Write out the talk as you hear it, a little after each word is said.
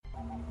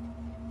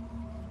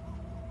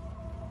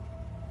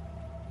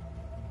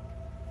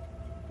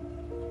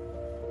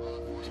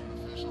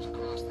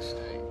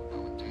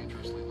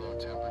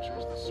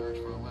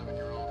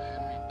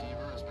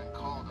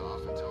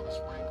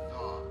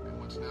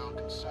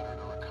considered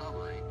a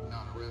recovery,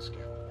 not a rescue.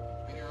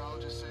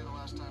 Meteorologists say the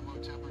last time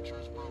low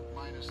temperatures broke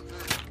 -30.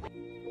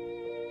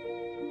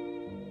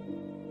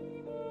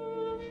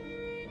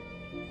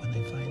 When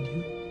they find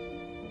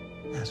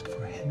you, ask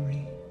for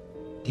Henry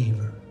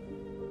Deaver.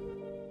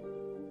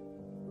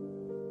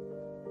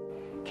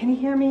 Can you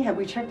hear me? Have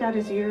we checked out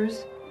his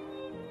ears?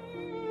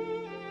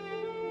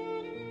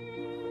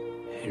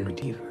 Henry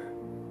Deaver.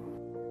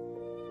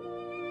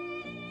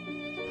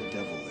 The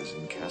devil is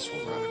in Castle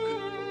Rock.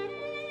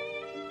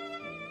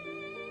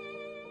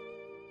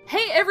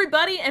 Hey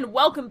everybody, and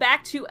welcome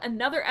back to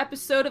another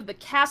episode of the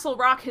Castle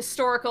Rock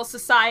Historical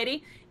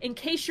Society. In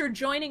case you're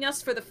joining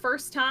us for the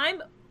first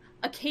time,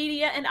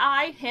 Acadia and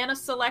I, Hannah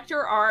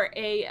Selector, are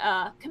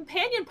a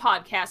companion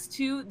podcast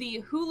to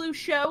the Hulu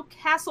show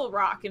Castle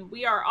Rock, and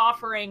we are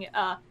offering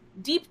a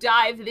deep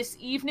dive this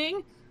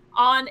evening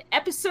on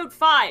episode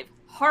 5,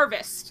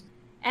 Harvest.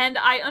 And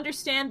I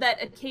understand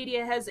that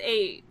Acadia has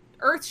a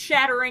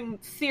earth-shattering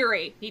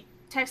theory. He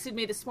texted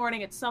me this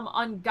morning at some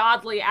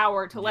ungodly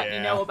hour to let me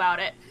know about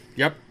it.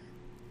 Yep.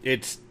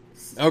 It's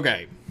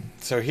okay.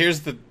 So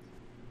here's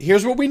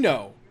what we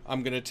know.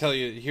 I'm going to tell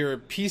you, here are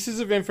pieces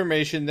of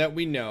information that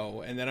we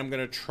know, and then I'm going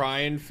to try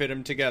and fit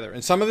them together.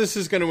 And some of this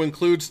is going to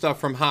include stuff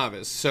from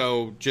Harvest,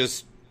 so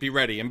just be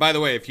ready. And by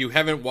the way, if you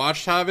haven't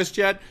watched Harvest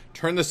yet,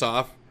 turn this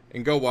off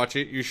and go watch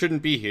it. You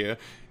shouldn't be here.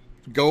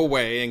 Go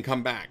away and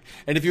come back.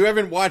 And if you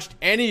haven't watched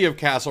any of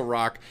Castle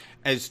Rock,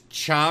 as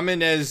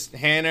charming as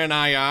Hannah and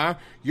I are,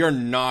 you're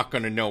not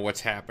going to know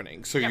what's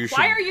happening. So you should.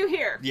 Why are you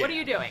here? Yeah. What are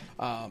you doing?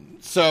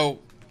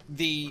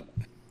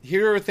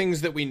 Here are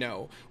things that we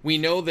know. We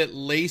know that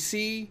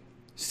Lacey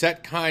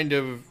set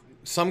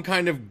some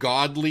kind of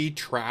godly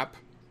trap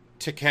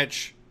to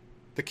catch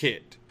the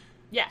kid.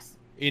 Yes.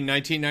 In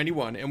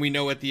 1991, and we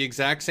know at the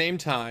exact same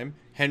time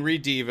Henry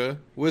Deaver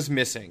was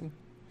missing.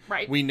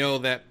 Right. We know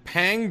that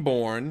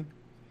Pangborn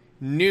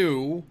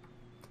knew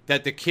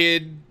that the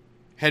kid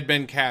had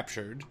been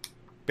captured,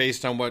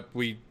 based on what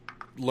we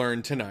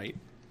learned tonight.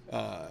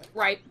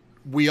 Right.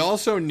 We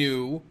also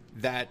knew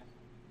that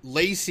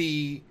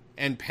Lacey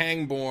and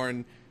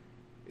Pangborn,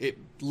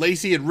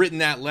 Lacey had written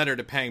that letter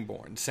to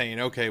Pangborn saying,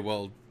 okay,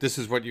 well, this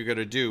is what you're going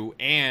to do.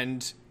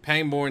 And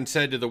Pangborn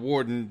said to the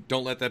warden,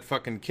 don't let that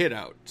fucking kid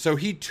out. So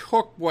he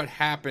took what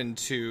happened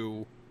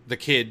to the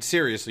kid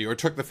seriously, or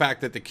took the fact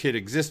that the kid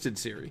existed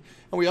seriously.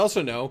 And we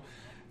also know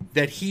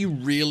that he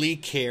really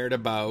cared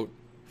about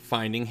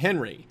finding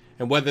Henry.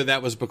 And whether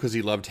that was because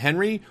he loved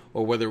Henry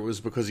or whether it was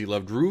because he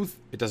loved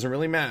Ruth, it doesn't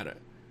really matter.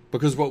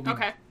 Because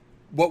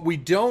what we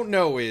don't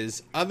know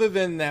is, other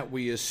than that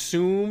we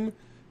assume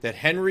that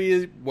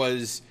Henry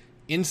was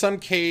in some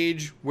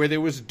cage where there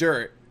was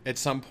dirt at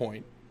some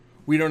point.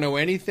 We don't know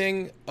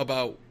anything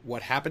about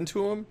what happened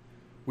to him.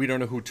 We don't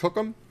know who took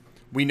him.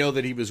 We know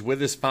that he was with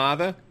his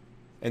father,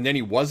 and then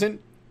he wasn't.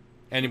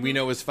 And we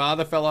know his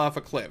father fell off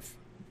a cliff.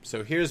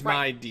 So here's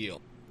my deal.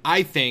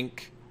 I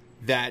think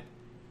that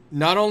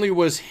not only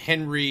was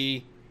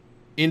Henry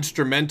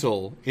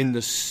instrumental in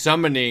the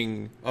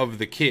summoning of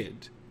the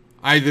kid,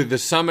 either the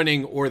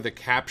summoning or the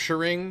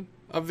capturing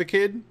of the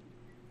kid,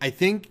 I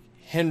think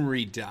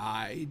Henry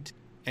died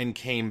and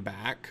came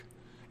back.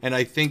 And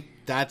I think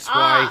that's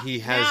why he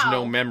has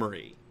no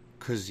memory,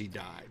 because he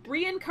died.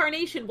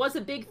 Reincarnation was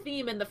a big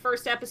theme in the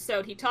first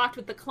episode. He talked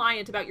with the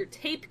client about your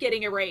tape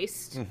getting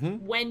erased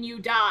when you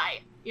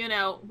die. You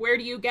know, where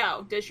do you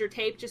go? Does your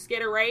tape just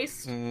get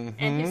erased? And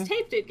his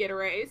tape did get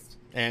erased.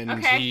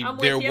 And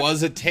there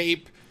was a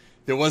tape,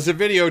 there was a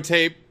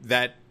videotape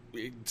that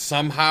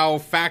somehow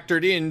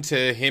factored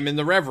into him and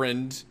the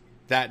Reverend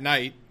that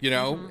night, you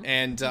know?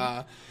 And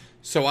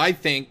so I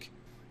think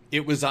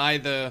it was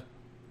either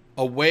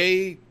a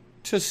way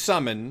to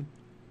summon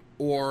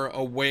or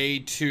a way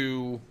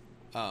to,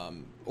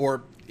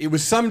 or it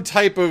was some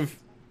type of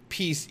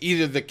piece,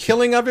 either the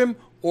killing of him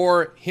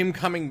or him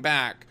coming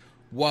back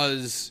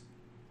was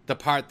the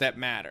part that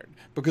mattered.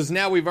 Because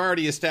now we've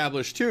already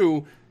established,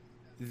 too,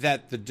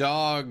 that the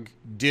dog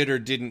did or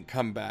didn't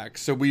come back.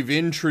 So we've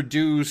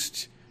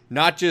introduced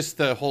not just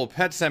the whole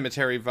Pet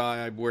Cemetery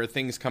vibe where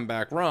things come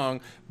back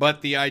wrong,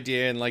 but the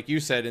idea, and like you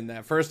said in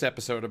that first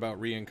episode about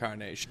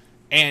reincarnation.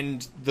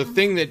 And the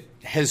thing that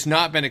has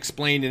not been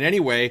explained in any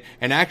way,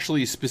 and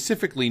actually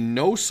specifically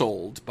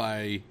no-sold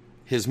by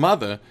his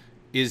mother,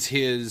 is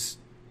his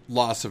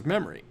loss of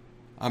memory.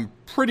 I'm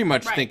pretty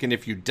much thinking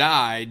if you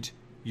died,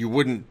 you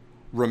wouldn't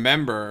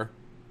remember,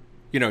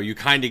 you know, you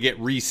kind of get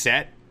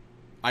reset,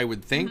 I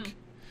would think.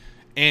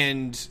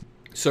 And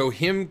so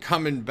him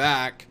coming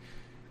back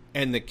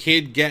and the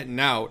kid getting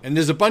out, and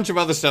there's a bunch of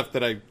other stuff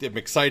that I am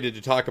excited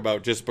to talk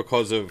about just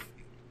because of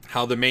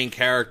how the main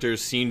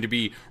characters seem to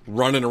be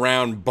running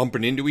around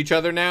bumping into each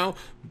other now.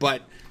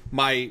 But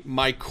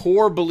my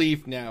core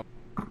belief now,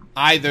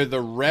 either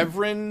the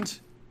Reverend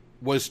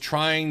was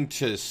trying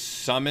to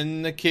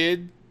summon the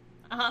kid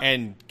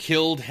and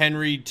killed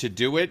Henry to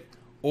do it,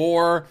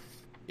 or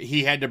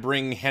he had to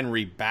bring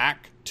Henry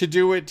back to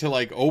do it, to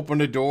like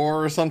open a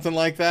door or something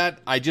like that.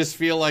 I just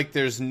feel like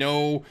there's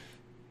no...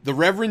 The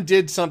Reverend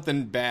did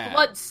something bad.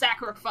 Blood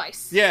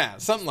sacrifice. Yeah,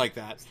 something like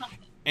that.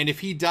 And if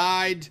he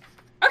died,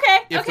 Okay,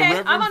 If the okay,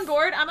 Reverend- I'm on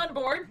board. I'm on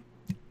board.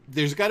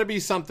 there's got to be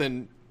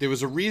something. There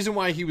was a reason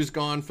why he was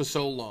gone for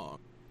so long.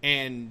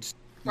 And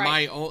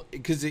Right.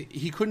 because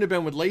he couldn't have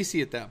been with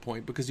Lacey at that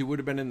point because he would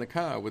have been in the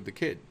car with the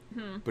kid.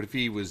 But if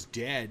he was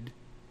dead,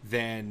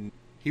 then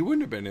he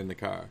wouldn't have been in the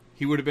car.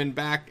 He would have been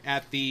back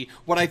at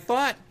what I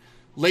thought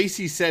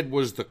Lacey said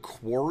was the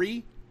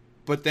quarry,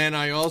 but then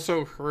I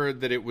also heard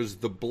that it was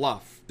the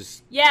bluff.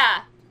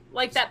 Yeah,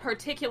 like that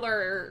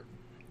particular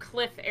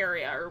cliff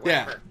area or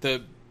whatever. Yeah,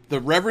 the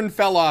Reverend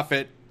fell off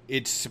it.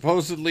 It's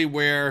supposedly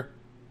where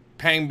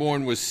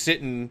Pangborn was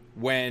sitting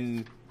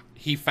when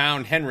he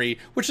found Henry,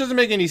 which doesn't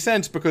make any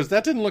sense because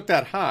that didn't look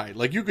that high.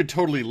 Like, you could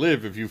totally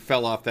live if you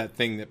fell off that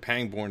thing that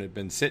Pangborn had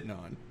been sitting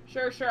on.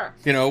 Sure.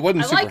 You know, it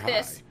wasn't I super like high.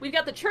 this. We've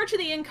got the Church of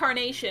the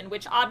Incarnation,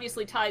 which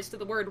obviously ties to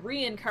the word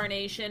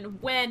reincarnation.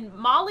 When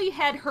Molly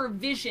had her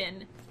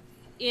vision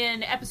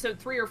in episode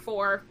 3 or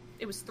 4,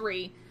 it was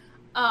 3,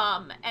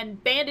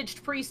 and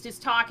Bandaged Priest is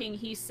talking,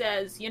 he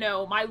says, you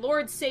know, my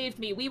Lord saved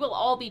me, we will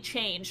all be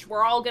changed,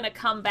 we're all gonna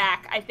come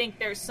back. I think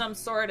there's some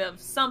sort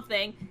of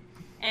something.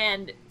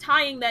 And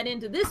tying that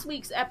into this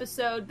week's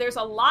episode, there's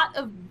a lot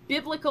of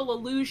biblical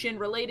allusion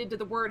related to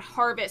the word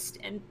harvest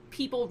and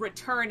people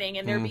returning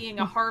and there being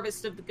a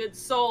harvest of the good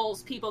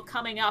souls, people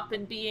coming up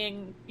and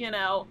being, you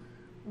know,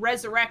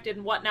 resurrected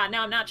and whatnot.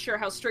 Now, I'm not sure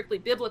how strictly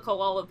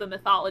biblical all of the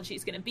mythology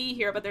is going to be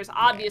here, but there's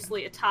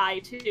obviously a tie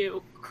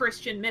to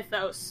Christian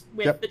mythos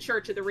with the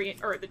Church of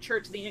the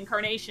Church of the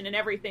Incarnation and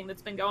everything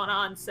that's been going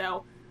on.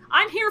 So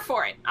I'm here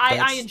for it.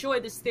 I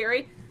enjoy this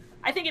theory.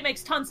 I think it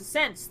makes tons of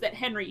sense that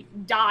Henry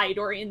died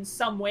or in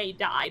some way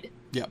died.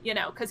 Yeah. You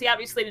know, because he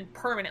obviously didn't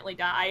permanently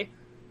die,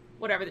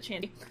 whatever the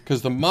chance.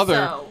 Because the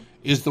mother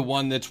is the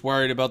one that's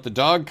worried about the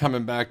dog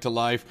coming back to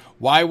life.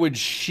 Why would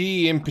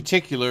she, in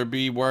particular,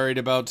 be worried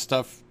about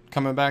stuff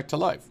coming back to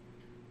life?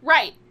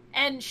 Right.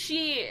 And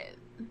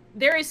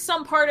there is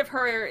some part of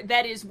her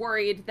that is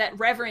worried that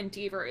Reverend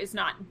Deaver is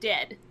not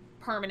dead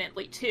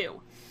permanently,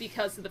 too.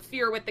 Because of the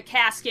fear with the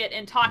casket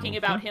and talking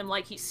about him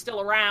like he's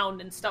still around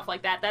and stuff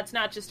like that. That's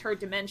not just her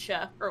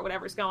dementia or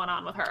whatever's going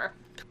on with her.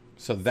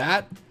 So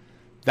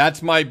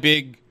that's my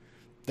big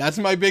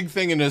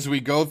thing. And as we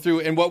go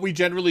through, and what we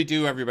generally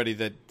do, everybody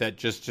that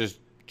just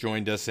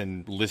joined us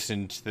and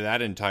listened to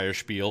that entire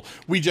spiel,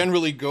 we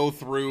generally go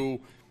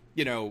through,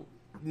 you know,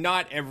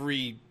 not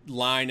every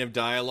line of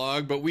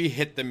dialogue, but we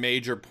hit the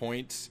major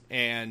points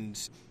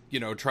and, you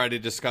know, try to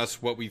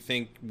discuss what we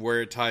think,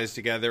 where it ties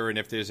together, and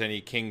if there's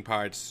any king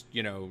parts,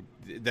 you know,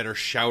 that are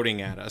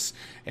shouting at us.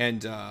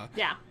 And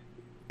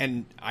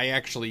and I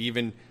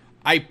actually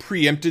I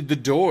preempted the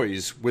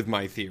doys with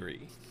my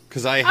theory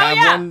because I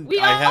have one. We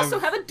also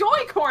have a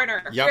doy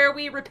corner where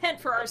we repent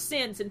for our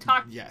sins and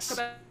talk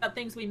about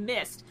things we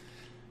missed.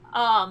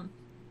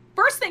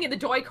 First thing in the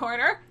doy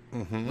corner.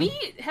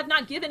 We have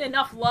not given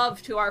enough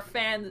love to our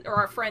fans or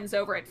our friends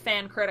over at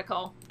Fan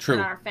Critical. True.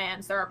 They're our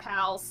fans. They're our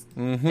pals.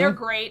 They're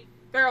great.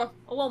 They're a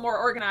little more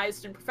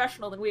organized and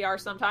professional than we are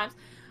sometimes.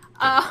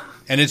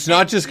 And it's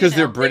not just because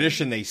they're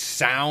British and they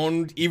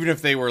sound, even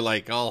if they were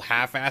like all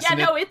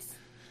half-assing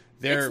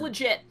it's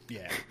legit.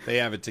 Yeah, they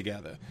have it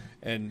together.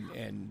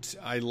 And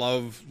I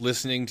love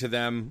listening to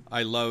them.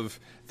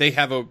 They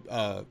have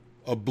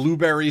a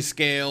blueberry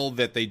scale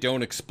that they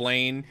don't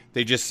explain.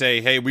 They just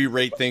say, hey, we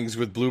rate things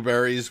with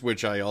blueberries,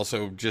 which I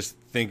also just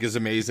think is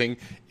amazing.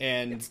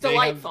 And it's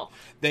delightful.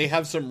 They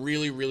have some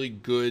really, really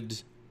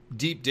good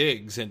deep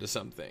digs into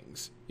some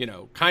things, you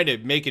know, kind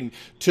of making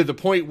to the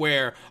point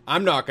where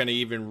I'm not going to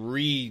even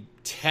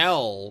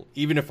retell,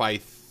 even if I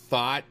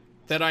thought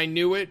that I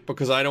knew it,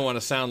 because I don't want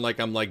to sound like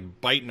I'm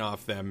like biting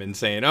off them and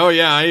saying, oh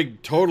yeah, I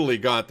totally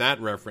got that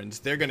reference.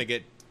 They're going to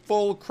get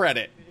full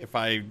credit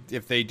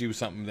if they do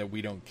something that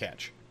we don't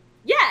catch.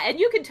 Yeah, and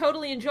you can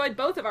totally enjoy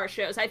both of our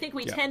shows. I think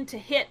we tend to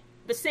hit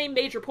the same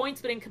major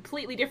points, but in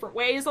completely different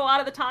ways a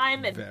lot of the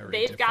time, and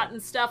they've gotten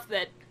stuff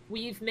that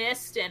we've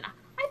missed, and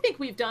I think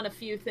we've done a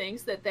few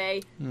things that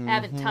they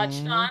haven't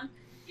touched on.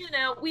 You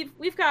know,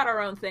 we've got our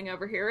own thing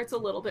over here. It's a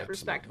little bit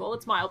respectable.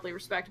 It's mildly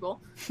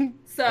respectable.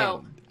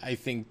 So and I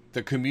think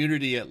the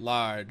community at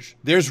large,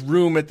 there's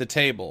room at the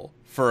table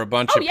for a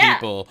bunch of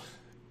people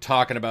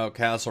talking about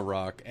Castle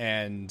Rock,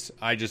 and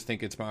I just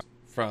think it's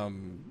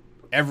from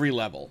every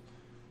level.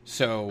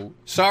 So,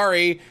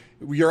 sorry,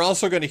 you're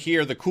also going to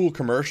hear the cool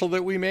commercial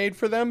that we made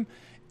for them,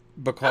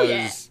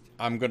 because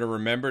I'm going to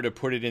remember to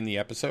put it in the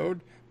episode,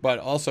 but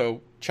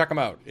also check them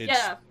out.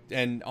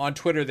 And on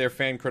Twitter, they're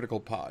Fan Critical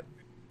Pod.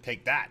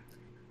 Take that.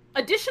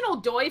 Additional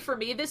doy for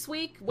me this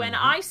week, when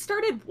I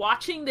started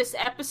watching this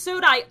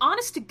episode, I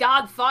honest to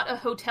God thought a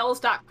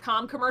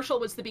Hotels.com commercial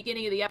was the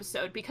beginning of the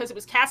episode, because it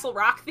was Castle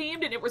Rock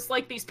themed, and it was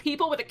like these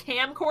people with a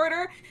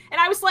camcorder, and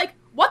I was like,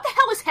 what the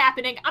hell is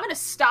happening? I'm gonna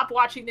stop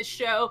watching this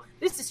show.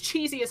 This is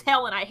cheesy as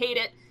hell, and I hate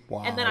it.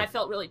 Wow. And then I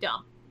felt really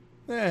dumb.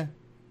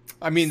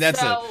 I mean, that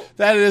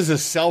is a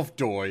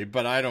self-doy,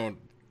 but I don't...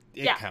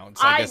 It counts.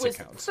 I guess it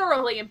counts. I was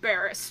thoroughly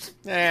embarrassed.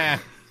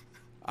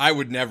 I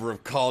would never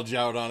have called you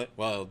out on it.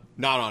 Well,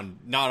 not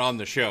on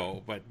the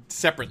show, but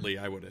separately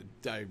I would have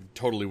I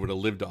totally would have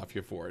lived off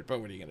you for it, but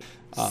what are you going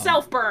to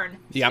Self-burn.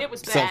 Yeah, It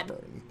was bad.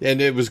 self-burn.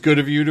 And it was good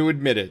of you to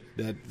admit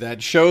it.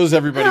 That shows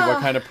everybody what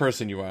kind of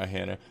person you are,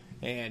 Hannah.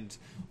 And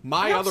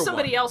I hope other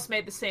somebody one, else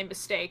made the same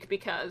mistake,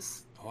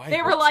 because I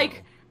they were hope like,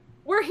 so.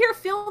 we're here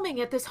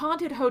filming at this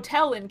haunted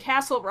hotel in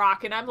Castle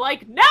Rock, and I'm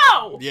like,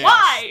 no! Yes,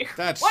 Why?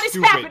 that's What is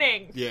stupid.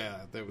 happening?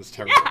 Yeah, that was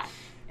terrible. Yeah,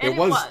 and it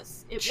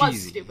was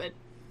cheesy. stupid.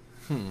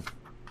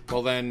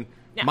 Well, then,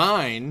 Yeah.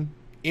 mine,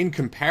 in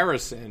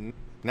comparison,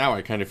 now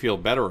I kind of feel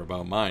better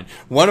about mine.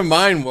 One of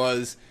mine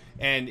was,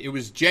 and it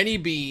was Jenny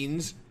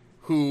Beans,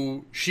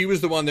 who, she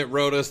was the one that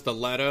wrote us the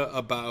letter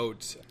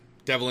about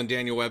Devil and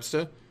Daniel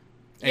Webster.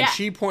 And Yeah.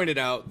 she pointed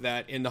out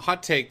that in the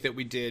hot take that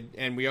we did,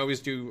 and we always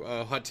do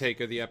a hot take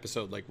of the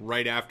episode, like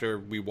right after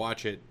we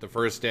watch it the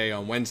first day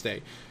on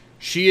Wednesday,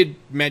 she had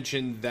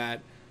mentioned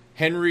that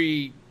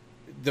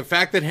the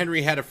fact that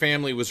Henry had a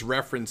family was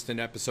referenced in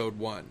episode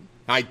 1.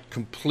 I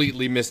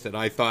completely missed it.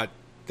 I thought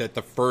that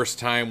the first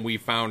time we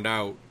found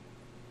out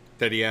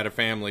that he had a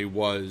family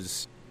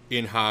was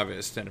in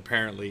Harvest, and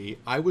apparently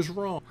I was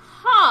wrong.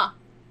 Huh.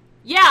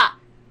 Yeah,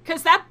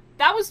 because that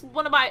was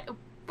one of my...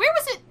 Where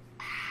was it?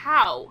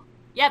 How?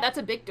 Yeah, that's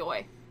a big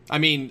doy. I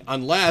mean,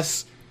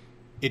 unless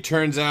it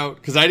turns out,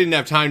 because I didn't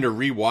have time to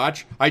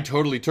rewatch, I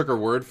totally took her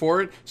word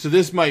for it. So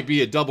this might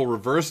be a double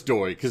reverse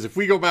doy, because if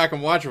we go back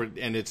and watch it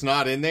and it's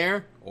not in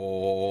there,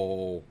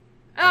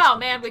 Oh,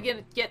 man, we're going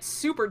to get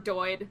super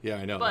doyed. yeah,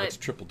 I know, But- that's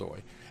triple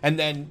doy. And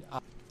then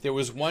there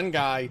was one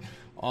guy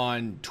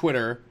on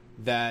Twitter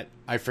that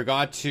I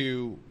forgot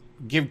to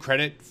give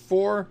credit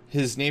for.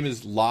 His name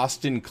is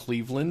Lost in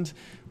Cleveland,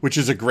 which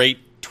is a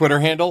great Twitter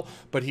handle,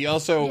 but he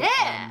also...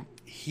 Yeah.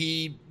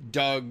 he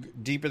dug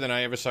deeper than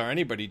I ever saw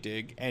anybody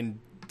dig, and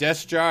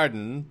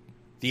Desjardins,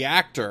 the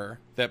actor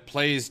that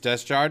plays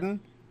Desjardins,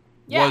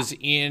 Yeah. was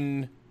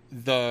in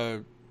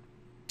the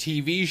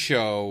TV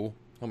show.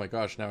 Oh my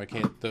gosh, now I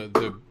can't.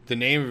 The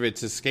name of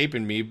it's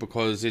escaping me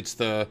because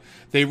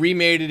they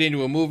remade it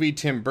into a movie.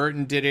 Tim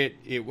Burton did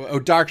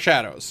it. Dark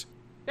Shadows.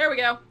 There we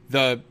go.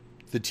 The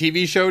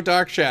TV show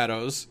Dark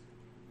Shadows.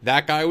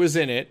 That guy was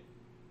in it,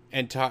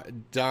 and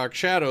Dark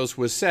Shadows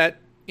was set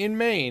in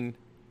Maine.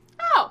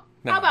 Oh,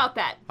 No. how about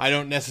that? I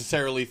don't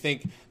necessarily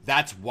think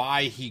that's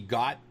why he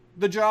got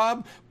the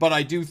job, but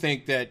I do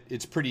think that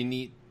it's pretty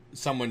neat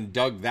someone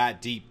dug that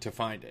deep to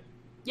find it.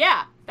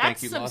 Yeah, Thank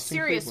that's you, some Lost in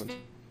serious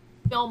Cleveland.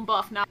 film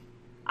buff. Now,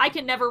 I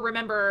can never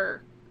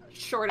remember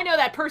short. I know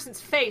that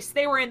person's face.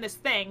 They were in this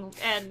thing,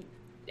 and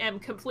am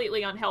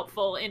completely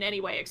unhelpful in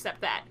any way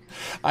except that.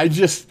 I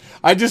just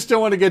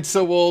don't want to get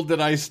so old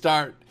that I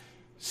start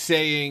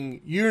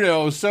saying,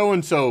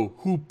 so-and-so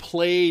who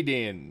played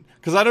in.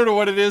 Because I don't know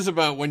what it is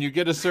about when you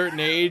get a certain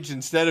age,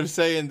 instead of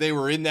saying they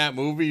were in that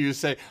movie, you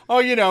say,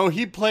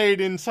 he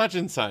played in such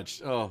and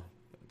such. Oh,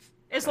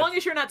 As long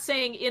as you're not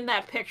saying in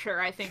that picture,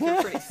 I think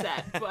you're pretty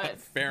set. But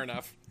fair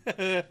enough.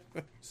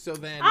 So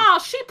then...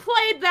 she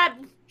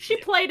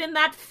played in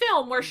that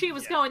film where she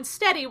was going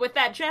steady with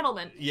that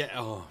gentleman. Yeah,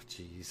 oh,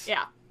 jeez.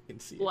 Yeah. I can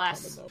see it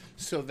Bless. coming, though.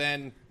 So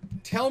then,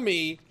 tell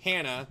me,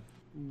 Hannah,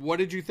 what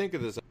did you think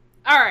of this?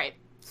 All right.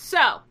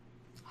 So,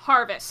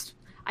 Harvest.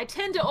 I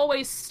tend to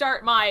always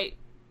start my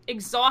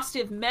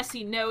exhaustive,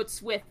 messy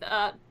notes with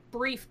a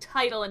brief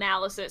title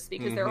analysis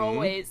because they're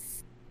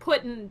always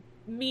putting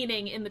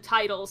meaning in the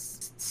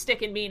titles,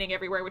 sticking meaning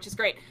everywhere, which is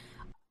great.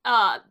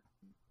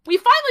 We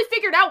finally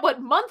figured out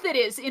what month it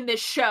is in this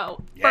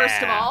show, first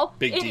of Yeah, all.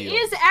 big It deal.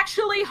 is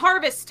actually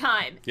harvest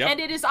time, Yep. and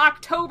it is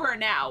October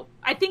now.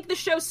 I think the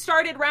show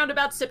started around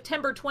about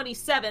September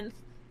 27th,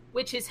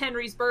 which is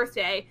Henry's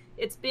birthday.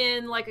 It's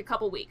been like a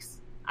couple weeks,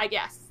 I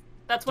guess.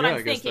 That's what Yeah, I'm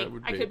I guess that thinking.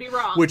 would I be. could be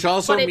wrong. Which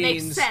also but it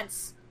means- makes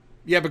sense.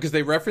 Yeah, because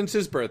they reference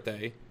his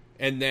birthday,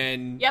 and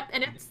then... Yep,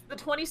 and it's the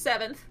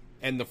 27th,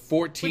 And the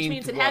 14th which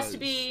means it has to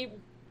be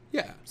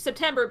Yeah.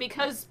 September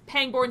because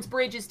Pangborn's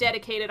Bridge is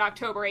dedicated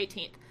October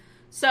 18th.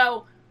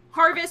 So,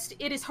 Harvest,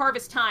 it is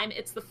harvest time.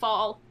 It's the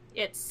fall.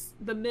 It's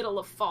the middle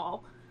of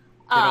fall.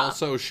 It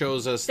also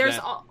shows us There's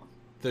that all...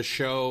 the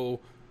show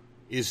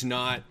is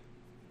not...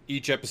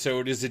 Each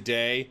episode is a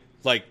day.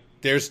 Like,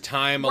 there's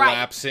time Right.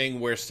 elapsing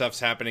where stuff's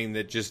happening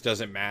that just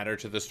doesn't matter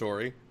to the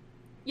story.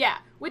 Yeah,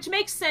 which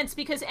makes sense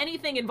because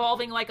anything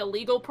involving like a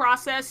legal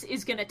process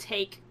is going to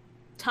take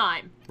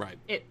time. Right.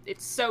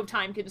 It's so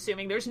time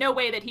consuming. There's no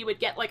way that he would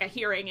get like a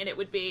hearing and it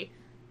would be,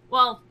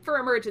 well, for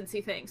emergency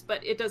things,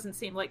 but it doesn't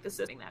seem like this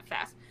is that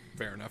fast.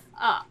 Fair enough.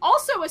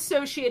 Also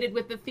associated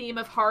with the theme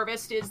of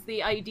harvest is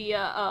the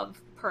idea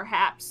of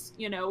perhaps,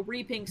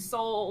 reaping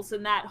souls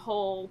and that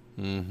whole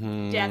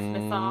death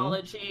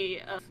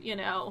mythology of,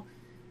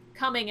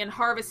 coming and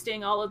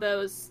harvesting all of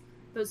those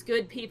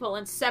good people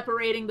and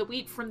separating the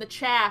wheat from the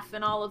chaff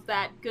and all of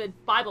that good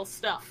Bible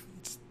stuff,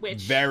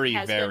 which Very,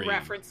 has very- been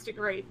referenced a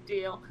great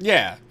deal.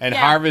 Yeah, and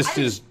Yeah, Harvest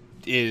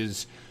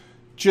is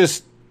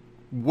just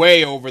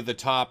way over the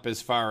top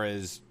as far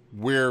as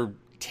we're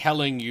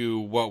telling you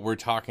what we're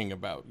talking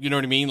about. You know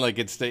what I mean? Like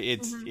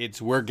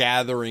it's we're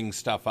gathering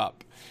stuff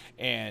up.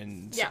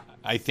 And Yeah.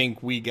 I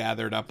think we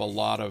gathered up a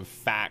lot of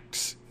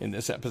facts in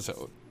this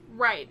episode.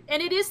 Right.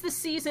 And it is the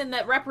season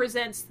that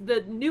represents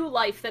the new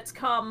life that's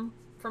come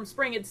from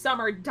spring and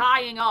summer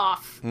dying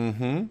off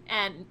and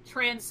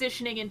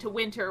transitioning into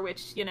winter,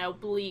 which,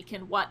 bleak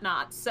and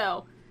whatnot.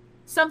 So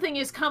something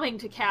is coming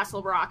to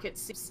Castle Rock, it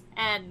seems.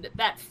 And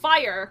that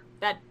fire,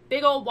 that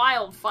big old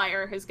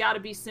wildfire, has got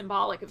to be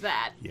symbolic of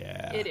that.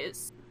 Yeah. It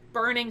is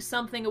burning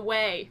something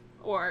away,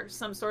 or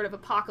some sort of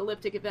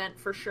apocalyptic event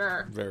for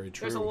sure. Very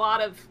true. There's a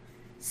lot of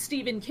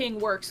Stephen King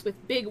works with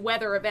big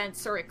weather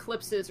events or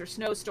eclipses or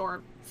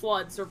snowstorm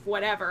floods or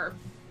whatever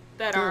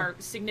that are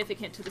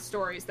significant to the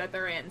stories that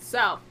they're in.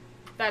 So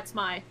that's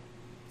my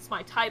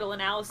title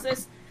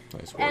analysis.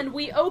 Nice work. And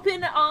we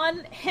open on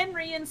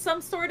Henry in some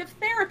sort of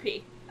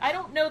therapy. I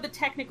don't know the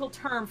technical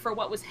term for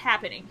what was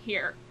happening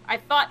here. I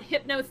thought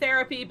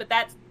hypnotherapy, but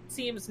that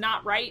seems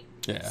not right.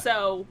 Yeah.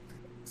 So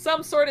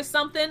some sort of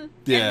something.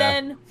 Yeah. And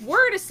then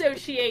word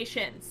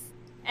associations.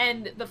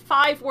 And the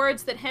 5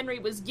 words that Henry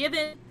was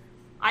given,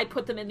 I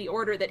put them in the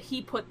order that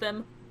he put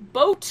them.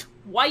 Boat,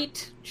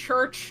 white,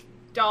 church,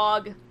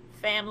 dog,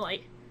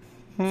 family.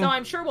 So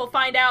I'm sure we'll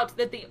find out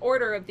that the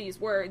order of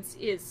these words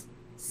is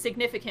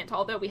significant,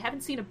 although we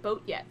haven't seen a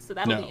boat yet, so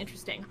that'll be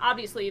interesting.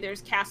 Obviously,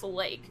 there's Castle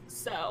Lake,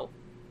 so...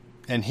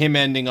 And him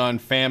ending on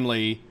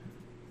family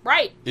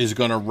Right. is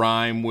going to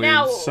rhyme with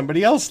Now-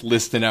 somebody else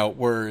listing out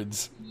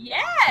words.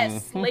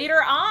 Yes!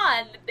 Later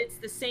on, it's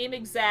the same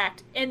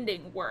exact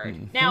ending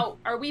word. Now,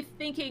 are we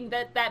thinking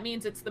that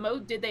means it's the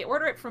most... Did they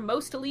order it from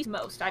most to least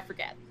most? I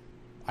forget.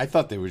 I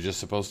thought they were just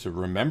supposed to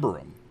remember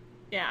him.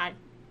 Yeah,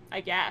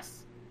 I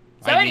guess.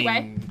 So I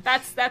anyway, mean,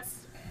 that's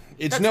It's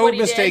that's no what he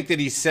mistake did.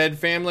 that he said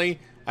family.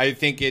 I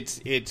think it's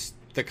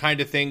the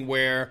kind of thing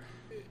where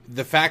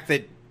the fact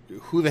that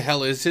who the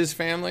hell is his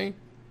family?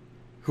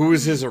 Who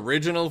is his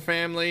original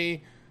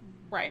family?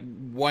 Right.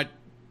 What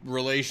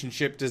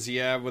relationship does he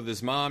have with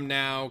his mom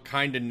now?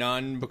 Kind of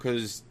none,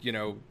 because,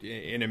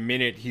 in a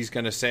minute he's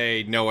going to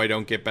say, no, I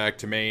don't get back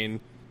to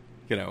Maine.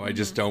 I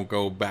just don't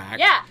go back.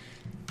 Yeah.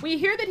 We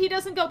hear that he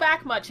doesn't go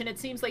back much, and it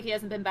seems like he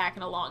hasn't been back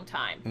in a long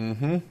time.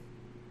 Mm-hmm.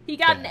 He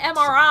got an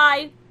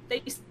MRI.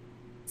 They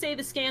say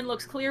the scan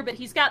looks clear, but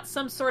he's got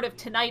some sort of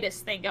tinnitus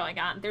thing going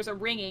on. There's a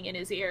ringing in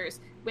his ears,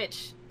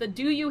 which the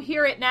do you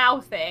hear it now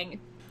thing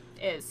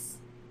is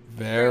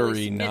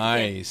Very significant.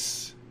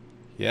 nice.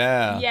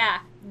 Yeah. Yeah,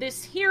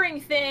 this hearing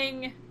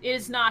thing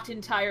is not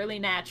entirely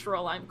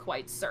natural, I'm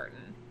quite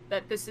certain.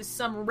 That this is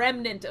some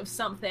remnant of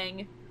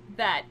something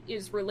that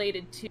is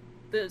related to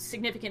the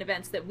significant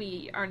events that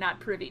we are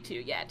not privy to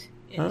yet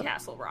in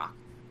Castle Rock.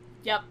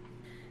 Yep.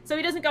 So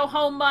he doesn't go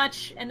home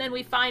much, and then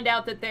we find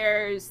out that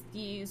there's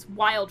these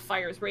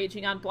wildfires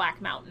raging on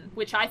Black Mountain,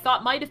 which I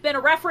thought might have been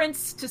a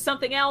reference to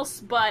something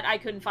else, but I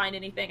couldn't find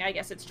anything. I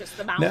guess it's just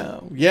the mountain.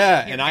 No.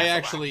 Yeah, near and I Castle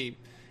Rock. actually,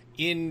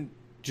 in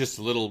just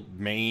a little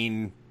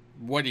Maine,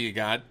 what do you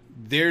got?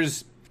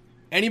 There's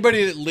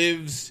anybody that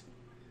lives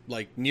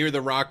like near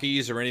the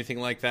Rockies or anything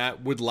like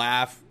that would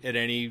laugh at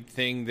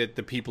anything that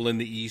the people in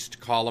the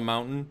East call a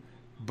mountain,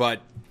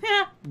 but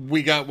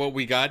we got what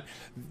we got.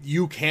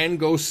 You can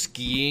go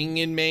skiing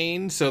in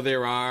Maine, so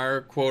there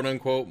are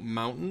quote-unquote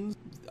mountains.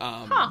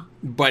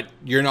 But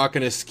you're not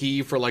going to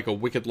ski for like a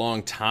wicked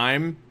long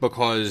time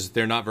because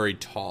they're not very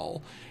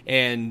tall.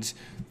 And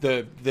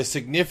the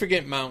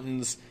significant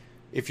mountains,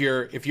 if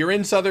you're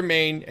in southern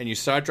Maine and you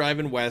start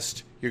driving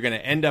west, you're going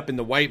to end up in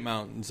the White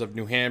Mountains of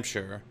New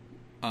Hampshire.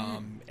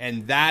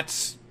 And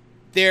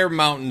they're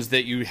mountains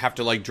that you have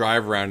to like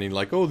drive around and you're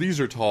like, oh, these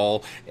are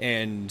tall.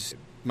 And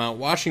Mount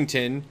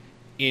Washington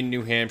in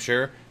New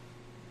Hampshire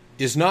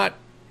is not,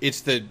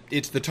 it's the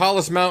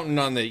tallest mountain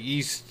on the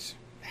east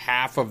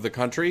half of the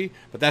country,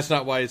 but that's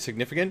not why it's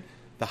significant.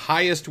 The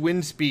highest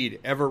wind speed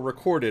ever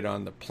recorded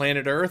on the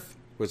planet Earth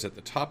was at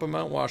the top of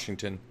Mount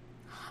Washington.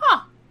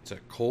 It's a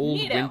cold,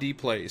 Neato. windy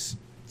place.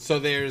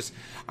 So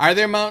are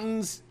there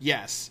mountains?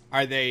 Yes.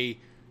 Are they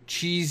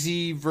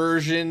cheesy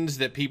versions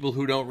that people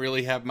who don't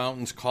really have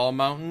mountains call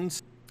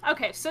mountains?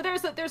 Okay, so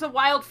there's a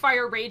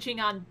wildfire raging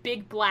on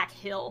Big Black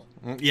Hill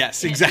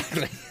Yes,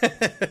 exactly.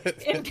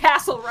 in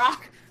Castle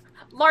Rock.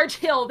 Large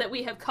hill that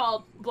we have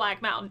called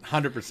Black Mountain.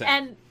 100%.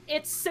 And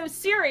it's so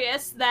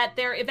serious that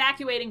they're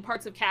evacuating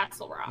parts of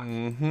Castle Rock.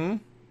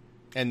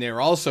 And they're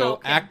also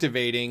Okay.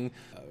 activating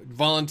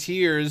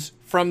volunteers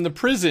from the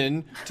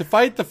prison to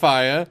fight the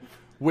fire,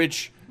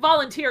 which...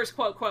 Volunteers,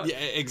 quote, quote. Yeah,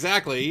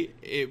 exactly.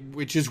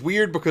 Which is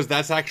weird because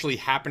that's actually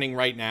happening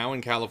right now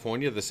in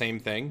California, the same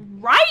thing.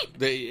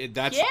 Right?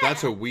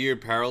 That's a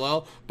weird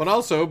parallel. But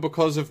also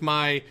because of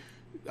my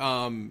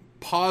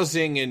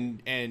pausing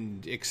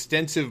and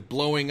extensive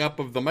blowing up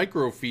of the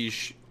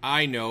microfiche,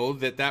 I know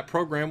that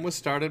program was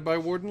started by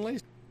Warden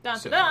Lacey. Dun,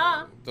 So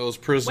da, da. those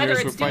prisoners Whether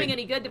were it's doing fighting.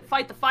 any good to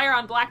fight the fire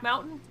on Black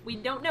Mountain, we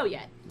don't know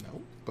yet.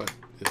 No, but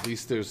at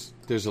least there's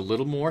a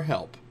little more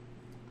help,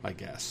 I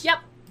guess. Yep.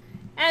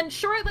 And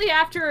shortly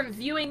after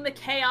viewing the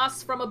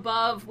chaos from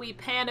above, we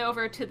pan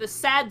over to the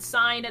sad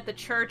sign at the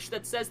church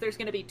that says there's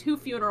going to be 2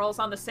 funerals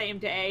on the same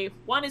day.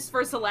 One is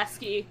for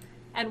Zaleski,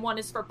 and one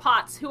is for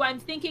Potts, who I'm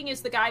thinking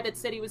is the guy that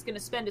said he was going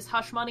to spend his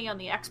hush money on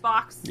the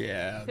Xbox.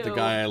 Yeah, the Who-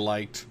 guy I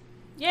liked.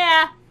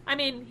 Yeah, I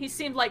mean, he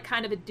seemed like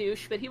kind of a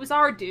douche, but he was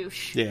our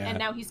douche. Yeah. And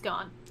now he's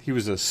gone. He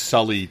was a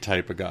Sully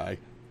type of guy.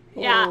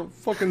 Yeah. Oh,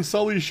 fucking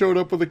Sully showed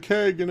up with a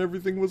keg and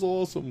everything was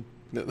awesome.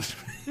 The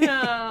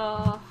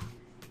That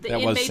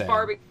was inmate sad.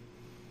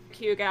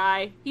 barbecue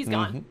guy. He's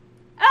gone. Mhm.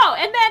 Oh,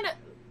 and then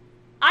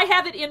I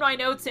have it in my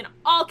notes in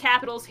all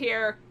capitals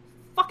here.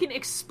 Fucking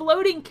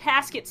exploding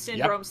casket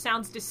syndrome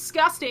sounds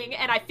disgusting,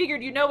 and I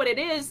figured you know what it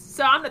is,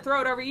 so I'm gonna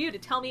throw it over to you to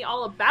tell me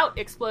all about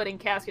exploding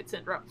casket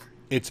syndrome.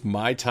 It's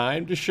my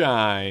time to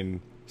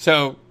shine.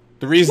 So,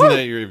 the reason that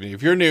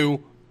if you're new,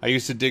 I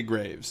used to dig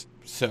graves.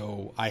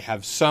 So, I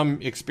have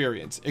some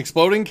experience.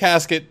 Exploding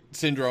casket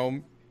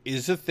syndrome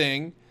is a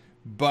thing,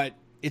 but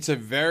it's a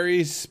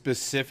very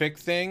specific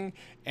thing.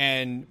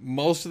 And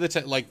most of the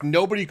time, like,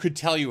 nobody could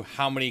tell you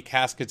how many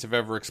caskets have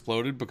ever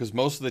exploded because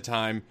most of the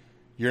time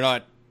you're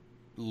not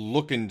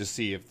looking to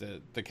see if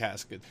the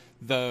casket.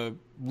 The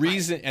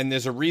reason, and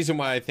there's a reason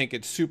why I think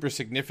it's super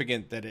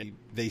significant that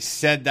they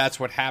said that's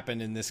what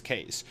happened in this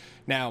case.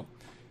 Now,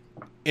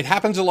 it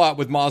happens a lot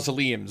with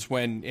mausoleums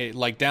when,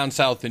 like down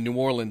south in New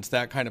Orleans,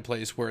 that kind of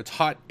place where it's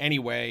hot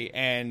anyway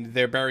and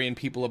they're burying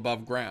people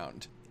above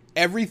ground.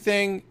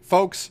 Everything,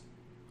 folks,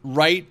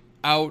 write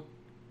out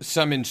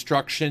some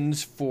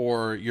instructions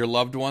for your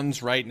loved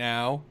ones right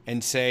now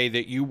and say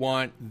that you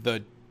want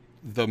the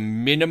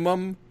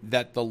minimum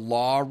that the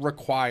law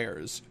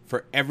requires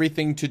for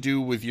everything to do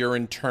with your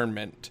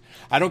internment.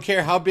 I don't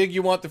care how big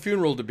you want the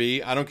funeral to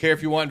be. I don't care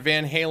if you want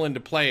Van Halen to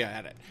play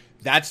at it.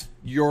 That's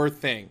your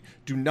thing.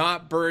 Do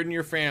not burden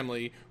your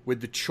family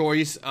with the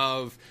choice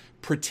of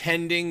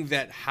pretending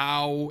that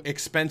how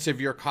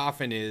expensive your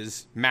coffin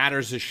is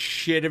matters a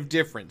shit of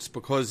difference,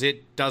 because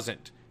it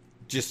doesn't.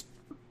 Just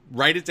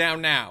write it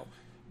down now.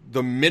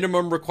 The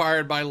minimum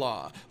required by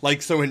law.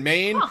 Like, so in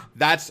Maine,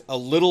 that's a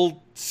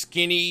little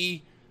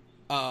skinny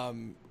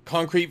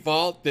concrete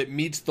vault that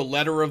meets the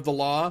letter of the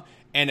law,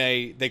 and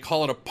they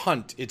call it a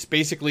punt. It's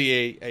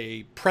basically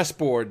a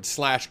pressboard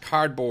 /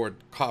 cardboard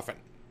coffin,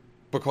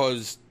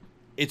 because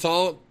it's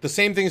all the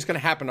same thing is going to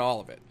happen to all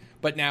of it.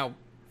 But now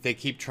they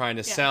keep trying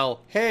to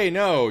sell, hey,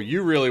 no,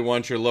 you really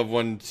want your loved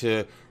one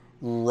to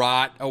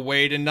rot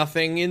away to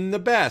nothing in the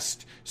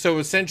best. So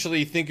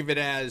essentially think of it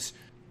as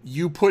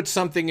you put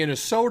something in a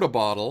soda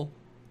bottle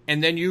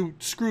and then you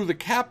screw the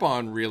cap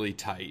on really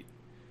tight.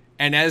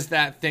 And as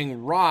that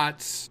thing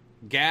rots,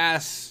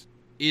 gas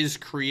is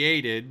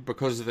created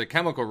because of the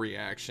chemical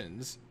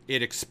reactions.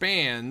 It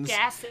expands.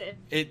 Gases.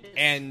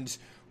 And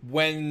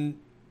when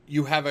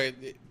you have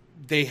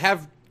they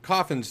have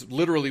coffins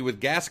literally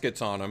with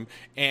gaskets on them,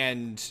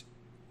 and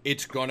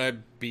it's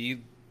gonna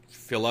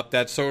fill up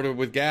that soda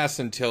with gas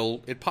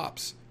until it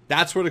pops.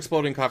 That's what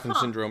exploding coffin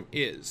syndrome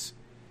is.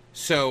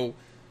 So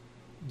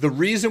the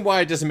reason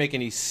why it doesn't make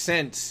any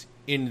sense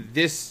in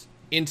this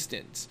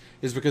instance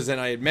is because then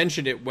I had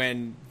mentioned it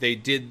when they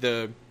did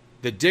the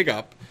dig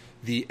up,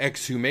 the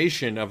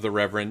exhumation of the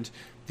Reverend.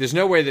 There's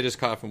no way that his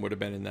coffin would have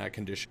been in that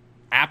condition.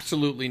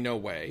 Absolutely no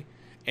way.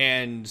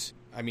 And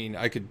I mean,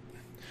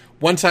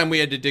 one time we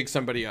had to dig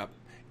somebody up,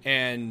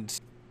 and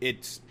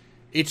it's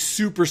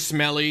super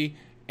smelly,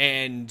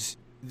 and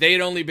they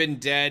had only been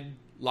dead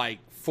like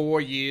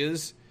 4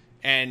 years.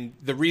 And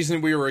the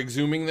reason we were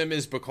exhuming them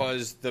is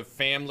because the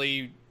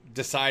family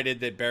decided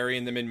that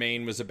burying them in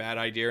Maine was a bad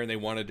idea, and they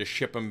wanted to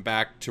ship them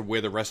back to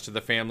where the rest of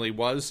the family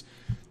was.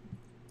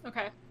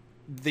 Okay.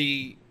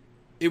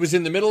 It was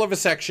in the middle of a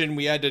section.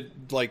 We had to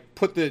like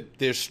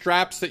there's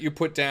straps that you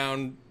put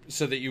down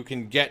so that you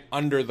can get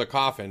under the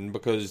coffin,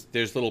 because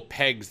there's little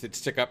pegs that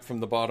stick up from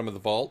the bottom of the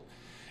vault.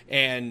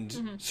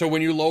 And so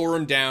when you lower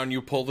them down,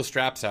 you pull the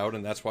straps out,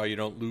 and that's why you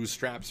don't lose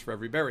straps for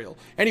every burial.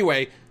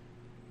 Anyway,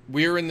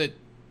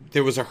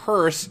 there was a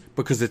hearse,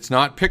 because it's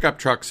not pickup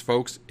trucks,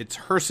 folks. It's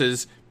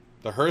hearses.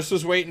 The hearse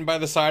was waiting by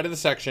the side of the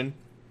section.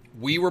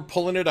 We were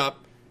pulling it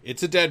up.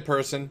 It's a dead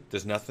person.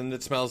 There's nothing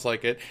that smells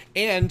like it.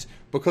 And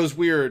because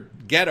we're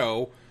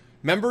ghetto,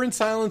 remember in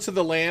Silence of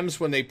the Lambs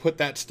when they put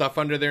that stuff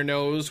under their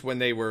nose when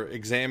they were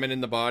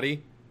examining the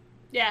body?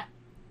 Yeah.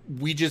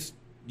 We just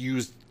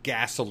used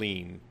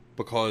gasoline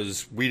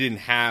because we didn't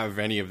have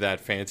any of that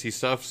fancy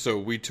stuff. So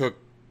we took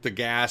the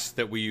gas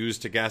that we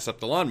used to gas up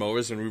the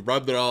lawnmowers and we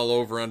rubbed it all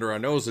over under our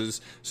noses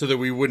so that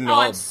we wouldn't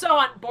I'm so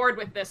on board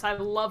with this. I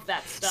love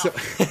that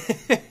stuff.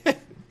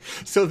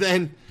 So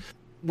then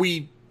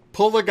we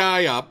pull the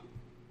guy up,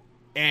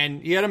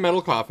 and he had a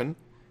metal coffin.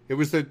 It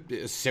was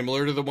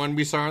similar to the one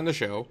we saw on the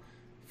show.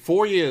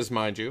 4 years,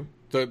 mind you.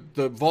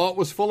 The vault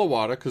was full of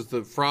water because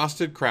the frost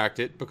had cracked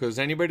it, because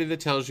anybody that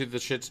tells you the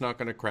shit's not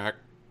going to crack,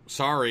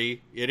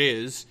 sorry, it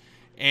is.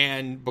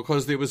 And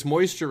because there was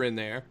moisture in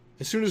there,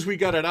 as soon as we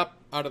got it up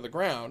out of the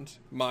ground,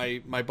 my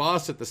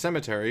boss at the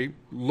cemetery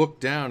looked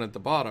down at the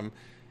bottom,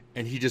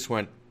 and he just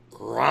went,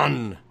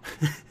 run.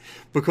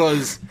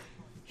 Because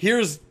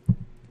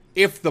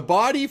if the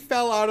body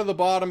fell out of the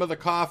bottom of the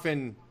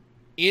coffin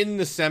in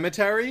the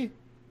cemetery,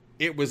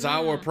 it was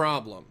our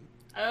problem.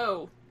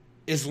 Oh.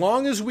 As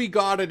long as we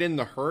got it in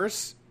the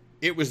hearse,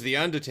 it was the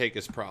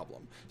undertaker's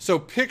problem. So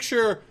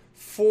picture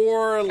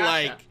four,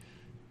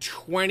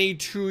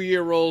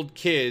 22-year-old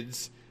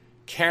kids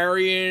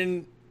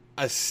carrying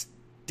a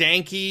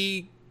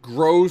stanky,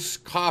 gross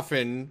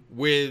coffin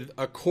with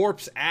a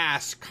corpse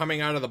ass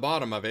coming out of the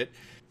bottom of it,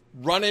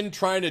 running,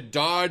 trying to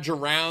dodge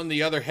around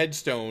the other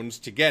headstones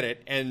to get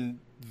it, and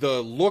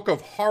the look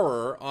of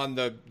horror on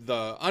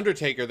the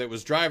Undertaker that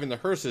was driving the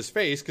hearse's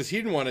face, because he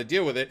didn't want to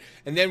deal with it.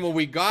 And then when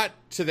we got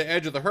to the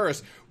edge of the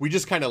hearse, we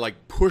just kind of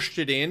like pushed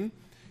it in,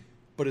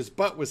 but his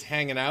butt was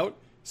hanging out,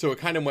 so it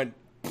kind of went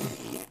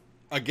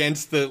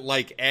against the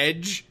like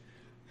edge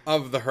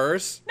of the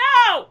hearse.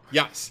 No!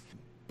 Yes.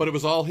 But it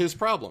was all his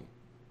problem.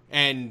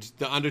 And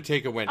the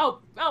Undertaker went, Oh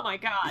my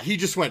God. he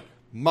just went,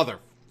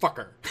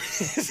 motherfucker.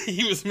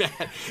 He was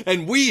mad.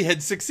 And we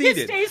had succeeded.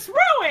 His day's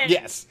ruined!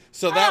 Yes.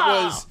 So that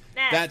was,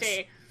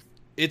 nasty.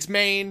 it's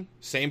Maine,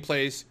 same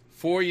place,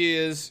 4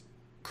 years,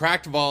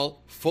 cracked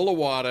vault, full of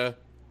water,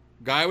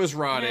 guy was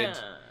rotted.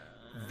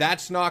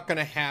 That's not going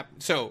to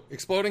happen. So,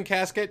 exploding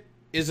casket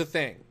is a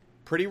thing.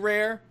 Pretty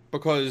rare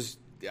because,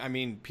 I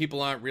mean,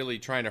 people aren't really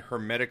trying to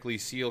hermetically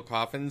seal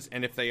coffins.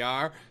 And if they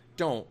are,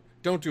 don't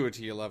do it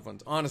to your loved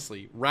ones.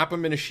 Honestly, wrap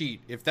them in a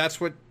sheet. If that's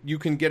what you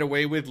can get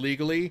away with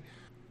legally,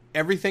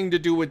 everything to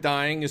do with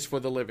dying is for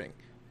the living.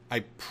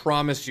 I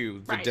promise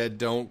you, the dead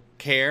don't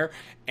care.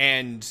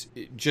 And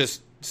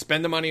just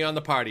spend the money on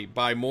the party.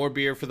 Buy more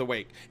beer for the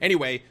wake.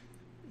 Anyway,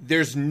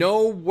 there's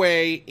no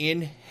way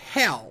in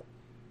hell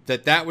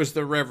that was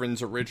the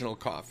Reverend's original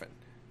coffin.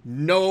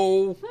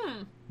 No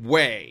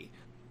way.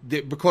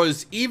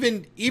 Because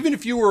even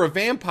if you were a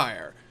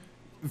vampire,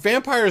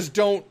 vampires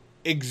don't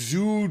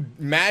exude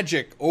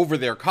magic over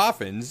their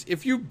coffins.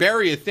 If you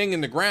bury a thing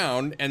in the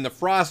ground and the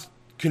frost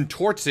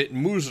contorts it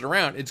and moves it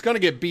around, it's going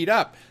to get beat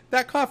up.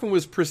 That coffin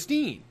was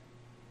pristine.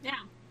 Yeah.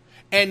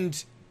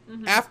 And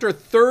after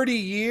 30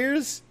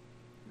 years,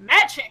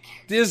 magic.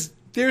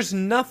 There's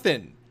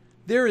nothing.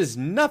 There is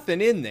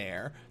nothing in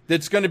there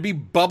that's going to be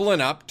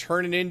bubbling up,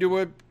 turning into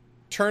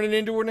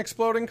an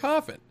exploding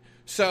coffin.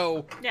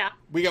 So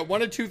we got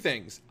one of two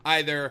things.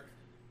 Either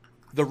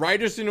the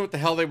writers didn't know what the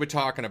hell they were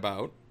talking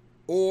about,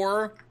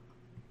 or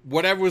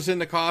whatever was in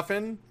the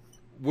coffin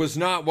was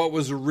not what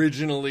was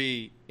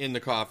originally in the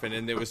coffin,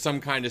 and there was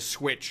some kind of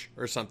switch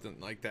or something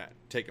like that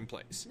taking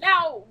place.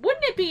 Now,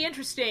 wouldn't it be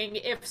interesting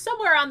if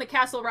somewhere on the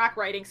Castle Rock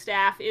writing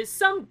staff is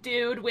some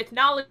dude with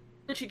knowledge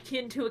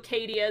akin to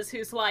Acadia's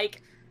who's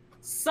like,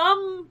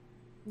 some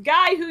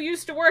guy who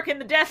used to work in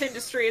the death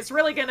industry is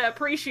really going to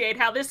appreciate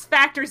how this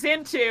factors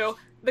into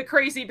the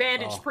crazy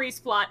bandaged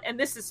priest plot, and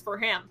this is for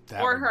him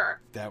or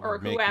her or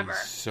would make whoever. Me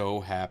so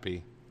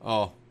happy.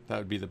 Oh, that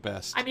would be the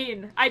best. I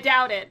mean, I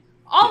doubt it.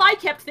 All I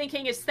kept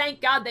thinking is,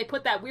 thank God they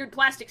put that weird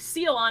plastic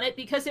seal on it,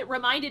 because it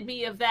reminded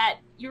me of that.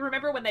 You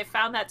remember when they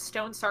found that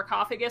stone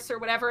sarcophagus or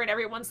whatever, and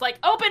everyone's like,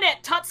 open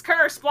it, Tut's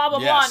curse, blah, blah,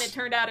 blah, and it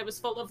turned out it was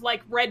full of,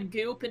 like, red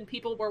goop, and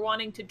people were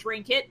wanting to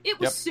drink it. It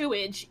was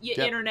sewage, you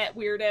internet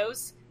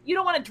weirdos. You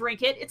don't want to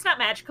drink it. It's not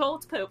magical.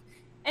 It's poop.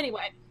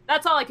 Anyway,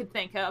 that's all I could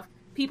think of.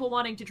 People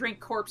wanting to drink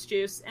corpse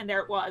juice, and there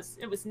it was.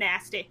 It was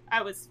nasty.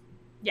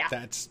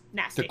 That's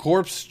nasty. The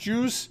corpse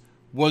juice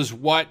was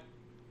what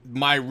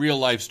my real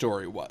life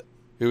story was.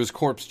 It was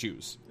corpse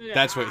juice. Yeah.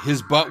 That's what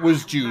his butt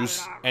was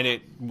juice, and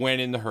it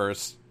went in the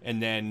hearse.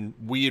 And then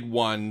we had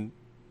won.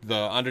 The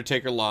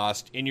Undertaker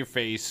lost. In your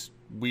face.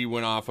 We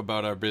went off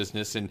about our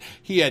business, and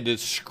he had to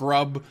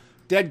scrub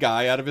dead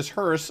guy out of his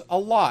hearse a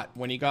lot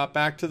when he got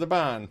back to the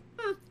barn.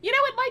 You know,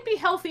 it might be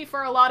healthy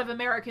for a lot of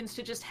Americans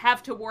to just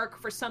have to work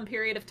for some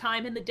period of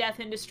time in the death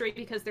industry,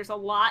 because there's a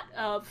lot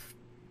of,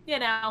 you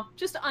know,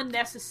 just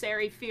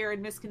unnecessary fear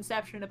and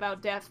misconception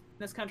about death in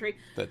this country.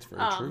 That's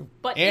very true.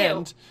 But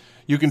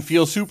you can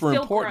feel super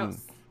important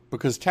gross.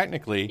 Because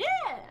technically,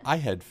 I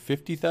had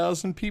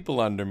 50,000 people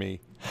under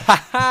me.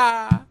 Ha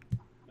ha!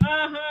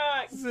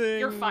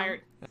 You're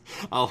fired.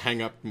 I'll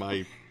hang up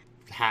my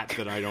hat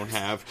that I don't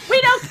have. We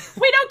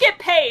don't get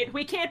paid.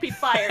 We can't be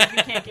fired.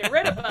 You can't get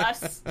rid of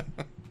us.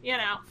 You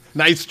know.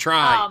 Nice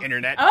try,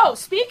 internet. Oh,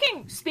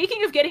 speaking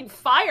of getting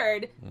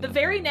fired, the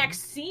very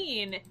next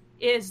scene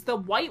is the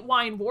White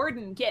Wine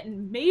Warden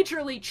getting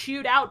majorly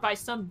chewed out by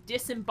some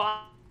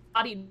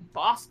disembodied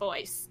boss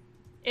voice.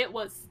 It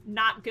was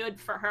not good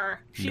for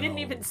her. She didn't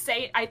even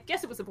say. I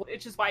guess it was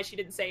which is why she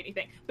didn't say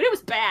anything. But it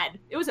was bad.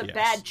 It was a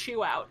bad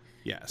chew out.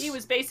 Yes. He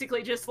was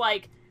basically just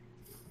like,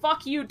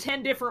 fuck you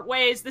 10 different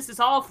ways. This is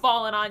all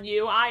falling on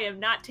you. I am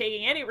not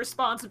taking any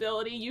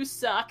responsibility. You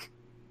suck.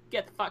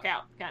 Get the fuck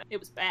out. It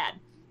was bad.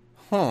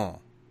 Huh.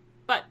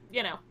 But,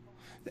 you know,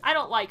 I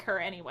don't like her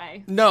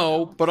anyway.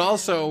 No, but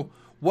also,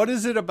 what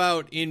is it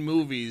about in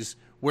movies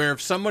where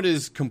if someone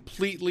is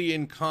completely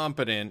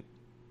incompetent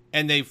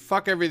and they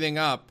fuck everything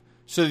up,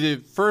 so the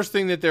first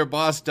thing that their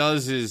boss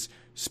does is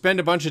spend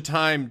a bunch of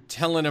time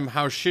telling them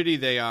how shitty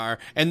they are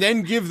and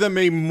then give them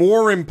a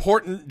more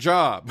important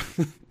job?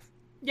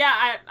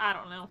 Yeah, I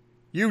don't know.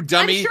 You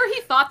dummy. I'm sure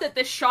he thought that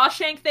this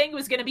Shawshank thing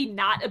was going to be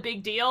not a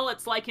big deal.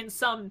 It's like in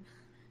some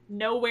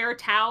nowhere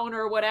town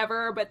or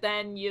whatever, but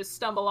then you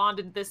stumble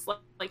onto this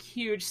like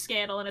huge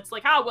scandal and it's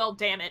like, oh, well,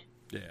 damn it.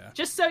 Yeah.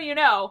 Just so you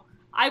know,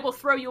 I will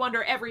throw you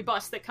under every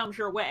bus that comes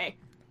your way.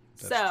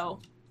 That's true.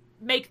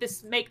 make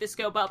this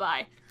go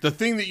bye-bye. The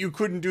thing that you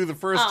couldn't do the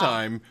first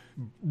time,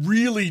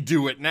 really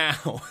do it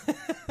now.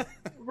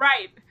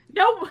 Right.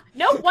 No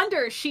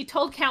wonder she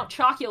told Count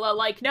Chocula,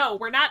 like, no,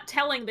 we're not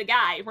telling the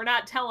guy. We're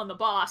not telling the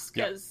boss,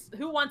 because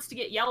who wants to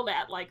get yelled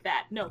at like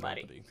that?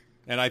 Nobody.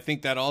 And I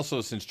think that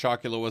also, since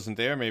Chocula wasn't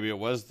there, maybe it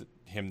was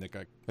him that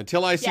got...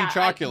 Until I see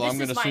Chocula, I'm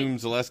going to assume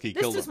Zaleski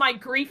killed him. This is my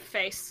grief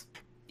face.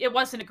 It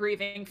wasn't a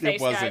grieving face,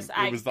 guys.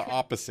 It was the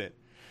opposite.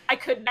 I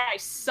couldn't. I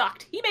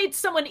sucked. He made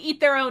someone eat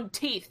their own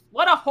teeth.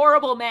 What a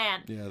horrible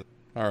man. Yeah.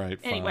 All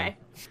right, fine. Anyway.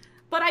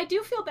 But I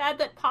do feel bad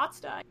that Potts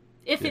died.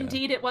 If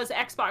indeed it was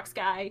Xbox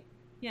guy,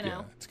 you know.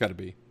 Yeah, it's got to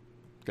be.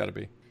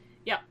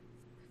 Yep.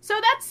 So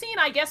that scene,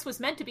 I guess, was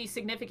meant to be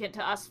significant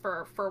to us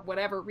for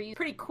whatever reason.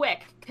 Pretty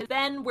quick, because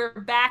then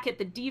we're back at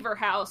the Deaver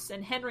house,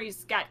 and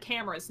Henry's got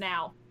cameras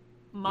now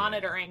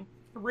monitoring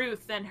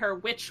Ruth and her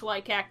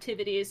witch-like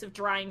activities of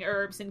drying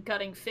herbs and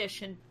gutting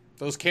fish. And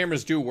those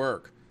cameras do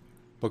work,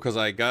 because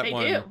I got They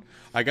one. do.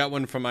 I got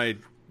one from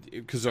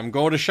because I'm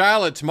going to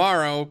Charlotte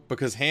tomorrow,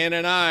 because Hannah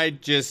and I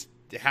just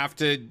have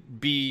to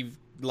be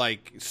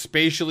like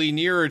spatially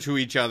nearer to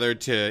each other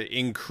to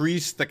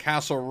increase the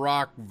Castle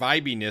Rock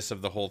vibiness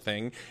of the whole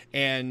thing.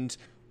 And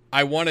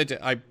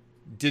I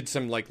did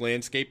some like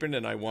landscaping,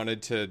 and I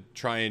wanted to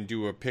try and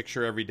do a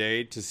picture every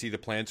day to see the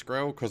plants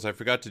grow, because I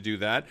forgot to do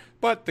that.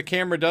 But the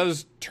camera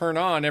does turn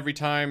on every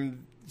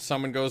time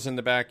someone goes in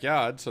the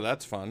backyard, so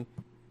that's fun.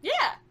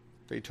 yeah.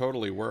 They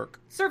totally work.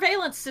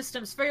 Surveillance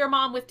systems for your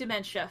mom with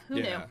dementia. Who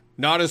knew?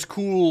 Not as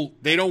cool.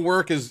 They don't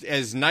work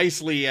as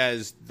nicely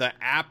as the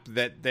app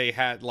that they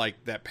had,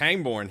 like that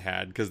Pangborn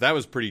had, because that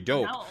was pretty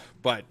dope. No.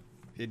 But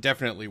it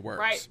definitely works.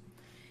 Right.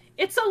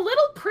 It's a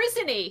little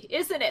prison-y,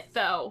 isn't it,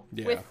 though?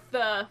 Yeah. With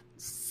the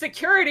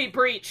security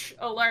breach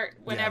alert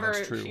whenever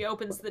that's true. she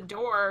opens the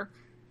door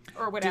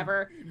or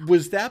whatever.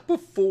 Was that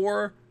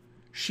before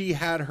she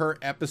had her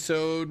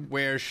episode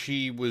where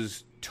she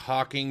was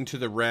talking to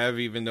the Rev,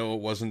 even though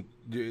it wasn't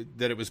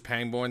that it was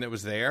Pangborn that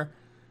was there?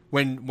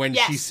 When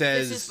Yes, she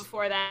says this is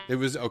before that. It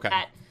was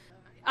okay.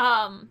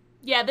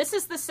 Yeah, this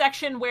is the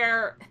section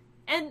where,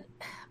 and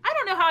I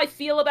don't know how I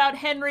feel about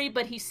Henry,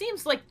 but he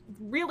seems like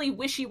really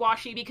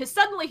wishy-washy, because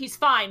suddenly he's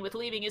fine with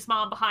leaving his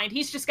mom behind.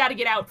 He's just got to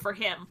get out for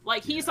him.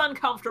 Like, he's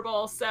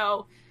uncomfortable,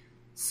 so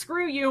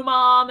screw you,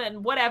 Mom,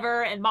 and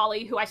whatever, and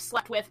Molly, who I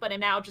slept with, but am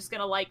now just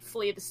gonna, like,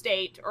 flee the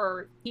state,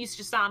 or he's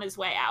just on his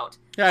way out.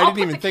 Yeah, I I'll didn't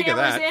put even the think of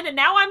cameras that. in, and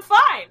now I'm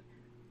fine.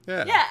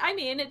 Yeah. I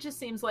mean, it just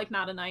seems like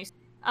not a nice...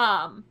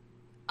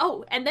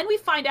 Oh, and then we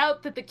find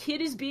out that the kid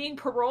is being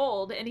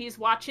paroled, and he's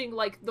watching,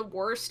 like, the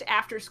worst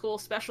after-school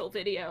special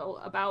video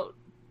about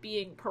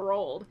being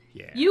paroled.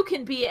 Yeah. You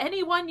can be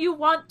anyone you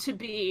want to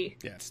be.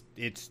 Yes,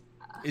 it's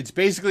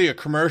basically a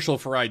commercial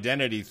for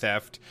identity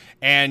theft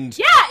and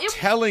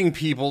telling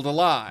people to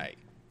lie.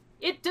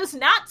 It does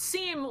not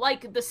seem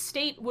like the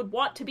state would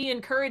want to be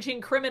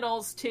encouraging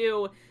criminals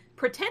to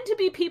pretend to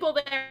be people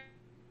that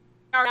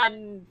are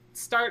and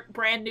start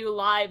brand new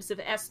lives of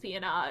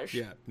espionage.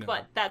 Yeah, no.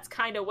 But that's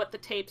kind of what the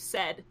tape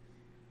said.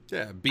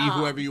 Yeah, be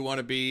whoever you want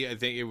to be. I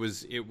think it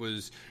was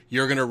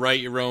you're going to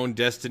write your own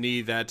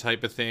destiny, that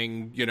type of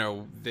thing. You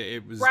know,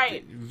 it was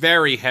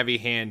very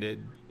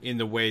heavy-handed in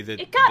the way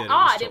that it got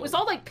odd. told. It was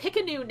all like pick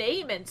a new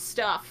name and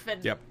stuff,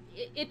 and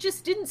it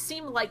just didn't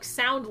seem like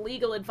sound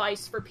legal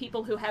advice for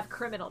people who have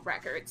criminal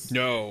records.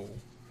 No,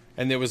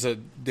 and there was a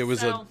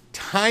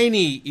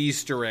tiny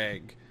Easter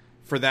egg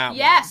for that.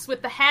 Yes,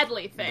 with the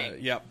Hadley thing.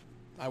 Yep.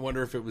 I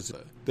wonder if it was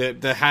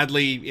the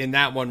Hadley in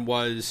that one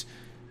was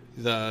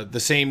the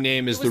same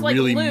name as the like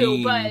really Lou,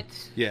 mean, but...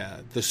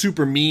 the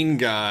super mean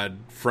god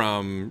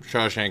from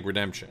Shawshank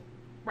Redemption.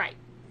 Right.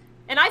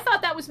 And I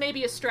thought that was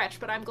maybe a stretch,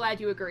 but I'm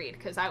glad you agreed,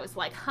 because I was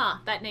like,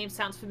 that name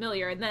sounds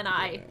familiar. And then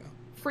I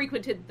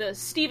frequented the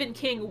Stephen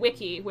King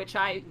wiki, which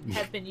I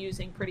have been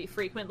using pretty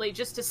frequently,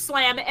 just to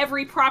slam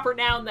every proper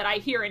noun that I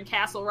hear in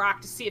Castle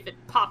Rock to see if it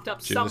popped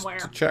up somewhere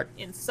to check.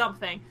 in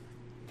something.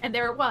 And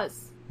there it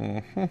was.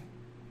 Mm-hmm.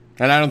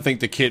 And I don't think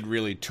the kid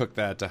really took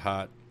that to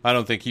heart. I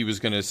don't think he was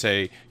going to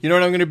say, you know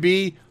what I'm going to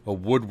be? A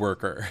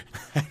woodworker.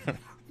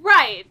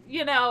 Right.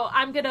 You know,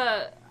 I'm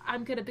gonna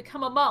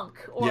become a monk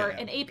or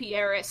an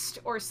apiarist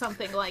or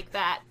something like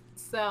that.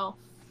 So,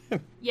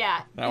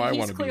 yeah,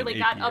 he's clearly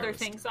got other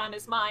things on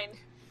his mind.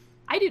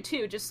 I do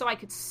too, just so I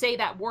could say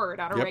that word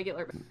on a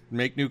regular basis.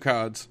 Make new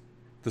cards.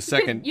 The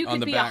second you on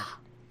could the be back.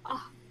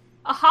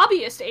 A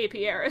hobbyist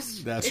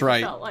apiarist. That's if right.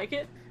 You felt like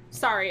it.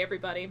 Sorry,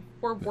 everybody.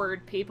 We're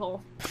word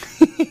people.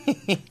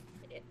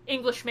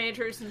 English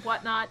majors and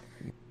whatnot.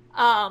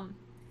 And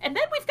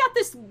then we've got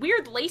this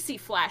weird Lacey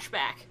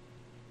flashback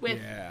with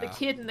the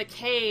kid in the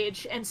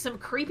cage and some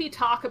creepy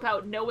talk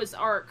about Noah's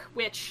Ark,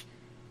 which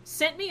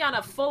sent me on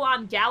a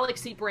full-on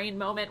galaxy brain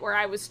moment where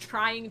I was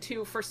trying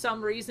to, for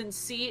some reason,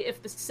 see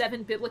if the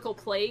 7 biblical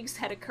plagues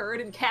had occurred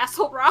in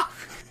Castle Rock.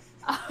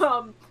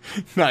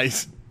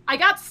 Nice.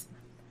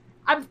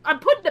 I'm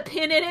putting a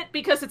pin in it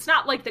because it's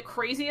not like the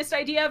craziest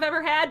idea I've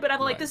ever had, but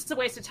I'm like, this is a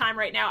waste of time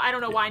right now. I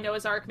don't know why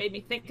Noah's Ark made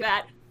me think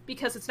that,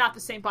 because it's not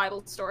the same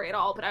Bible story at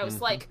all, but I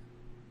was like,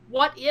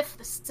 what if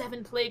the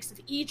 7 plagues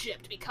of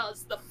Egypt,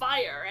 because the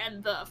fire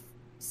and the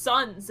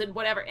sons and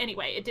whatever.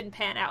 Anyway, it didn't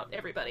pan out,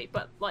 everybody,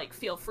 but, like,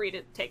 feel free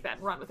to take that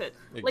and run with it.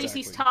 Exactly.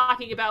 Lacey's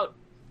talking about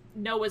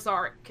Noah's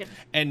Ark.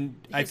 And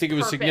I think it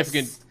was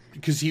significant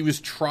because he was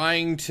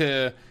trying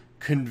to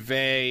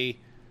convey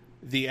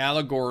the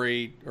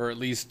allegory, or at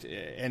least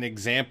an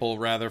example,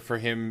 rather, for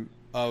him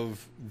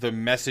of the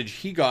message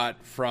he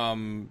got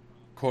from,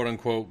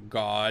 quote-unquote,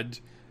 God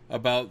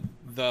about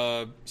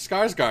the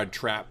Skarsgård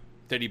trap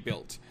that he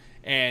built.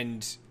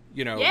 And,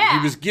 you know, he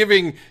was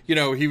giving, you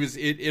know,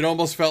 it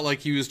almost felt like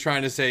he was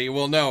trying to say,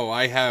 well, no,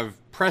 I have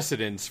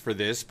precedence for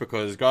this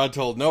because God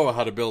told Noah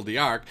how to build the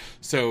ark,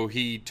 so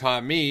he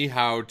taught me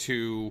how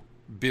to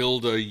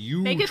build a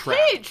U-trap. Make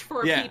a cage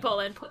for people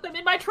and put them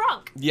in my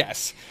trunk.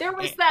 Yes. There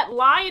was that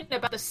line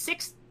about the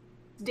 6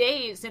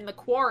 days in the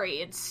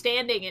quarry and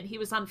standing, and he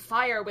was on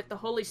fire with the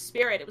Holy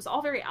Spirit. It was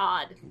all very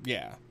odd.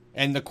 Yeah.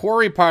 And the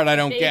quarry part I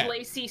don't get.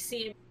 Lacey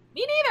seemed...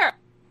 Me neither!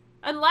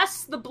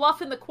 Unless the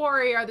bluff and the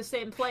quarry are the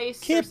same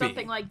place or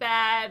something like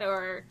that,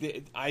 or...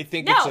 I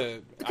think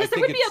because there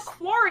would be a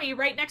quarry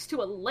right next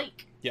to a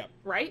lake. Yeah.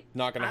 Right?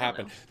 Not going to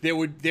happen.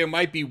 There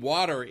might be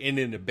water in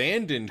an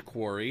abandoned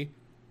quarry,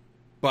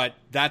 but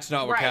that's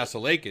not what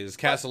Castle Lake is.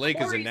 Castle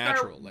Lake is a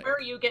natural lake. Where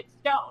you get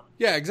stone.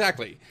 Yeah,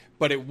 exactly.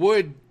 But it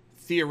would,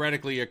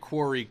 theoretically, a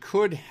quarry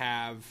could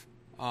have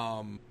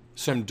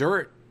some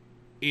dirt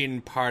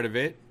in part of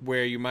it,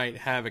 where you might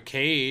have a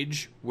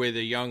cage with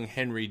a young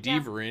Henry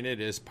Deaver in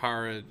it as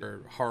part of a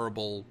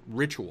horrible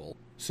ritual.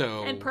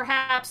 So, and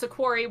perhaps a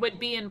quarry would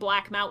be in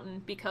Black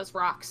Mountain because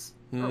rocks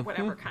or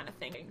whatever kind of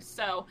thing.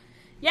 So,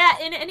 yeah,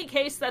 in any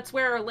case, that's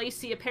where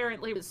Lacey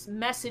apparently was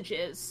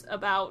messages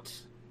about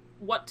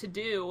what to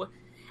do.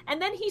 And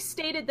then he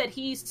stated that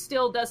he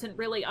still doesn't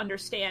really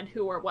understand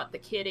who or what the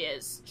kid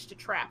is to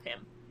trap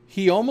him.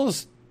 He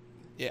almost,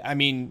 I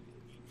mean,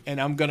 and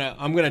I'm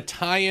gonna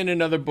tie in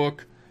another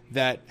book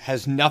that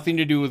has nothing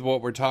to do with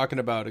what we're talking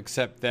about,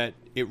 except that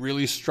it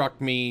really struck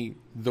me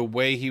the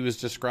way he was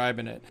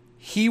describing it.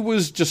 He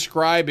was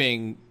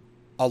describing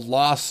a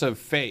loss of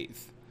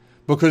faith,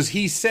 because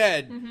he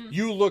said,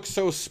 you look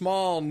so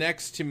small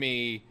next to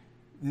me,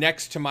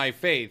 next to my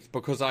faith,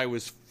 because I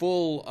was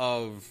full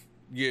of,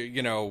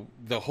 you know,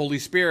 the Holy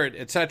Spirit,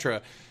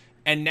 etc.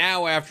 And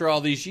now, after all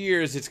these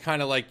years, it's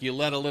kind of like you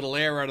let a little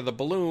air out of the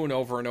balloon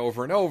over and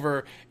over and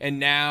over, and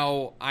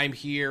now I'm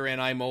here and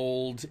I'm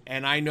old,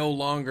 and I no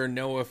longer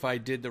know if I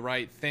did the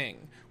right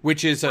thing,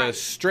 which is a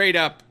straight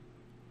up,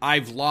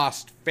 I've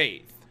lost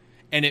faith.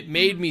 And it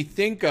made me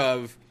think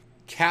of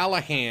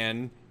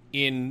Callahan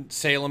in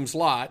Salem's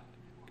Lot,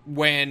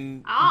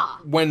 when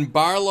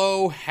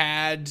Barlow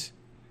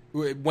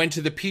went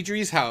to the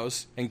Petrie's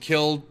house and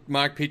killed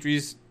Mark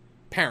Petrie's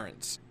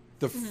parents.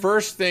 The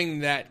first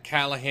thing that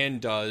Callahan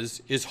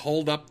does is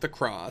hold up the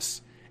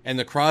cross, and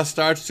the cross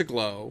starts to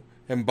glow,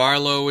 and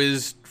Barlow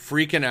is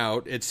freaking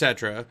out,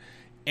 etc.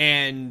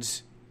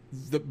 And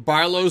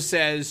Barlow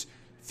says,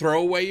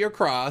 throw away your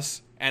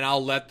cross, and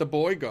I'll let the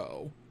boy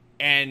go.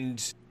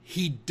 And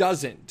he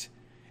doesn't.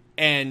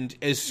 And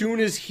as soon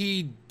as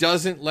he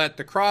doesn't let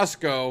the cross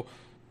go,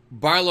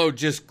 Barlow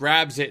just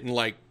grabs it and,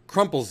 like,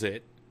 crumples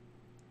it.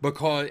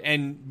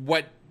 And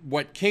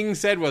what King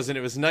said was, and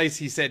it was nice,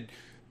 he said...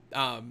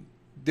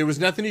 there was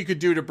nothing he could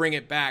do to bring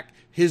it back.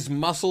 His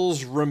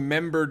muscles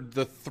remembered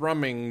the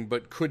thrumming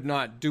but could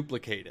not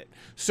duplicate it.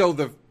 So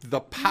the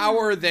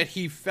power that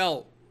he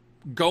felt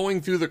going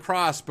through the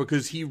cross,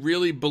 because he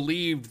really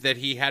believed that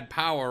he had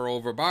power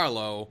over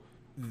Barlow,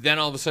 then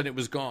all of a sudden it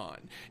was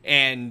gone.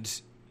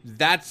 And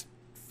that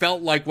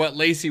felt like what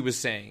Lacey was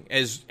saying.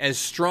 As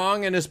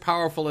strong and as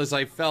powerful as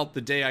I felt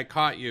the day I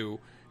caught you,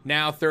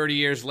 now 30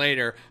 years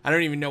later, I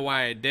don't even know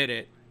why I did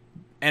it.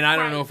 And I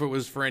don't know if it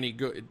was for any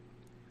good.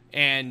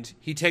 And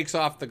he takes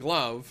off the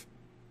glove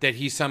that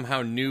he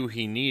somehow knew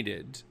he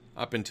needed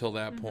up until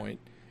that point,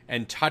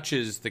 and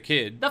touches the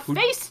kid. The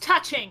face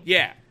touching!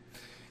 Yeah.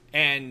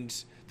 And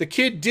the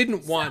kid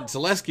didn't want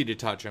Zaleski to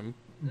touch him,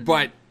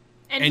 but...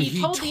 And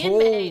he told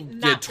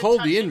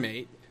the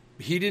inmate.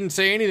 He didn't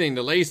say anything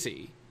to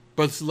Lacey,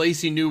 but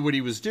Lacey knew what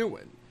he was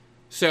doing.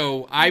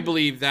 So I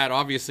believe that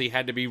obviously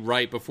had to be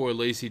right before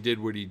Lacey did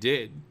what he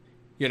did.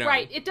 You know.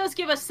 Right. It does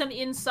give us some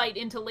insight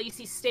into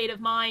Lacey's state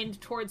of mind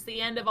towards the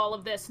end of all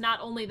of this. Not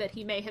only that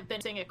he may have been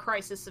in a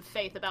crisis of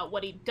faith about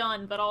what he'd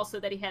done, but also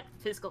that he had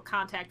physical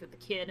contact with the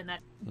kid, and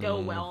that go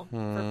well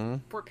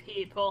for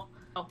people.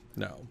 Oh,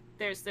 no.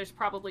 There's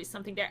probably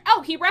something there.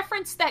 Oh, he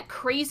referenced that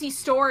crazy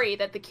story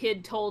that the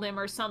kid told him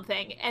or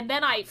something, and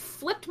then I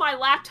flipped my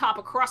laptop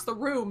across the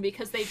room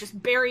because they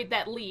just buried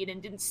that lead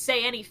and didn't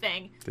say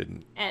anything. They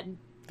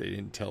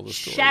didn't tell the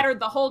story. Shattered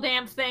the whole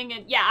damn thing,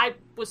 and yeah, I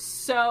was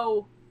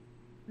so...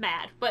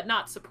 mad, but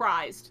not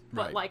surprised.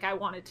 But like, I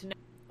wanted to know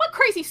what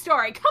crazy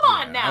story. Come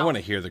on now. I want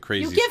to hear the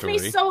crazy story. You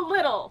give me so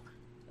little,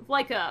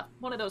 like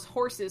one of those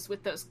horses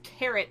with those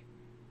carrot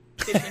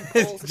fishing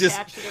poles just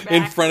attached to their back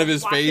in front of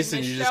his face,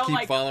 and you just keep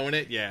like, following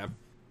it. Yeah,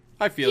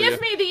 I feel you.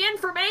 Give me the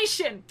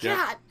information. Yep.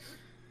 God,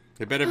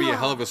 it better be a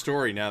hell of a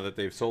story now that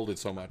they've sold it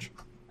so much.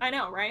 I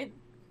know, right?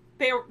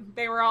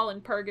 They were all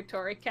in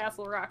purgatory,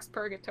 Castle Rock's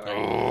purgatory.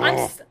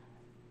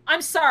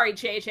 I'm sorry,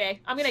 JJ.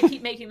 I'm gonna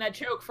keep making that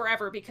joke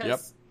forever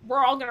because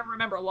we're all gonna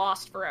remember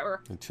Lost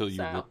forever until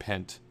you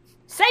repent.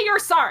 Say you're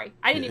sorry.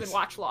 I didn't even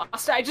watch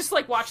Lost. I just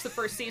watched the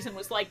first season.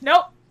 Was like,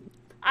 nope,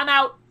 I'm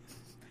out.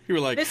 You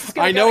were like,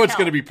 I know it's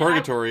gonna be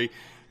purgatory.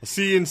 I'll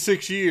see you in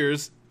 6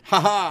 years.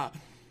 Haha.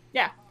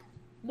 Yeah.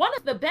 One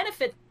of the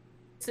benefits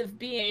of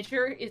being a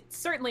major, it's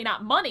certainly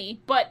not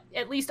money, but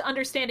at least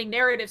understanding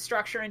narrative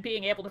structure and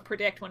being able to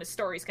predict when a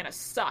story's gonna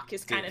suck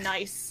is kind of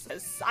nice.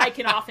 As I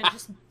can often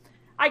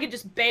I could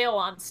just bail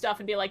on stuff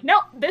and be like,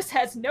 nope, this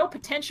has no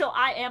potential.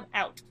 I am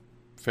out.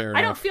 Fair enough.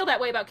 I don't feel that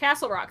way about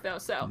Castle Rock though.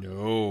 So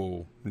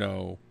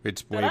no,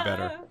 it's way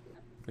better.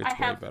 It's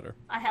way better.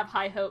 I have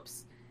high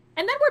hopes.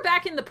 And then we're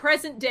back in the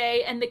present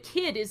day, and the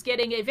kid is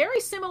getting a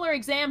very similar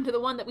exam to the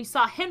one that we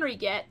saw Henry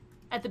get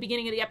at the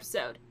beginning of the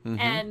episode. Mm-hmm.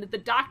 And the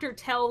doctor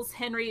tells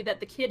Henry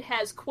that the kid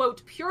has,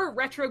 quote, pure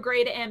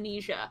retrograde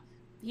amnesia.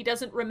 He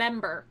doesn't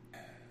remember.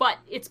 But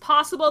it's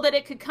possible that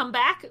it could come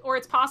back, or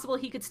it's possible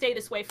he could stay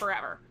this way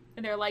forever.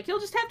 And they're like, you'll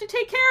just have to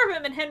take care of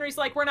him. And Henry's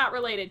like, we're not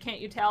related,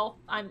 can't you tell?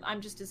 I'm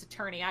just his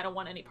attorney. I don't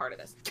want any part of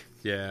this.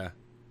 Yeah.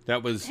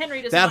 That was...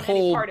 Henry doesn't want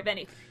any part of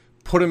anything.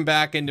 Put him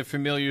back into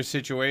familiar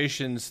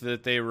situations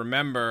that they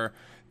remember.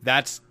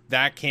 That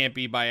can't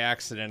be by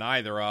accident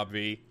either,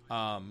 Obvi.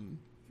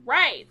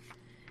 Right.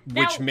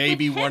 Which may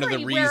be one of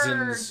the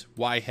reasons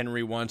why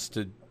Henry wants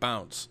to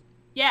bounce.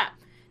 Yeah.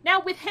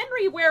 Now, with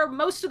Henry, where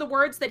most of the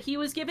words that he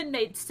was given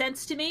made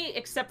sense to me,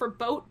 except for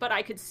boat, but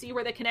I could see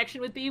where the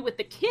connection would be. With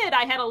the kid,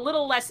 I had a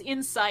little less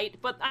insight,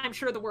 but I'm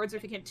sure the words are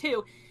to him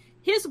too.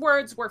 His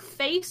words were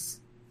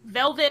face,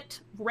 velvet,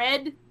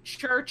 red,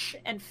 church,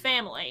 and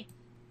family.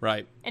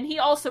 Right. And he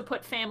also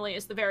put family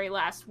as the very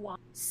last one.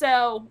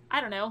 So, I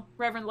don't know.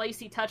 Reverend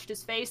Lacey touched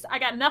his face. I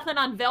got nothing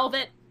on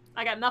velvet.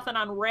 I got nothing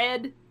on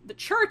red. The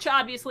church,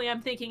 obviously,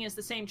 I'm thinking is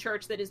the same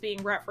church that is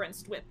being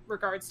referenced with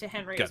regards to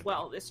Henry as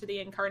well. This to the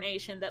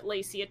incarnation that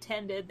Lacey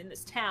attended in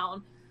this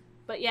town.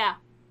 But yeah,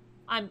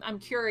 I'm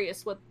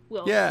curious what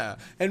will. Yeah,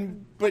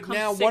 but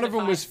now one of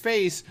them was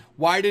face.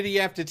 Why did he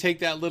have to take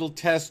that little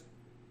test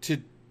to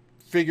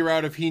figure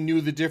out if he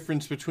knew the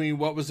difference between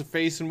what was a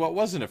face and what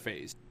wasn't a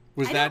face?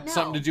 Was that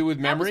something to do with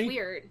memory? That was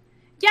weird.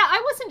 Yeah,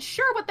 I wasn't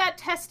sure what that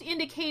test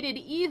indicated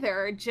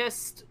either.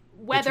 Just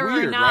whether it's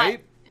weird, or not.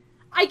 Right?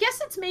 I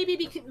guess it's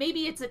maybe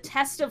it's a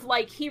test of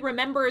he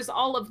remembers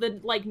all of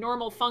the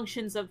normal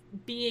functions of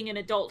being an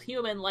adult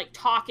human, like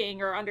talking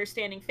or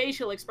understanding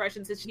facial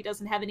expressions. It's he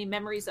doesn't have any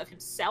memories of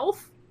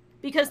himself,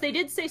 because they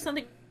did say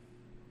something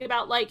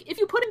about if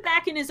you put him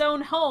back in his own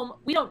home,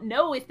 we don't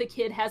know if the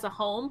kid has a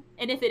home,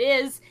 and if it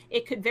is,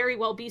 it could very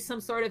well be some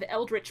sort of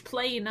eldritch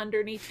plane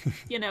underneath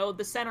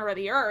the center of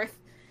the earth.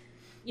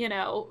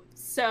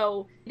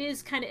 So it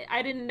is kind of,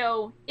 I didn't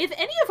know if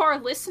any of our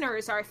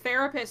listeners are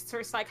therapists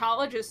or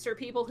psychologists or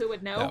people who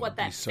would know what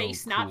that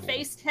face not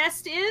face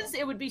test is.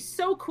 It would be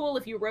so cool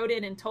if you wrote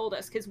in and told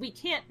us, because we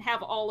can't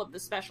have all of the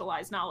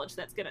specialized knowledge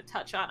that's going to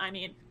touch on. I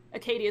mean,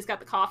 Acadia's got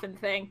the coffin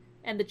thing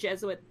and the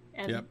Jesuit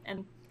and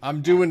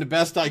I'm doing the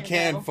best I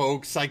can,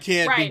 folks. I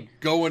can't be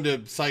going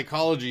to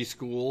psychology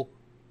school.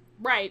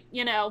 Right.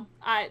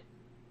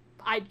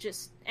 I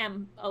just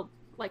am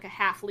a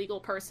half legal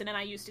person, and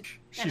I used to,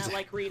 and I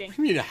like reading.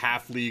 You mean a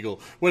half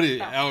legal? What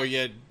is? Oh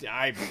yeah,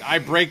 I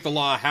break the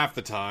law half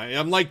the time.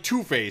 I'm like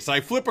Two-Face.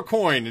 I flip a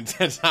coin and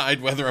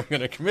decide whether I'm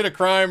going to commit a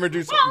crime or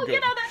do something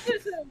good. That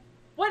is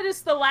what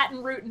does the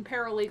Latin root in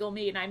paralegal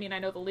mean? I mean, I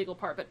know the legal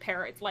part, but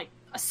it's like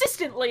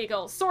assistant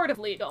legal, sort of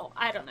legal.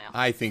 I don't know.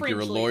 I think you're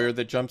a lawyer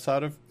that jumps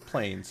out of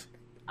planes.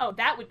 Oh,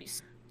 that would be.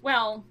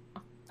 Well,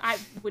 I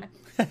would.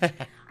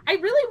 I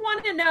really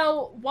want to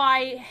know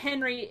why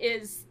Henry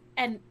is.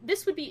 And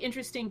this would be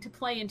interesting to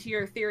play into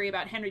your theory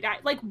about Henry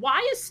dying.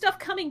 Why is stuff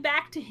coming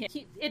back to him?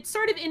 It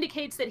sort of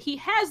indicates that he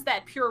has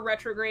that pure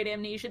retrograde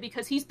amnesia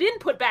because he's been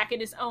put back in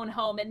his own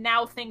home and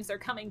now things are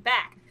coming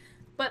back.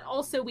 But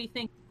also we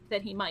think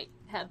that he might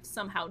have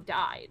somehow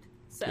died.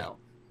 So yeah.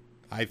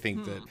 I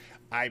think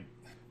that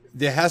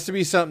there has to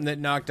be something that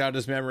knocked out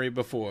his memory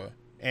before.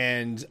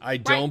 And I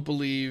don't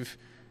believe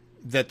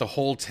that the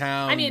whole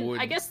town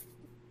I guess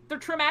the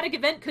traumatic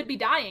event could be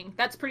dying.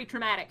 That's pretty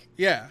traumatic.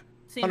 Yeah.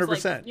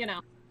 100%.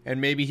 Like, and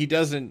maybe he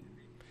doesn't.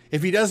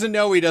 If he doesn't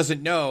know, he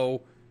doesn't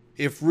know.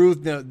 If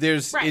Ruth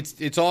knows,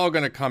 it's all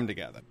going to come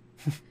together.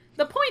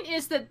 The point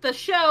is that the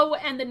show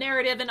and the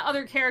narrative and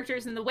other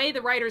characters and the way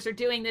the writers are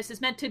doing this is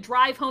meant to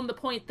drive home the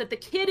point that the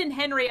kid and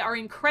Henry are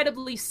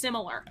incredibly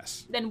similar.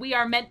 Yes. Then we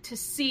are meant to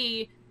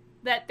see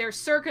that their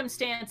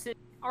circumstances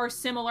are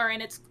similar,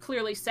 and it's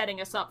clearly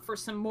setting us up for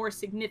some more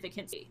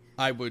significance.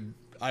 I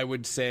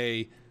would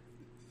say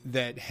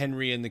that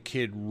Henry and the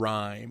kid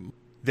rime.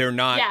 They're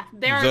not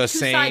they're the two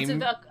same. sides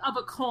of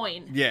a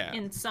coin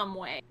in some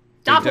way.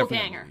 They're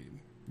Doppelganger.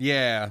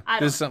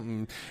 There's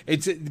something.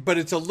 But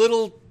it's a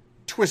little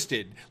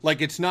twisted.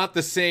 It's not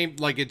the same.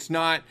 It's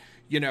not,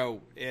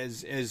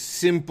 as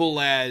simple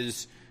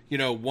as,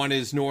 one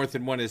is north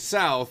and one is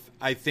south.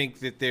 I think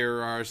that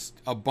there are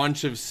a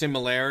bunch of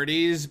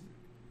similarities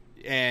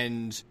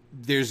and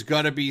there's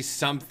got to be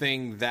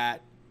something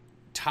that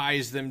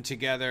ties them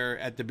together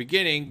at the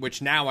beginning,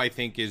 which now I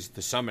think is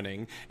the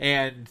summoning,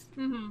 and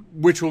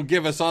which will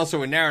give us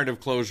also a narrative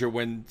closure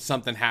when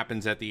something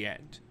happens at the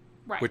end,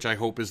 Right. which I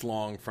hope is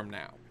long from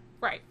now.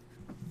 Right.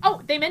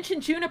 Oh, they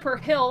mentioned Juniper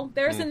Hill.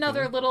 There's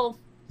another little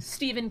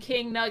Stephen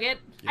King nugget.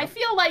 I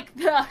feel like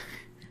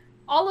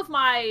all of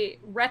my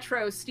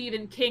retro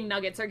Stephen King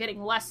nuggets are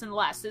getting less and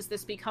less as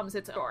this becomes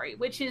its story,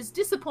 which is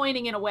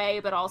disappointing in a way,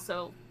 but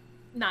also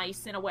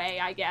nice in a way,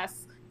 I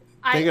guess.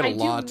 They got a I do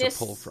lot miss...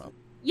 to pull from.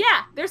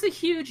 Yeah, there's a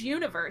huge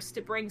universe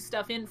to bring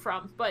stuff in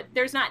from, but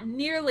there's not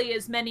nearly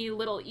as many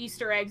little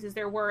Easter eggs as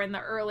there were in the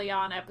early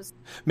on episodes.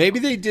 Maybe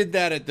they did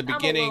that at the I'm a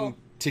beginning little-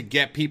 to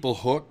get people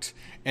hooked,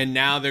 and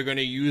now they're going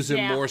to use them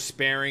Yeah. more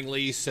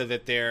sparingly so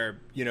that they're,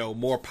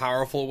 more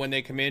powerful when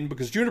they come in,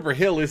 because Juniper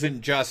Hill isn't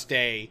just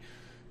a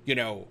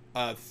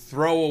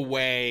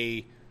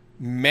throwaway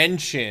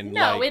mention.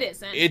 No, Like, it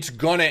isn't. It's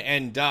going to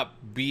end up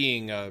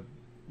being a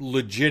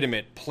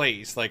legitimate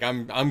place. Like,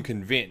 I'm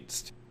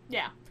convinced.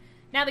 Yeah.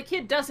 Now, the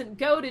kid doesn't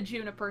go to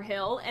Juniper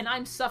Hill, and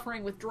I'm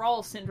suffering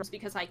withdrawal syndrome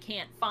because I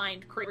can't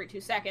find every 2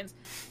 seconds.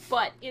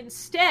 But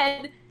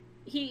instead,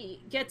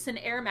 he gets an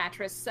air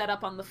mattress set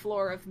up on the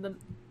floor of the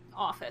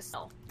office.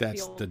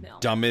 That's old the mill.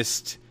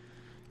 dumbest.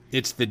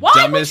 It's the Why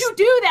dumbest. would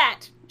you do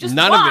that? Just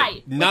None why? of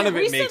it. None With of a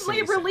it makes recently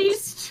any sense.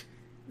 released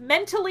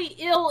mentally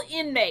ill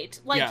inmate.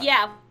 Like,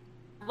 Yeah.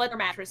 leather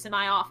mattress in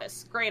my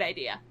office. Great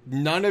idea.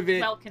 None of it.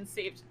 Well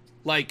conceived.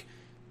 Like,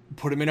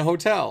 put him in a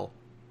hotel.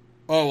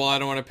 Oh, well, I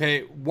don't want to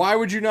pay. Why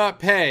would you not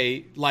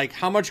pay? Like,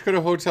 how much could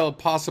a hotel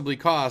possibly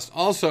cost?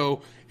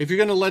 Also, if you're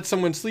going to let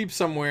someone sleep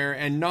somewhere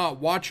and not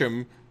watch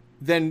him,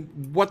 then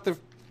what the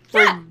He's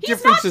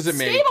difference not does it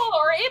make? stable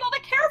or able to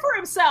care for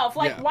himself.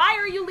 Like, Yeah. why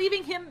are you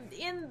leaving him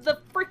in the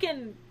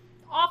freaking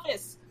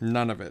office?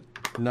 None of it.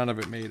 None of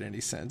it made any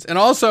sense. And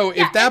also,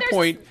 Yeah, at that and there's-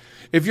 point,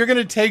 if you're going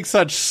to take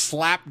such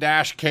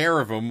slapdash care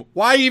of him,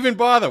 why even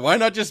bother? Why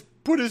not just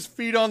put his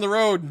feet on the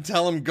road and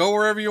tell him, go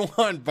wherever you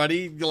want,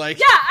 buddy? Like,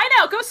 Yeah, I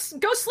know.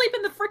 Go sleep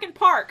in the freaking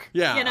park.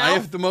 Yeah, you know? I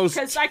have the most-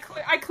 because I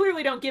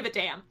clearly don't give a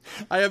damn.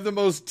 I have the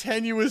most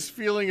tenuous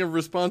feeling of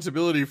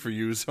responsibility for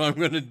you, so I'm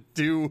going to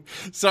do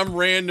some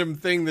random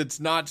thing that's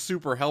not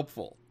super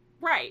helpful.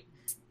 Right.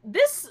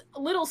 This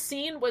little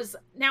scene was...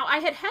 Now, I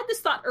had this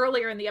thought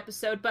earlier in the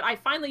episode, but I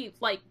finally,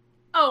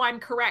 I'm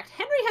correct.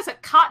 Henry has a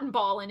cotton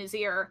ball in his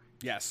ear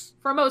Yes.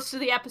 for most of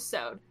the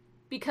episode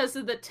because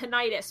of the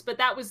tinnitus, but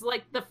that was,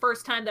 the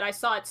first time that I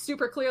saw it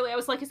super clearly. I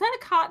was like, is that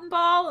a cotton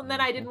ball? And then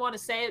I didn't want to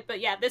say it, but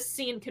yeah, this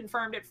scene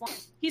confirmed it for me.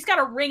 He's got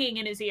a ringing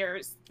in his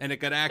ears And it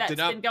got that's acted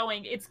up been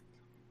going. It's...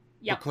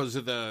 Yep. because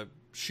of the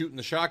shooting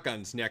the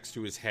shotguns next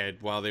to his head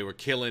while they were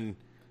killing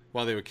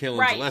Right.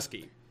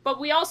 Zaleski. But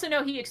we also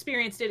know he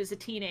experienced it as a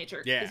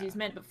teenager because Yeah. he's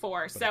meant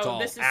before. But So it's all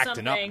this is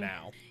acting something. up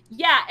now.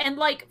 Yeah, and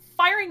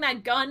firing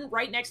that gun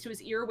right next to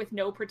his ear with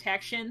no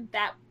protection,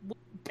 that was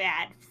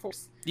bad for...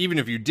 Even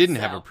if you didn't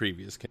have So. a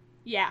previous case.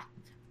 Yeah.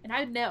 And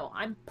I know,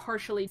 I'm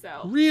partially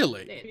so.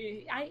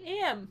 Really? I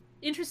am.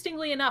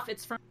 Interestingly enough,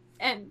 it's from...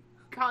 And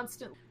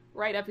constant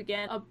right up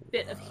again, a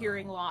bit of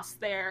hearing loss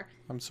there.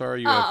 I'm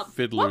sorry you have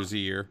fiddler's what?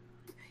 ear.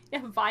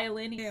 Yeah,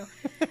 violin ear.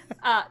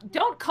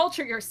 Don't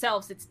culture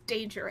yourselves, it's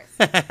dangerous.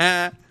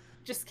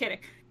 Just kidding.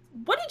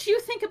 What did you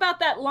think about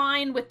that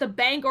line with the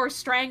Bangor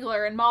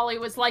Strangler? And Molly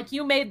was like,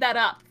 you made that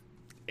up.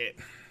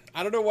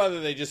 I don't know whether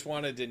they just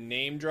wanted to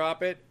name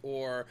drop it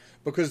or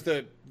because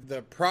the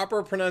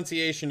proper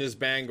pronunciation is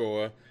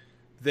Bangor.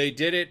 They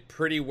did it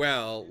pretty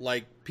well.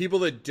 Like, people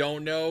that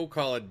don't know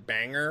call it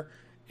Banger,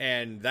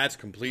 and that's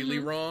completely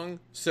wrong.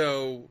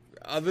 So,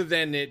 other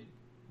than it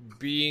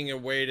being a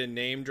way to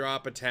name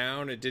drop a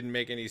town, it didn't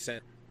make any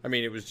sense. I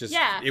mean, it was just,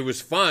 it was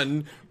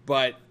fun,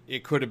 but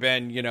it could have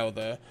been,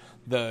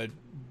 the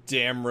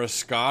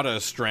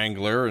Damrascotta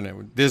Strangler,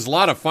 and there's a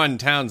lot of fun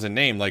towns and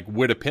name, like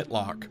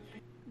Wittapitlock.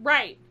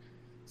 Right.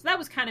 So that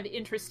was kind of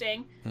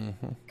interesting.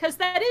 Because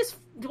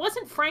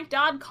wasn't Frank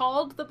Dodd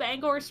called the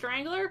Bangor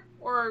Strangler?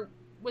 Or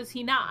was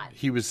he not?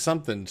 He was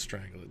something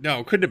Strangler. No,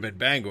 it couldn't have been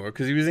Bangor,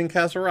 because he was in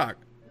Castle Rock.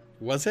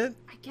 Was it?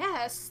 I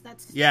guess.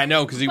 That's... Yeah,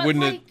 no, because he But,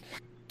 wouldn't have...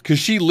 Because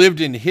she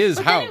lived in his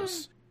But then it house.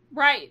 was-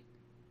 Right.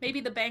 Maybe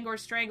the Bangor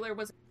Strangler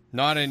was...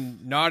 Not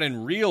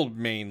in real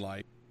Maine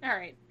life.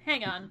 Alright,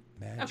 hang on.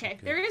 Okay,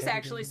 there is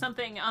actually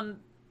something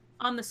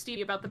on the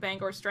Stevie about the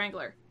Bangor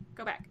Strangler.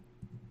 Go back.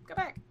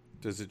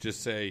 Does it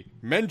just say,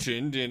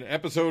 mentioned in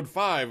episode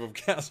 5 of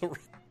Castle Rock?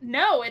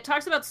 No, it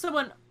talks about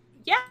someone...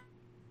 Yeah,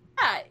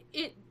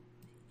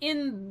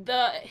 in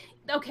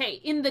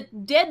the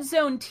Dead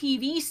Zone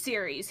TV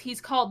series,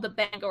 he's called the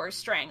Bangor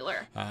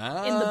Strangler.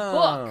 Oh. In the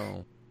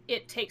book,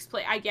 it takes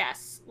place, I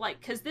guess,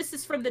 because this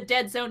is from the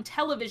Dead Zone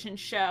television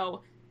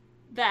show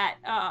that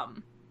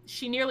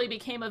she nearly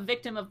became a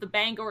victim of the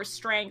Bangor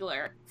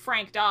Strangler,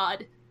 Frank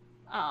Dodd.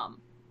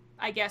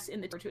 I guess in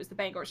the to as the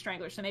Bangor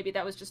Strangler, so maybe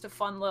that was just a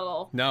fun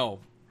little.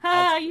 No.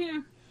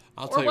 You.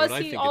 I'll Or tell you was what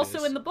I he think also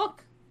it is. in the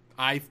book,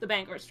 I the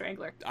Bangor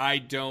Strangler? I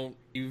don't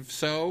believe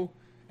so.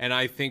 And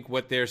I think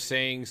what they're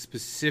saying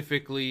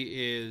specifically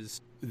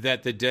is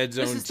that the Dead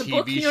Zone is the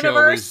book TV show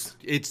universe?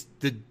 it's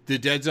the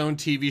Dead Zone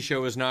TV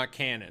show is not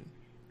canon.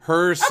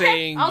 Her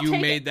saying I'll you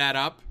take made it. that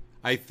up,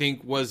 I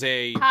think was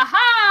a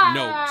Ha-ha!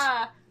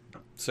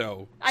 note.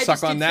 So I suck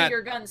just on did that.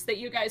 finger guns that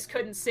you guys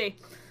couldn't see.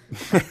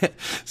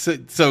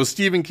 So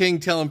Stephen King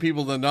telling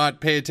people to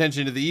not pay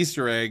attention to the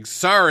Easter eggs.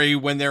 Sorry,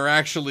 when they're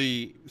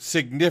actually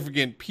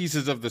significant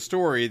pieces of the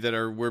story that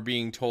we're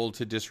being told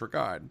to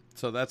disregard.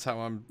 So that's how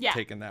I'm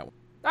taking that one.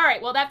 All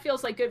right, well, that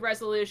feels like good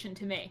resolution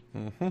to me.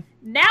 Mm-hmm.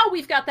 Now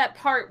we've got that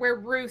part where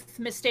Ruth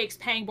mistakes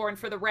Pangborn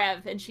for the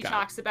Rev, and she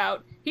talks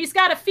about, he's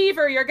got a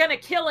fever, you're gonna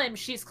kill him.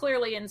 She's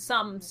clearly in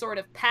some sort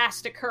of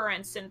past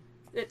occurrence, and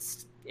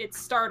it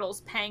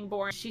startles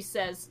Pangborn. She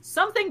says,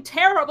 something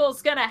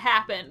terrible's gonna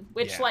happen,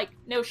 which,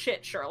 no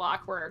shit,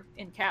 Sherlock, we're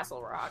in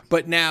Castle Rock.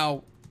 But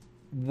now,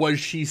 was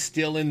she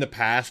still in the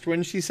past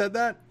when she said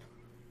that?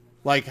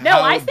 Like, no,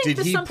 how I think did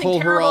that he something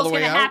pull her all terrible's the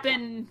way gonna out?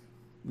 happen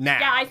Now.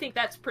 Yeah, I think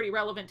that's pretty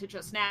relevant to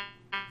just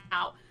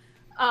now.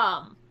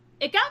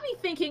 It got me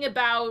thinking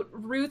about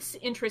Ruth's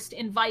interest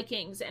in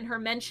Vikings and her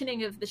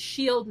mentioning of the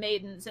Shield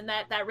Maidens, and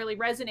that really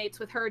resonates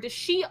with her. Does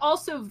she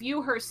also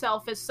view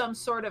herself as some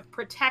sort of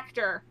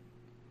protector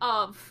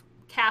of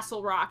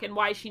Castle Rock and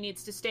why she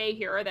needs to stay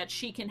here, or that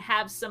she can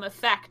have some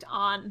effect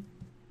on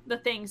the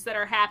things that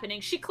are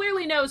happening? She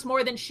clearly knows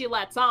more than she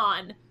lets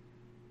on,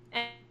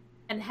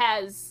 and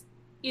has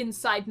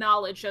inside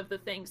knowledge of the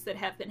things that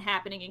have been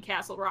happening in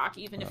Castle Rock,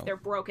 even if they're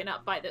broken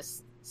up by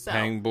this cell.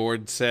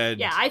 Pangborn said...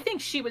 Yeah, I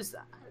think she was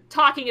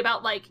talking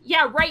about,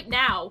 right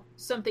now,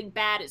 something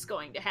bad is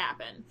going to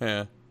happen.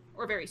 Yeah.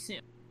 Or very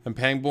soon. And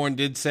Pangborn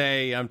did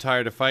say, I'm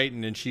tired of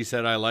fighting, and she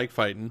said, I like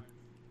fighting.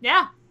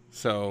 Yeah.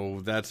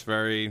 So that's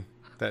very...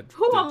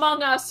 Who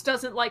among us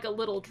doesn't like a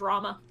little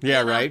drama?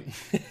 Yeah, right?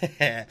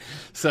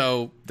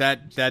 So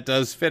that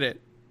does fit it.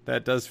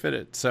 That does fit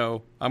it.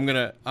 So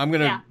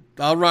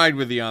I'll ride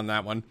with you on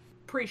that one.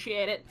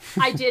 Appreciate it.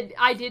 I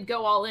did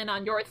go all in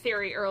on your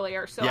theory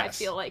earlier, so yes. I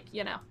feel like,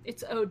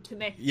 it's owed to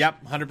me.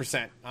 Yep,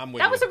 100%. I'm with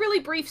you. That was a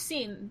really brief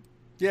scene.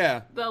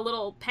 Yeah. The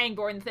little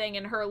Pangborn thing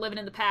and her living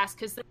in the past,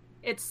 because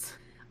it's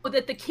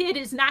that the kid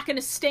is not going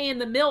to stay in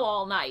the mill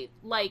all night.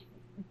 Like,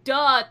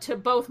 duh to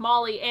both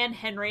Molly and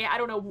Henry. I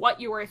don't know what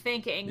you were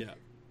thinking. Yeah.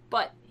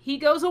 But he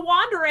goes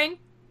a-wandering,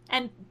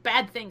 and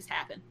bad things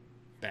happen.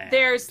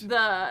 There's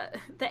the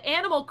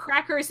animal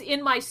crackers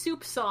in my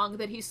soup song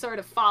that he sort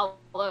of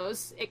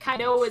follows. It kind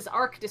of was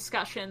arc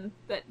discussion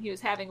that he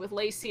was having with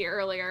Lacey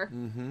earlier,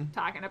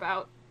 talking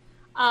about.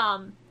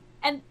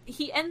 And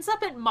he ends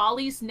up at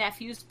Molly's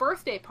nephew's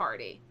birthday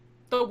party.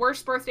 The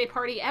worst birthday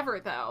party ever,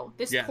 though.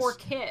 This poor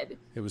kid.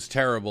 It was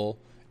terrible.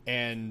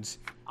 And...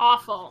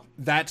 awful.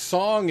 That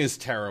song is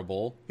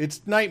terrible.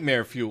 It's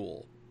nightmare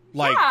fuel.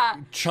 Like,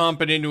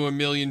 chomping into a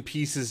million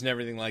pieces and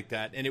everything like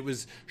that. And it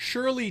was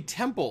Shirley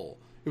Temple.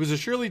 It was a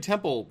Shirley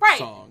Temple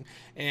song.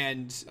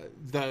 And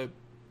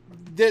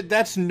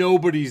that's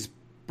nobody's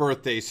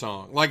birthday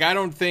song. Like, I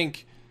don't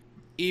think,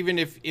 even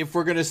if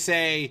we're going to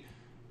say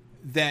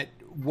that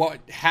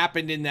what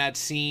happened in that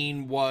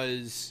scene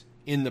was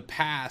in the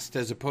past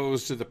as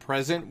opposed to the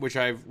present, which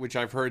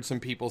I've heard some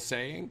people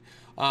saying,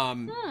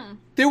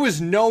 there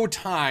was no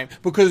time,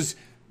 because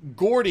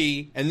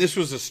Gordy, and this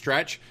was a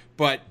stretch,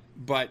 but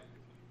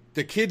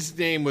the kid's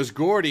name was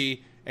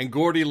Gordy, and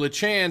Gordy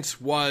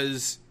LeChance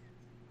was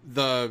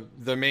the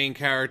main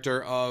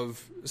character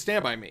of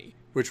Stand By Me,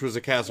 which was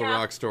a Castle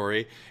Rock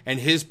story, and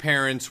his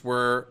parents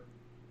were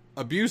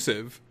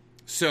abusive,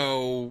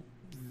 so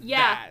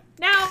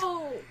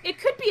Now, it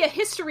could be a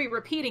history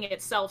repeating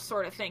itself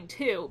sort of thing,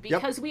 too,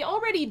 because we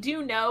already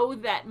do know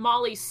that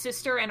Molly's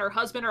sister and her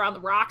husband are on the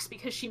rocks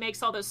because she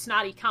makes all those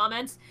snotty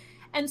comments,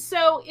 and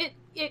so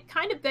it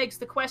kind of begs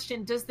the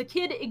question, does the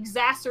kid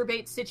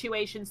exacerbate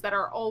situations that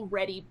are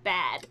already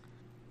bad?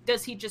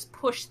 Does he just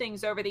push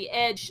things over the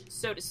edge,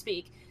 so to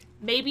speak?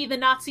 Maybe the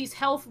Nazis'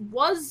 health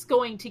was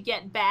going to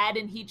get bad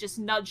and he just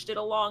nudged it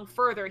along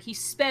further. He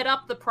sped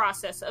up the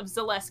process of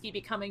Zaleski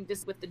becoming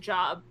with the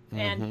job,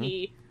 and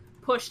he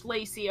pushed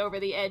Lacey over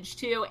the edge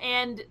too.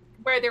 And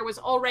where there was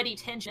already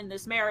tension in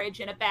this marriage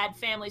and a bad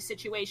family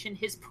situation,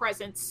 his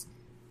presence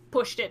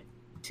pushed it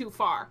too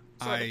far,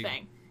 sort of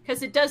thing.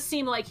 Because it does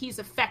seem like he's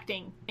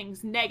affecting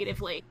things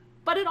negatively.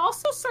 But it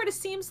also sort of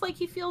seems like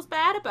he feels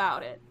bad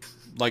about it.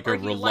 Like or a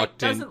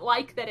reluctant... he doesn't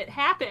like that it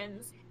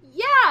happens.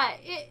 Yeah,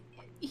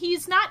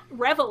 he's not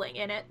reveling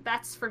in it,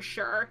 that's for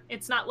sure.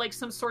 It's not like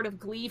some sort of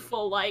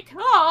gleeful, like,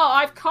 oh,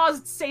 I've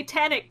caused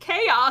satanic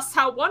chaos,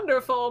 how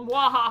wonderful,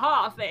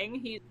 mwahaha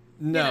thing.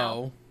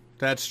 No,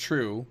 that's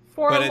true.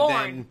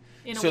 Forlorn,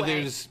 in a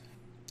way. So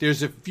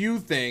there's a few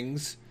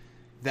things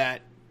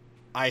that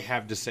I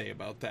have to say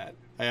about that.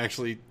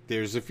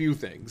 There's a few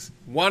things.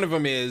 One of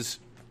them is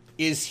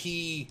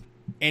he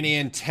an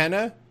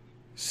antenna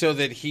so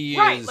that he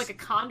is like a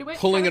conduit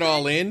pulling it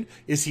all in?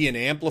 Is he an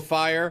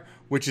amplifier,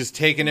 which is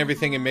taking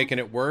everything and making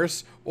it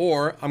worse?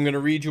 Or, I'm going to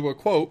read you a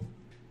quote,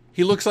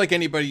 he looks like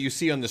anybody you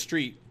see on the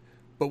street,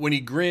 but when he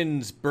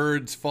grins,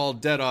 birds fall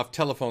dead off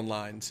telephone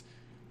lines.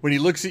 When he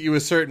looks at you a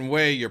certain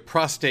way, your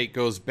prostate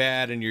goes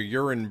bad and your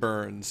urine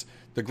burns.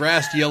 The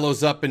grass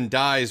yellows up and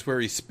dies where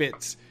he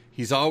spits.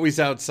 He's always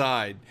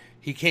outside.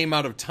 He came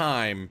out of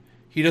time.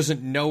 He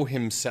doesn't know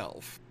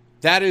himself.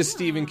 That is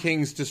Stephen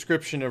King's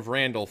description of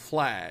Randall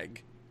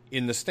Flagg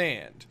in The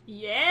Stand.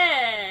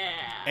 Yeah.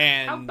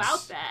 And how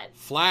about that?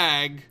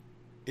 Flagg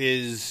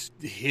is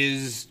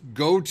his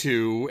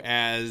go-to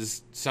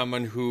as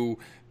someone who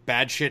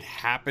bad shit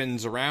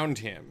happens around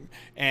him.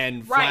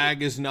 And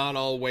Flagg is not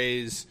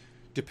always,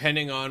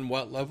 depending on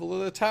what level of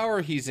the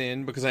tower he's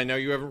in, because I know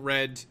you haven't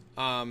read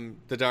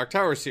the Dark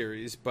Tower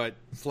series, but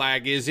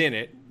Flagg is in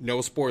it.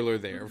 No spoiler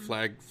there.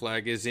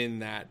 Flagg is in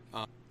that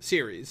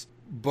series.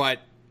 But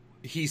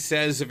he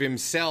says of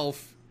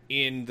himself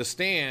in The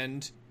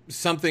Stand,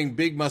 something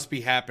big must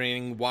be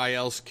happening. Why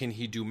else can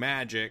he do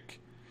magic?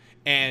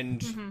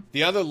 And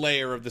the other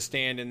layer of The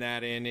Stand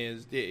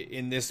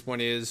in this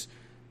one is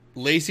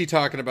Lacey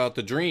talking about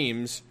the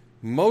dreams.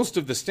 Most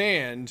of The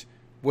Stand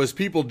was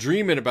people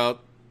dreaming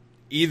about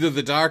either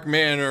the Dark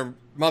Man or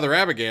Mother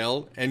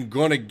Abigail and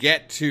going to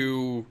get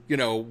to,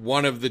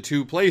 one of the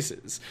two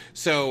places.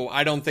 So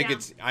I don't think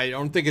it's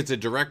a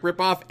direct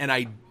ripoff, and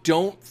I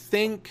don't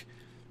think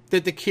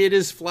that the kid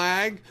is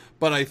Flagg,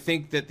 but I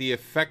think that the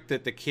effect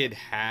that the kid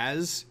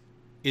has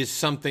is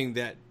something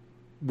that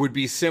would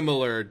be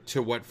similar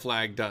to what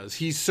Flagg does.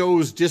 He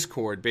sows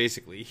discord,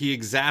 basically. He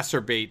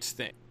exacerbates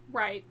things.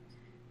 Right.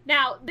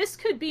 Now, this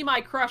could be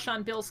my crush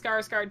on Bill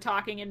Skarsgård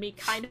talking and me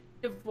kind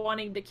of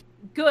wanting the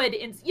good.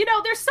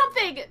 There's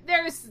something,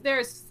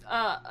 there's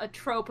a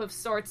trope of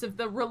sorts of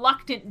the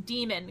reluctant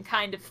demon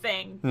kind of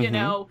thing,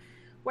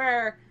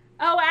 where,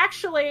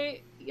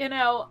 actually,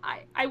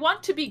 I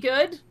want to be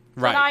good,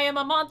 but I am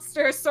a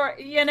monster,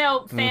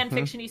 fan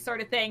fiction-y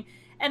sort of thing.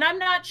 And I'm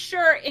not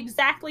sure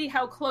exactly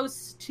how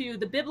close to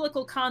the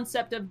biblical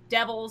concept of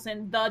devils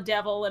and the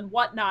devil and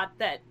whatnot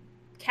that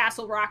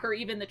Castle Rock or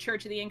even the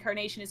Church of the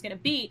Incarnation is going to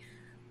be,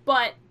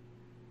 but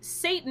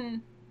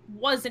Satan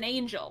was an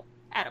angel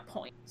at a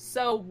point.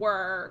 So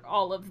were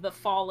all of the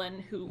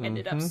fallen who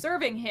ended up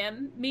serving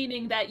him,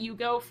 meaning that you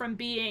go from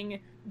being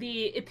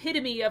the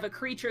epitome of a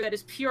creature that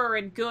is pure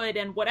and good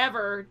and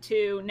whatever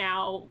to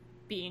now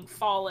being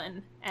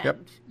fallen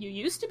and you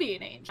used to be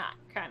an angel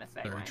kind of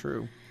thing. Very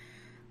true.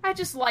 I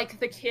just like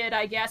the kid,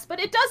 I guess, but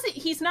it doesn't,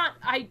 he's not,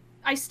 I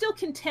still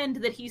contend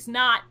that he's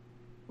not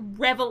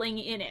reveling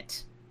in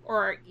it.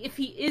 Or if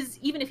he is,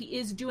 even if he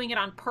is doing it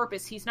on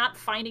purpose, he's not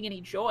finding any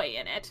joy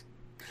in it.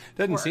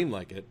 Doesn't seem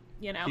like it.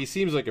 He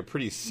seems like a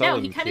pretty sullen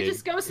kid. No, he kind of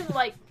just goes and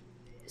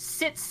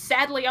sits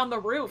sadly on the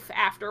roof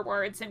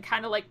afterwards and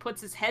kind of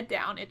puts his head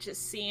down. It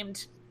just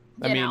seemed,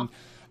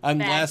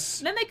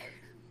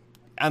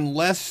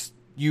 unless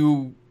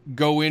you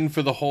go in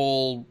for the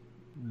whole,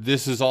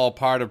 this is all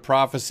part of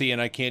prophecy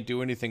and I can't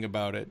do anything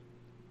about it.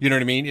 You know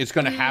what I mean? It's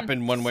going to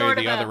happen one way or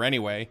the other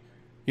anyway.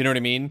 You know what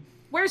I mean?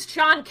 Where's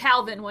John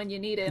Calvin when you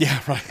need him?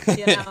 Yeah,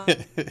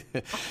 right.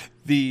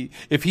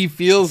 If he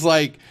feels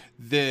like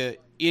the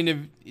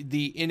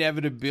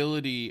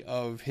inevitability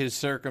of his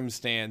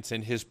circumstance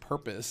and his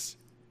purpose,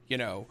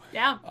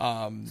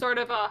 sort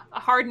of a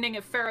hardening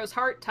of Pharaoh's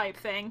heart type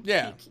thing.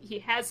 Yeah, he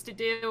has to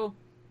do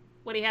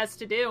what he has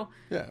to do.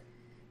 Yeah,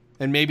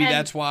 and maybe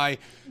that's why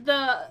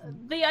the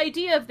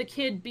idea of the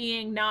kid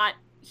being not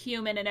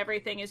human and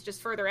everything is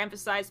just further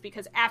emphasized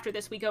because after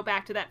this we go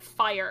back to that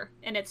fire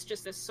and it's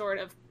just this sort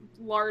of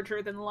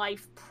larger than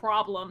life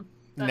problem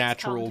that's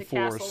natural come to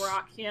force. Castle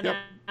Rock,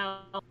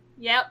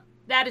 Yep.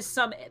 That is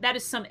some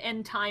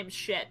end time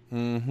shit.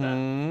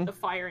 The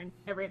fire and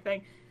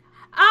everything.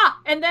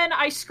 And then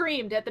I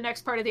screamed at the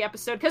next part of the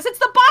episode because it's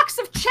the box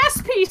of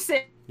chess pieces.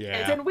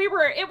 Yeah. And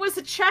it was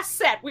a chess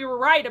set. We were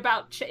right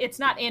about it's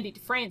not Andy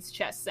Dufresne's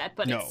chess set,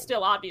 but it's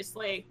still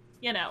obviously,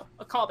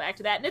 a callback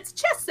to that. And it's a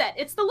chess set.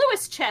 It's the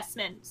Lewis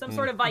chessman, some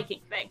sort of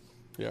Viking thing.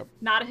 Yep.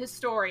 Not a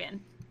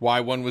historian. Why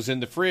one was in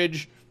the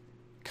fridge,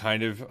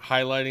 kind of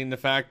highlighting the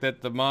fact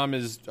that the mom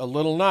is a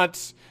little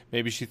nuts.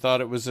 Maybe she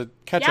thought it was a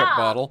ketchup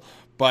bottle,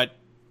 but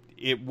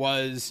it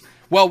was...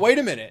 Well, wait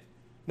a minute.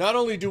 Not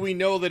only do we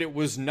know that it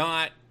was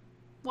not...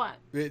 What?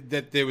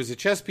 That there was a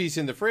chess piece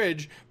in the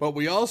fridge, but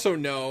we also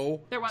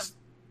know... There was.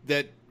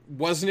 That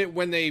wasn't it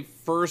when they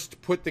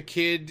first put the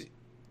kid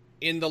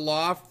in the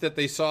loft that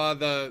they saw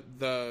the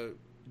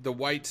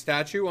white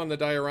statue on the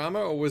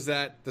diorama, or was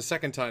that the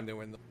second time they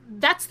were in the...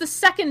 That's the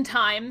second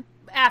time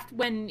after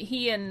when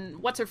he and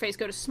What's-Her-Face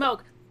go to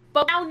smoke.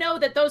 But we now know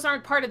that those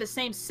aren't part of the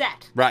same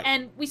set. Right.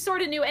 And we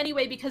sort of knew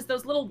anyway because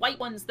those little white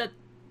ones that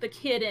the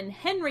kid and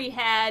Henry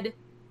had,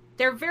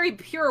 they're very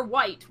pure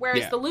white.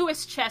 Whereas the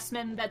Lewis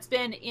chessmen that's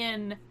been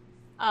in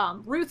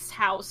Ruth's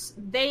house,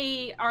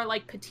 they are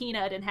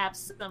patinaed and have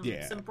some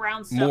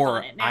brown stuff more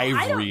on it. Now,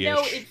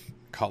 ivory-ish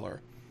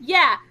color.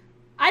 Yeah.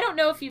 I don't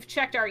know if you've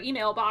checked our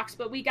email box,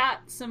 but we got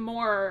some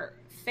more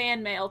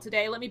fan mail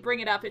today. Let me bring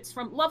it up. It's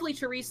from lovely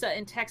Teresa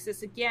in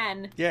Texas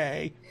again.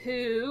 Yay.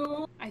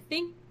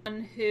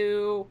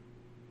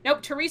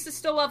 Nope, Teresa's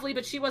still lovely,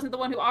 but she wasn't the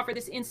one who offered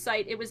this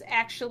insight. It was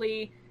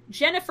actually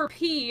Jennifer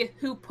P.,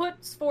 who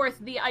puts forth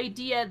the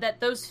idea that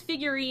those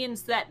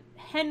figurines that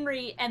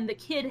Henry and the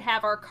kid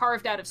have are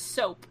carved out of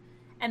soap,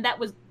 and that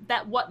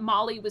what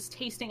Molly was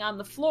tasting on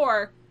the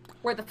floor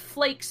were the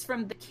flakes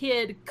from the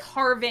kid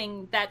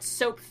carving that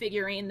soap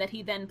figurine that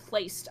he then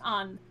placed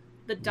on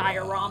the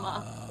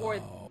diorama.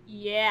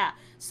 Yeah.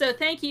 So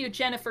thank you,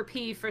 Jennifer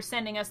P., for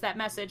sending us that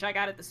message. I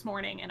got it this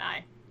morning, and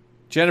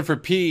Jennifer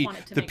P.,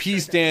 the P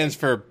stands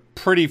for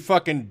pretty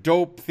fucking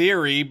dope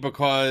theory,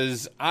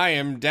 because I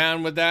am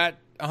down with that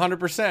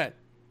 100%.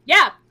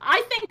 Yeah,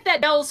 I think that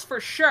bells for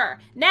sure.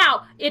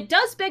 Now, it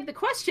does beg the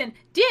question,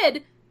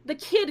 did the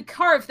kid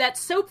carve that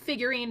soap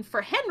figurine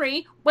for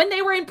Henry when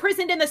they were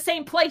imprisoned in the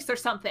same place or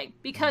something?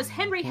 Because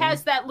Henry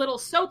has that little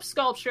soap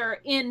sculpture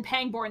in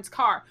Pangborn's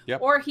car.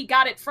 Yep. Or he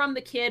got it from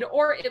the kid,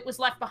 or it was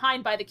left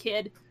behind by the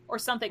kid, or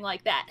something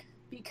like that.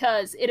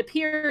 Because it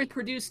appeared he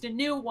produced a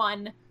new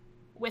one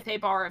with a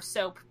bar of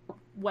soap,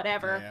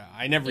 whatever. Yeah,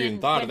 I never even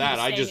thought of that.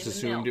 I just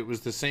assumed it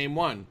was the same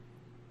one.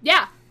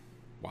 Yeah.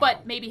 Wow.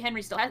 But maybe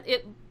Henry still has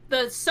it.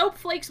 The soap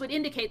flakes would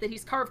indicate that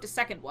he's carved a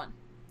second one.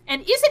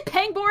 And is it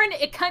Pangborn?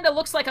 It kind of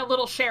looks like a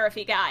little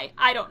sheriffy guy.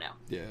 I don't know.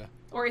 Yeah.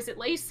 Or is it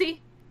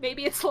Lacey?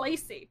 Maybe it's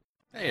Lacey.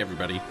 Hey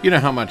everybody, you know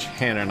how much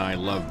Hannah and I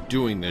love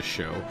doing this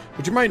show,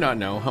 but you might not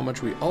know how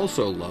much we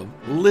also love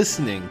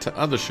listening to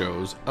other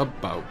shows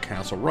about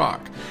Castle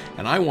Rock.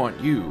 And I want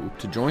you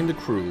to join the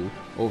crew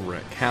over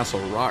at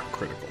Castle Rock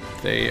Critical.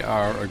 They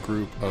are a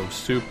group of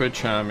super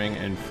charming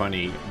and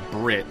funny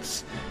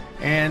Brits,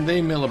 and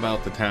they mill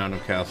about the town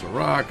of Castle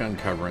Rock,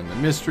 uncovering the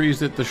mysteries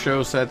that the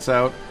show sets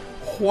out,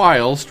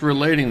 whilst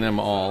relating them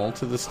all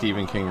to the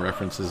Stephen King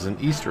references and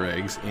Easter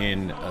eggs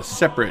in a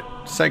separate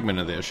segment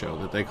of their show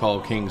that they call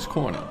King's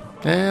Corner.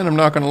 And I'm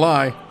not going to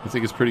lie, I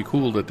think it's pretty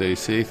cool that they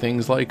say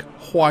things like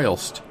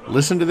whilst.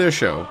 Listen to their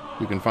show.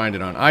 You can find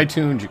it on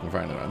iTunes, you can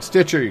find it on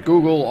Stitcher,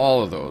 Google,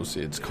 all of those.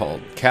 It's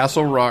called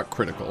Castle Rock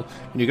Critical.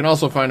 And you can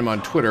also find them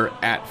on Twitter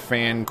at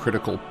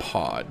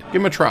FanCriticalPod. Give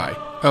them a try.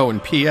 Oh,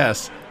 and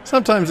P.S.,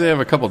 sometimes they have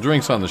a couple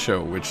drinks on the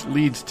show, which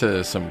leads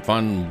to some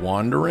fun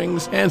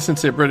wanderings. And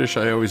since they're British,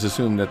 I always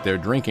assume that they're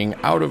drinking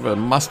out of a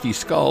musty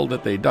skull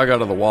that they dug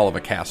out of the wall of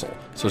a castle.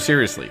 So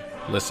seriously,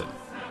 listen.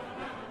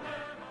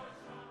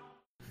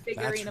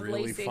 That's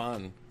really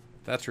fun.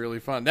 That's really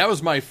fun. That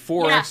was my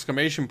 4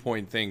 exclamation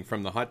point thing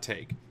from the hot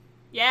take.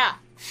 Yeah.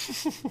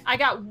 I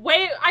got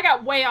way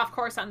off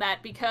course on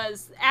that,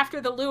 because after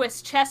the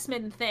Lewis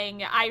Chessman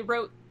thing, I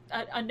wrote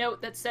a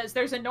note that says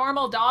there's a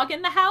normal dog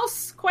in the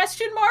house, ? Because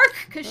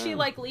she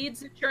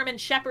leads a German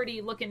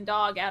Shepherdy looking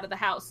dog out of the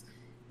house.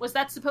 Was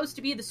that supposed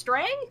to be the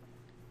stray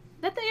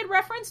that they had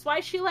referenced? Why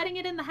is she letting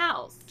it in the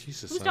house?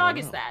 Jesus, whose dog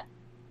is that?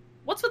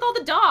 What's with all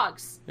the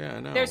dogs? Yeah, I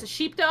know. There's a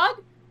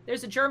sheepdog,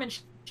 there's a German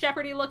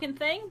Shepherdy looking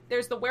thing,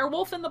 there's the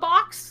werewolf in the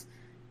box,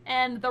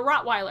 and the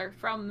Rottweiler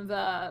from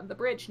the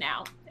bridge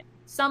now.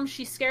 Some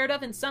she's scared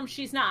of and some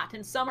she's not,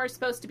 and some are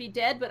supposed to be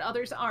dead but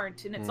others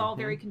aren't, and it's all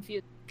very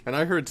confusing. And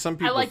I heard some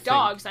people think,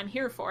 dogs. I'm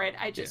here for it.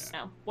 I just,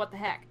 what the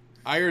heck?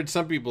 I heard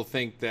some people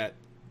think that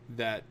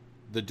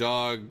the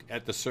dog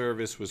at the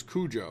service was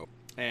Cujo.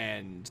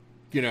 And,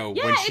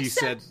 when she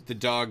said the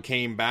dog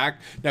came back.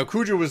 Now,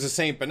 Cujo was a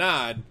St.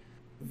 Bernard.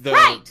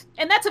 Right.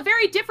 And that's a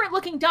very different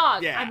looking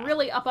dog. Yeah. I'm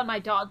really up on my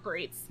dog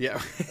breeds.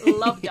 Yeah.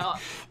 Love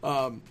dogs.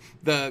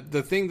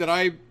 The thing that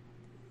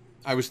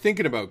I was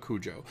thinking about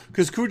Cujo,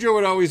 because Cujo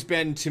had always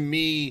been, to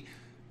me,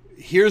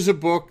 here's a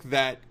book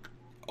that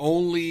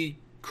only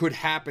could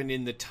happen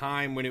in the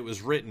time when it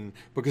was written,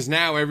 because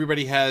now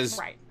everybody has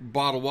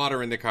bottled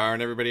water in the car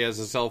and everybody has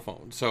a cell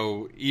phone.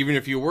 So even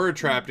if you were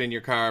trapped in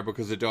your car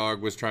because a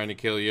dog was trying to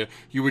kill you,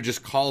 you would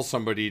just call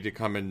somebody to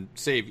come and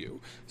save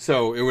you.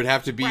 So it would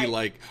have to be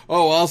like,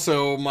 oh,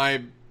 also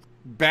my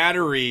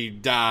battery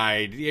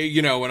died,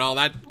 and all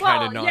that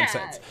kind of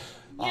nonsense.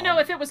 Yeah.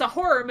 If it was a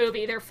horror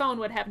movie, their phone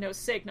would have no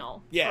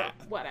signal. Yeah. Or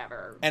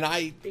whatever. And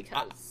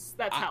because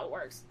that's how it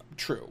works.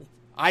 True.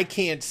 I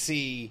can't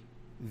see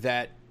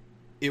that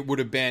it would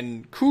have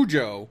been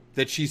Cujo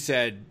that she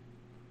said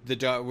the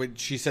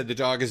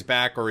dog is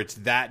back, or it's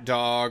that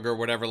dog, or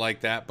whatever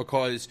like that,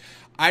 because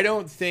I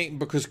don't think,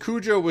 because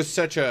Cujo was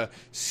such a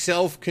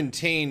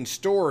self-contained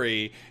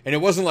story, and it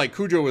wasn't like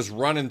Cujo was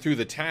running through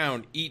the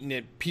town eating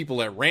at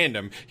people at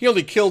random. He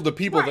only killed the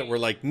people that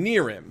were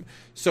near him.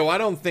 So I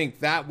don't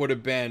think that would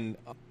have been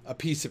a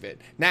piece of it.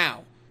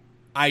 Now,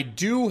 I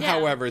do,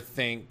 however,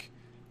 think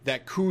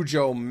that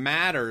Cujo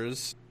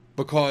matters,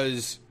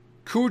 because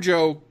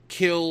Cujo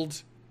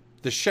killed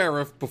the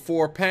sheriff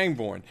before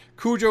Pangborn.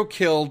 Cujo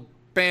killed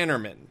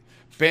Bannerman.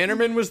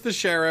 Bannerman was the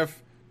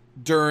sheriff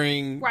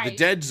during the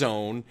Dead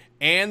Zone,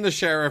 and the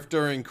sheriff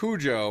during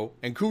Cujo,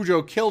 and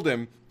Cujo killed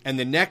him, and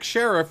the next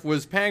sheriff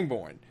was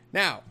Pangborn.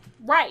 Now,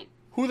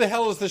 who the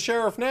hell is the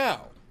sheriff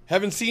now?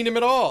 Haven't seen him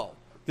at all.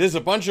 There's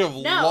a bunch of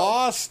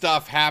law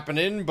stuff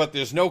happening, but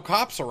there's no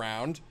cops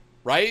around,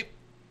 right?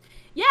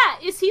 Yeah,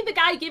 is he the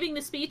guy giving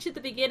the speech at the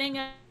beginning?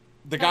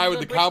 The guy with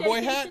the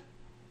cowboy hat?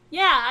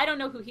 Yeah, I don't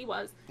know who he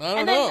was. I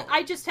don't know. Then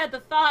I just had the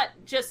thought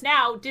just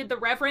now, did the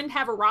Reverend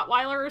have a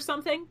Rottweiler or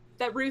something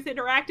that Ruth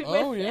interacted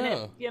with? Oh,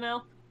 yeah.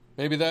 And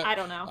Maybe that. I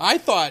don't know. I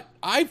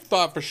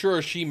thought for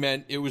sure she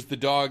meant it was the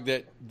dog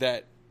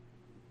that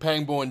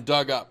Pangborn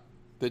dug up.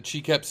 That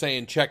she kept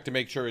saying check to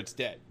make sure it's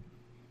dead.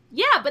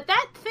 Yeah, but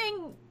that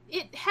thing,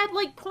 it had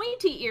like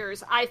pointy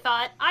ears, I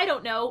thought. I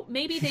don't know.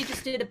 Maybe they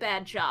just did a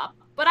bad job.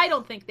 But I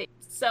don't think they...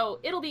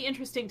 So it'll be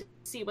interesting to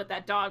see what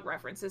that dog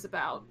reference is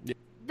about. Yeah.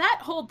 That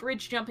whole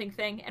bridge jumping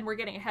thing, and we're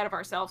getting ahead of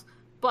ourselves,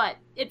 but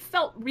it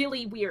felt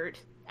really weird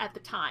at the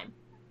time.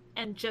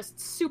 And just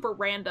super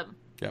random.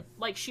 Yep.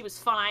 Like she was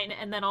fine,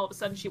 and then all of a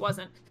sudden she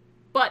wasn't.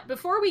 But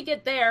before we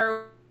get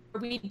there,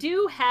 we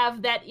do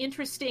have that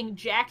interesting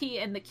Jackie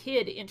and the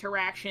kid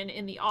interaction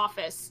in the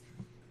office.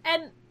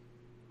 And,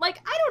 like,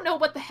 I don't know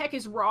what the heck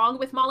is wrong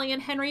with Molly and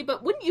Henry,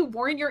 but wouldn't you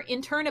warn your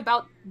intern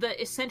about the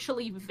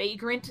essentially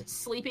vagrant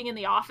sleeping in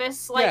the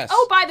office? Like, yes.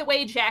 Oh, by the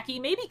way, Jackie,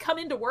 maybe come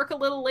into work a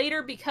little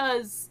later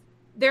because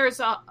there's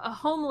a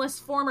homeless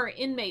former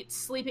inmate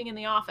sleeping in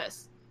the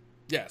office.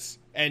 Yes.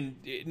 And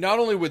not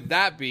only would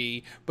that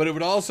be, but it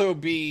would also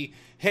be,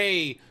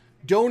 hey,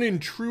 don't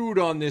intrude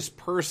on this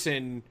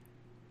person,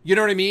 you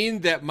know what I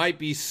mean, that might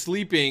be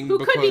sleeping. Who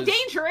could be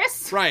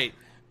dangerous. Right.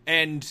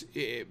 And,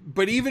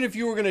 but even if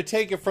you were going to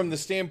take it from the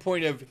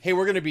standpoint of, hey,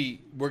 we're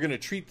going to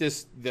treat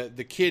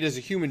the kid as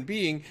a human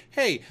being.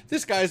 Hey,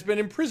 this guy's been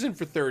in prison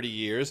for 30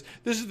 years.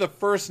 This is the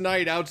first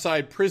night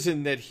outside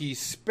prison that he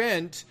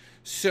spent.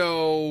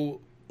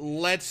 So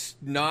let's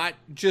not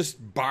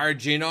just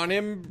barge in on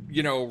him,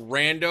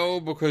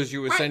 rando, because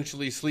you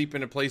essentially sleep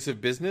in a place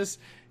of business.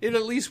 It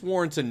at least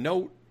warrants a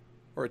note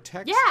or a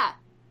text. Yeah.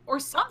 Or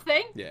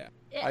something. Yeah.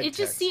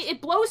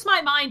 It blows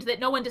my mind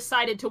that no one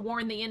decided to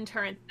warn the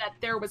intern that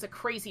there was a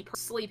crazy person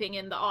sleeping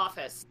in the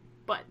office.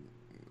 But,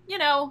 who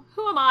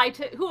am I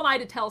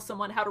to tell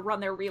someone how to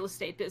run their real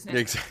estate business?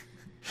 Exactly.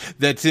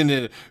 That's in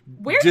a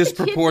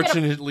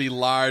disproportionately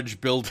large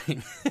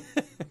building.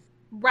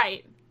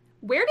 Right.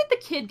 Where did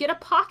the kid get a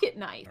pocket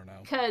knife? I don't know.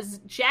 Because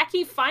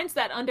Jackie finds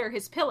that under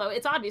his pillow.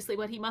 It's obviously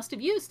what he must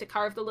have used to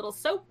carve the little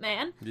soap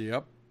man.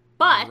 Yep.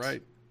 But,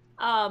 right.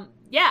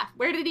 Yeah,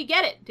 where did he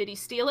get it? Did he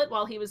steal it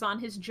while he was on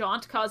his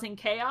jaunt causing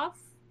chaos?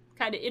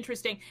 Kind of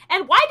interesting.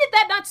 And why did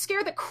that not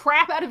scare the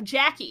crap out of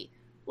Jackie?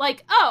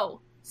 Like, oh,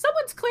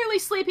 someone's clearly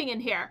sleeping in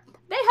here.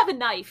 They have a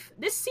knife.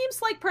 This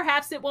seems like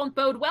perhaps it won't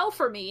bode well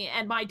for me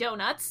and my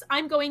donuts.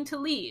 I'm going to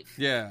leave.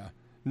 Yeah.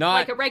 Not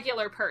like a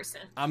regular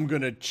person. I'm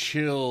going to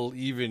chill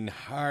even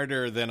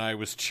harder than I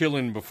was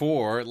chilling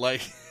before.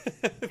 Like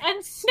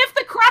and sniff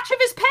the crotch of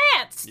his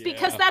pants,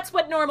 because that's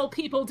what normal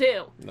people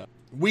do. No.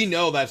 We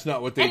know that's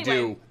not what they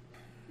do.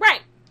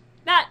 Right.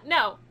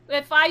 No.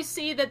 If I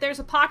see that there's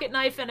a pocket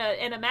knife and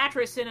a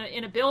mattress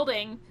in a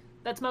building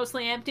that's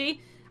mostly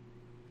empty,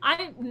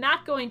 I'm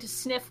not going to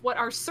sniff what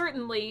are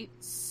certainly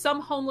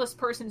some homeless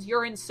person's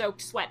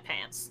urine-soaked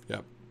sweatpants.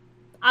 Yep.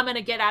 I'm going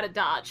to get out of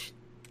Dodge.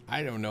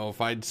 I don't know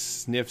if I'd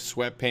sniff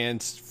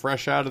sweatpants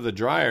fresh out of the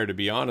dryer, to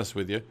be honest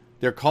with you.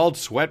 They're called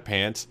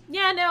sweatpants.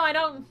 Yeah, no, I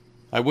don't.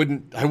 I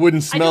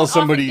wouldn't smell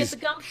somebody's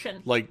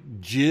like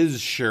jizz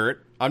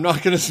shirt. I'm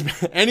not going to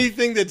smell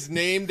anything that's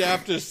named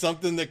after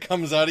something that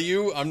comes out of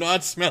you. I'm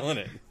not smelling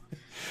it.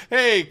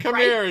 Hey, come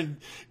here and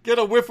get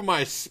a whiff of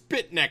my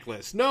spit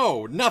necklace.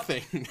 No,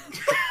 nothing.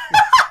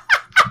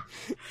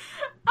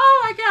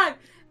 Oh my God.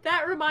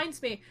 That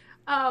reminds me.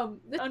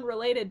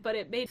 Unrelated, but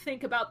it made me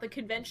think about the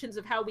conventions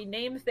of how we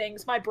name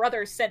things. My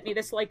brother sent me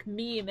this like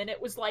meme, and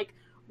it was like,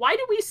 why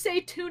do we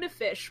say tuna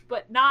fish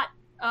but not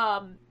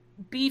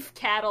beef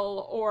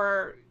cattle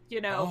or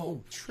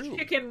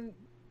chicken?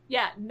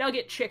 Yeah,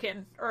 nugget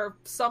chicken or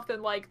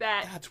something like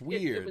that. That's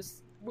weird. It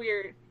was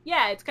weird.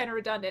 Yeah, it's kind of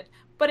redundant,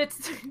 but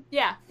it's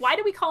why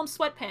do we call them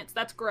sweatpants?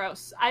 That's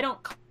gross. I don't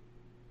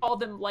call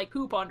them like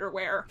poop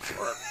underwear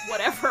or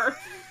whatever.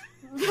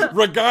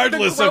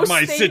 Regardless of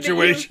my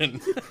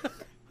situation.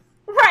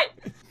 Right.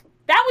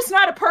 That was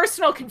not a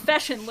personal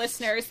confession,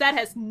 listeners. That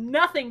has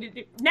nothing to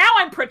do... Now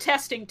I'm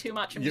protesting too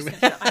much. I'm just going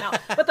to shut my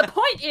mouth. But the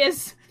point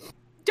is,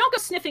 don't go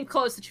sniffing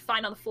clothes that you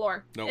find on the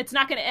floor. Nope. It's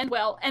not going to end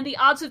well. And the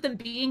odds of them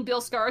being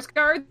Bill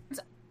Skarsgård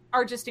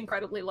are just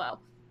incredibly low.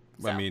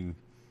 So. I mean,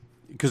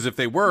 because if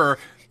they were,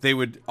 they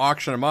would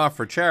auction them off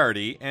for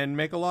charity and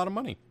make a lot of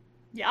money.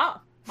 Yeah.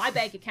 My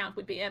bank account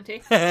would be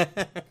empty.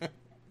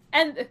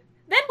 And...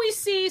 then we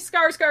see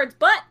Skarsgård's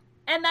butt,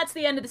 and that's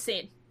the end of the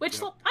scene, which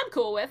I'm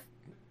cool with.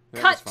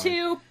 Cut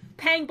to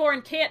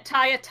Pangborn can't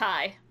tie a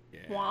tie. Yeah.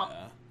 Womp.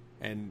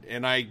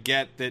 And I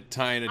get that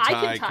tying a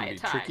tie can be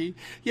tricky.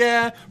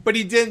 Yeah, but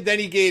he didn't. Then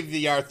he gave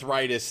the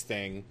arthritis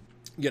thing.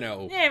 Yeah,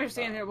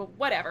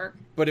 whatever.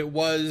 But it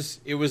was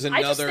another.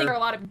 I just think there are a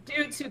lot of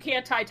dudes who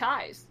can't tie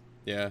ties.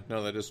 Yeah,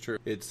 no, that is true.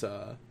 It's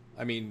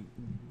I mean,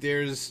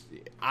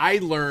 I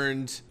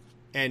learned,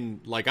 and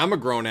like I'm a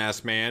grown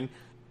ass man.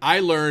 I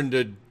learned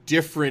a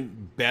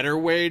different, better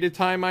way to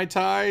tie my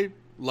tie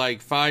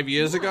like 5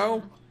 years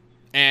ago,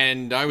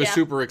 and I was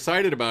super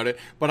excited about it.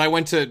 But I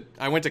went to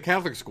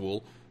Catholic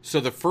school, so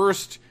the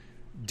first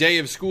day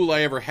of school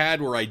I ever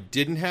had where I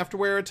didn't have to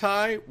wear a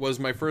tie was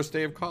my first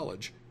day of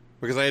college,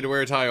 because I had to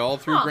wear a tie all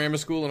through grammar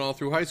school and all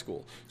through high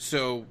school.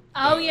 So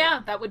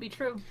that would be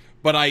true.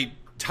 But I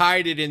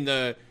tied it in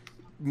the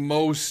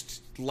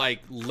most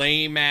like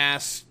lame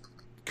ass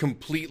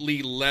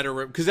completely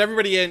letter, because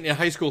everybody in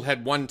high school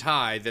had one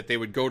tie that they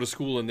would go to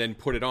school and then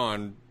put it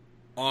on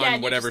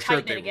and whatever you just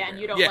shirt tighten they it again.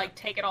 were You don't wearing. like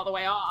take it all the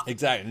way off.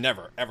 Exactly.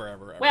 Never,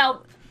 ever.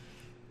 Well,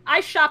 I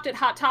shopped at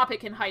Hot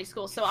Topic in high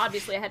school, so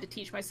obviously I had to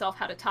teach myself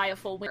how to tie a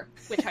full winner,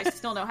 which I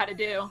still know how to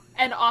do,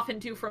 and often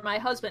do for my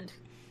husband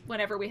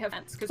whenever we have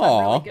events, because I'm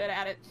Aw. really good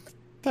at it.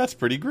 That's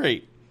pretty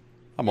great.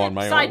 I'm on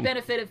my Side own.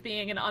 benefit of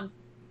being an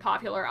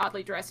unpopular,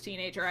 oddly dressed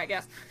teenager, I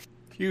guess.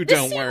 You This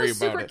don't scene worry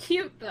was about super it.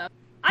 cute, though.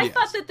 I Yes.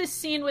 thought that this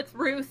scene with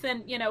Ruth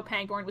and,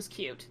 Pangborn was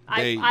cute.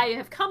 They- I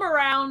have come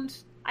around.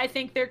 I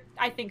think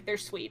they're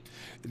sweet.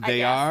 I They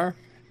guess. are,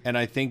 and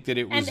I think that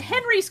it was And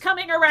Henry's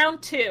coming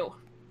around too.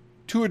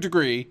 to a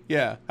degree,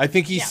 yeah. I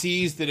think he Yeah.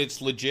 sees that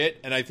it's legit,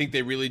 and I think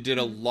they really did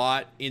a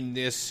lot in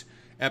this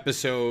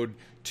episode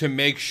to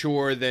make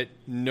sure that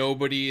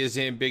nobody is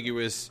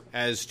ambiguous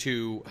as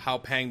to how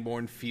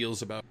Pangborn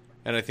feels about it.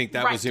 And I think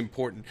that was Right.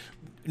 important.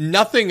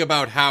 Nothing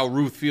about how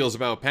Ruth feels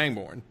about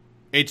Pangborn.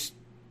 It's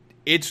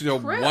a True.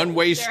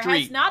 one-way There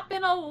street. has not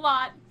been a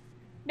lot.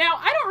 Now,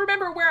 I don't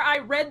remember where I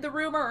read the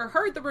rumor or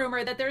heard the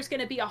rumor that there's going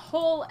to be a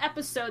whole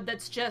episode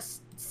that's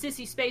just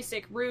Sissy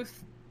Spacek,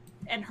 Ruth,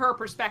 and her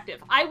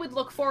perspective. I would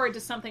look forward to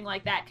something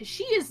like that, because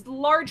she is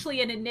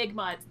largely an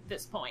enigma at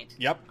this point.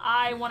 Yep.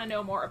 I want to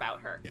know more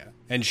about her. Yeah.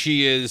 And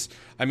she is,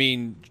 I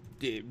mean,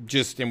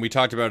 and we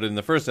talked about it in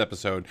the first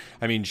episode,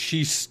 I mean,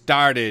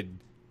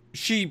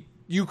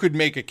 you could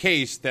make a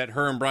case that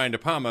her and Brian De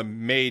Palma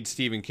made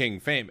Stephen King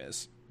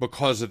famous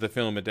because of the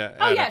film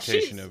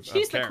adaptation of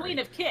she's the Carrie. Queen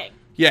of King.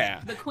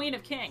 Yeah. The Queen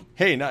of King.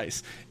 Hey,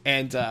 nice.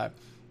 And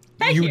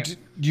Thank you.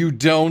 you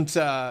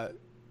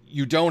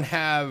don't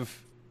have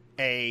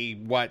a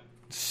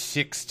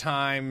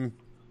 6-time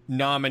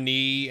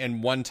nominee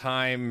and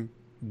 1-time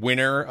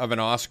winner of an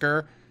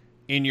Oscar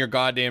in your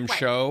goddamn Right.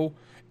 show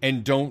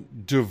and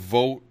don't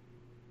devote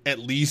at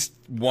least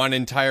one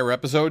entire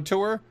episode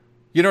to her.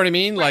 You know what I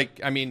mean? Right.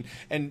 Like, I mean,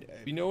 and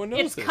no one knows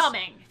It's this.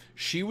 coming.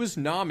 She was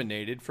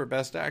nominated for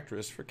Best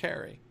Actress for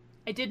Carrie.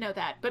 I did know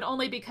that, but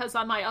only because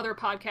on my other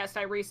podcast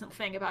I recently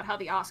thing about how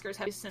the Oscars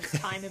have since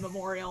time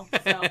immemorial.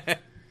 So,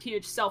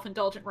 huge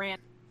self-indulgent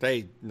rant.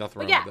 Hey,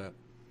 nothing wrong yeah. with that.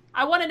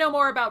 I want to know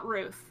more about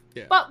Ruth.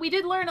 Yeah. But we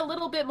did learn a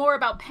little bit more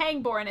about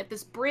Pangborn at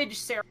this bridge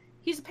ceremony.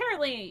 He's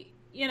apparently,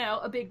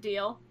 a big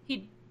deal.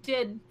 He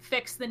did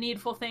fix the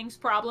needful things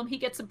problem. He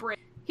gets a bridge.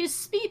 His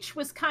speech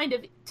was kind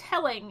of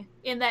telling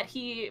in that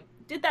he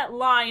did that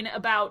line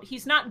about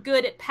he's not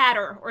good at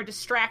patter or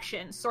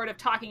distraction, sort of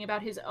talking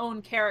about his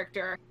own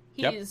character.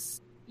 Yep.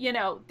 He's,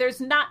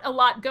 there's not a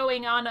lot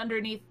going on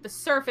underneath the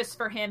surface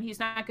for him. He's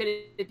not good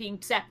at being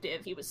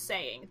deceptive, he was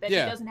saying. That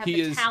Yeah, he doesn't have he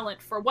the is-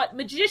 talent for what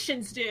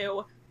magicians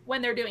do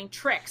when they're doing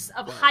tricks,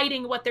 of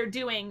hiding what they're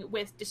doing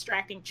with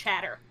distracting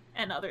chatter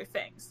and other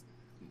things.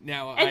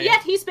 Now, And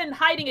yet he's been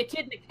hiding a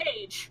kid in a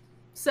cage.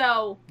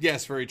 So,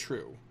 yes, very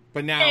true.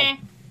 But now, eh.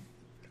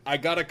 I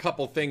got a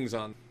couple things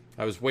on.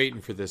 I was waiting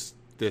for this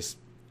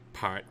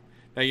part.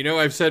 Now,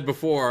 I've said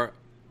before,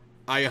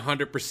 I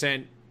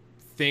 100%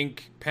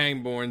 think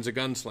Pangborn's a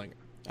gunslinger.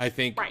 I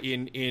think Right.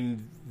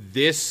 in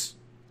this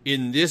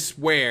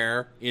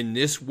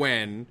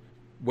when,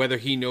 whether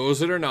he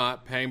knows it or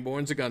not,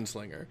 Pangborn's a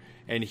gunslinger,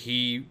 and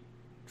he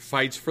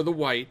fights for the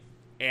white,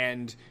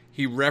 and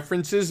he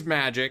references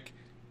magic.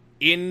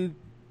 He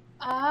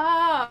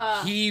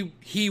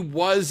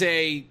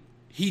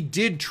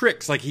did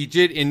tricks, like he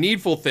did in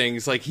Needful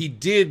Things, like he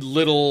did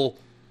little,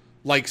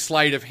 like,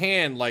 sleight of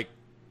hand, like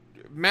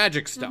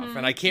magic stuff.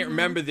 And I can't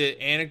remember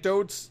the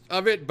anecdotes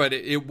of it, but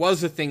it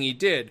was a thing he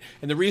did.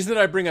 And the reason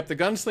that I bring up the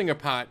gunslinger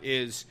part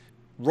is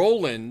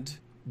Roland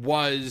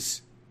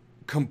was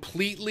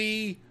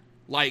completely,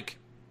 like,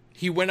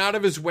 he went out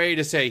of his way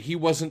to say he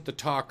wasn't the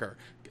talker.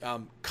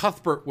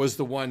 Cuthbert was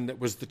the one that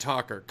was the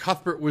talker.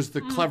 Cuthbert was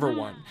the clever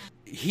one.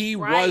 He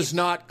was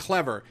not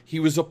clever. He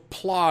was a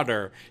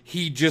plodder.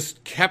 He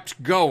just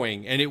kept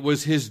going, and it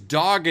was his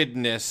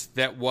doggedness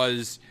that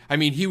was... I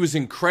mean, he was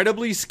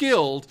incredibly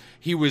skilled.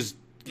 He was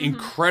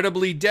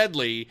incredibly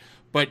deadly,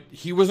 but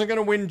he wasn't going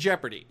to win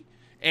Jeopardy.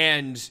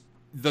 And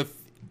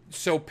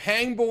so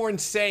Pangborn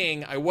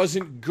saying I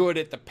wasn't good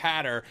at the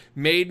patter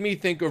made me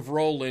think of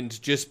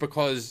Roland, just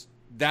because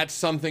that's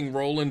something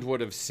Roland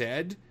would have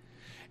said.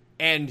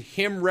 And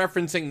him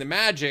referencing the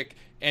magic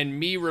and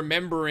me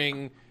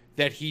remembering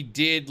that he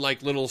did,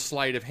 like, little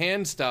sleight of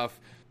hand stuff.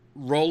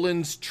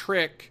 Roland's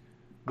trick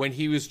when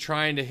he was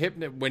trying to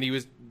when he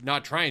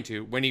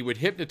would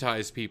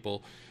hypnotize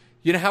people.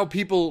 You know how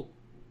people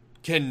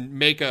can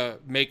make a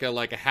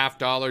like a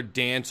 $50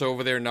 dance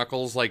over their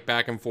knuckles, like,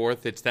 back and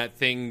forth? It's that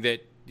thing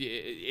that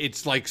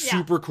it's like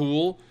super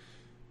cool.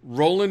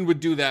 Roland would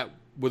do that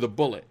with a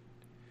bullet.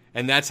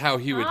 And that's how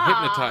he would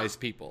hypnotize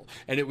people.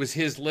 And it was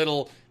his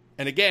little...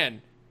 And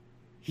again,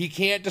 he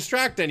can't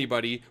distract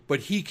anybody,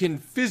 but he can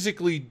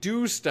physically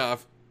do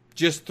stuff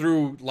just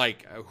through,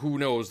 like, who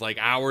knows, like,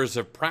 hours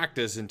of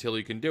practice until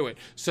he can do it.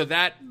 So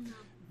that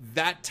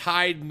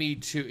tied me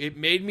to... It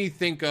made me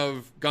think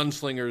of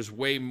gunslingers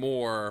way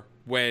more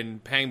when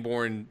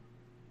Pangborn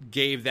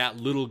gave that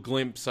little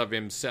glimpse of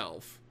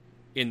himself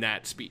in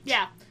that speech.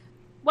 Yeah.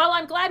 Well,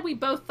 I'm glad we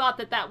both thought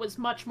that that was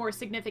much more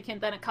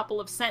significant than a couple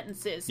of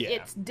sentences. Yeah.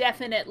 It's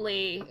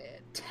definitely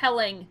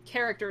telling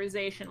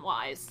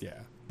characterization-wise. Yeah.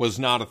 Was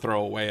not a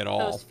throwaway at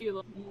all. Those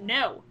few...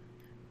 No.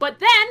 But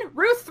then,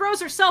 Ruth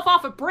throws herself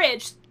off a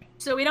bridge,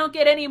 so we don't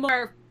get any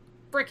more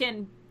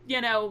frickin',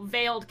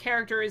 veiled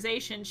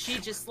characterization. She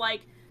just,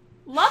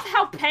 love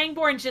how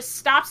Pangborn just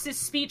stops his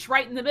speech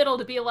right in the middle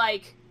to be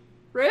like,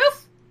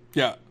 Ruth?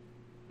 Yeah.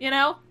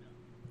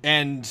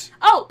 And...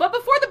 Oh, but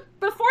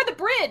before the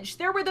bridge,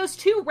 there were those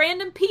two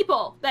random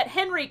people that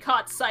Henry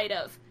caught sight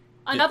of.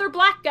 Another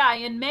black guy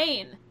in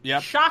Maine.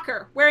 Yep.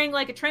 Shocker. Wearing,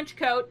 a trench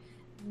coat.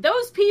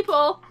 Those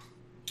people...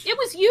 It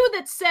was you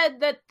that said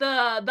that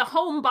the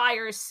home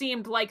buyers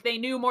seemed like they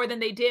knew more than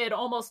they did,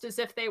 almost as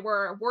if they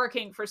were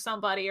working for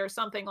somebody or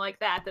something like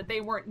that they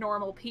weren't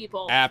normal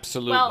people.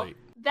 Absolutely. Well,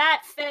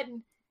 that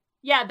fed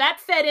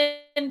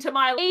into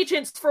my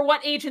agents. For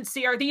what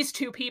agency are these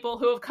two people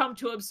who have come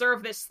to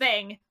observe this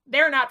thing?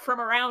 They're not from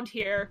around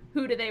here.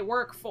 Who do they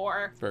work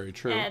for? Very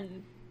true.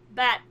 And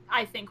that,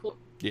 I think, will...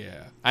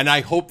 Yeah, and I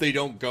hope they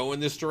don't go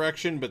in this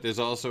direction, but there's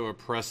also a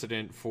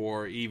precedent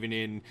for even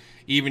in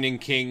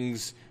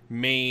King's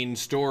main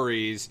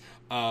stories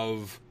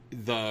of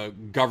the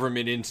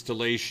government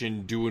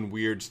installation doing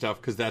weird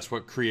stuff, because that's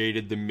what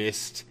created the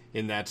mist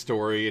in that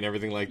story and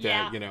everything like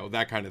that,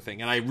 that kind of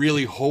thing. And I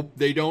really hope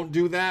they don't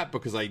do that,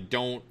 because I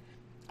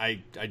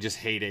just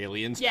hate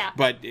aliens. Yeah.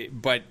 But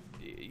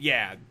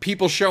yeah,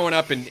 people showing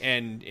up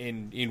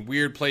in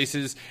weird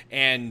places,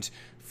 and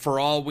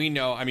for all we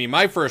know, I mean,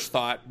 my first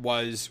thought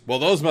was, well,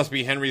 those must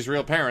be Henry's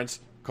real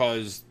parents,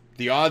 because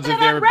the odds of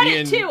there being... I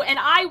read it too, and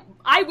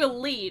I will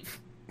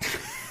leave.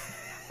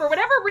 For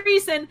whatever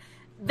reason,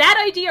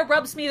 that idea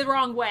rubs me the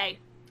wrong way.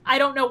 I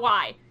don't know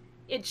why.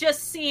 It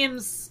just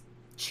seems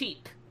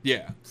cheap.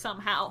 Yeah.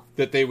 Somehow.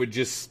 That they would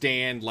just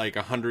stand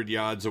 100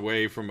 yards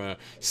away from a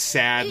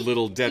sad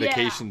little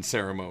dedication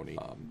ceremony.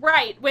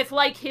 Right, with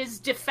his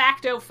de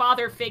facto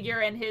father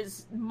figure and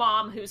his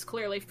mom who's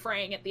clearly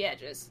fraying at the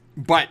edges.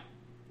 But...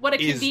 What a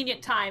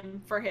convenient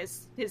time for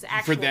his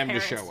actual for them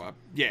parents to show up,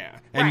 yeah,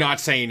 and not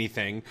say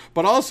anything.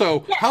 But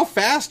also, how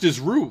fast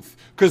is Ruth?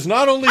 Because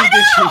not only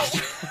did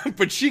she,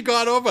 but she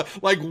got over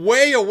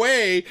way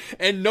away,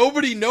 and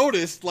nobody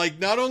noticed.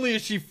 Not only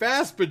is she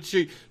fast, but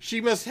she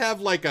must have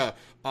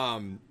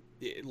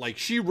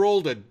she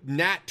rolled a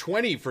nat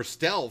 20 for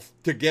stealth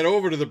to get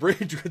over to the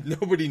bridge with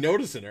nobody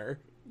noticing her.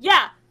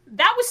 Yeah.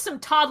 That was some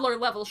toddler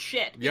level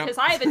shit, because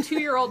I have a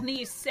 2-year-old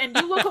niece, and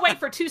you look away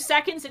for 2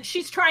 seconds, and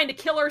she's trying to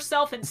kill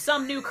herself in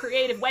some new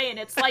creative way, and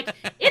it's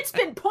it's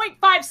been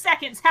 0.5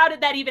 seconds. How did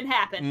that even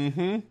happen?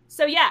 Mm-hmm.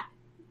 So yeah,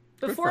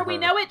 before we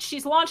know it,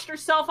 she's launched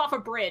herself off a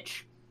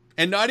bridge.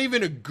 And not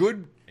even a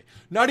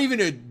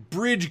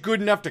bridge good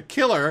enough to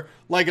kill her,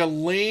 a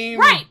lame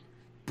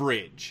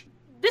bridge.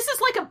 This is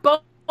like a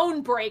bone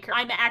breaker.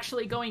 I'm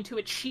actually going to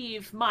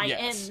achieve my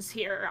ends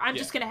here. I'm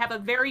just going to have a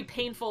very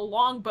painful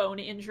long bone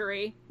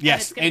injury.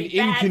 Yes, and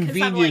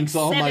inconvenience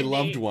all my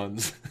loved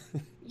ones.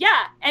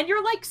 Yeah, and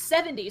you're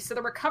 70, so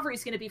the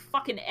recovery's going to be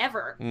fucking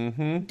ever.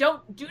 Mm-hmm.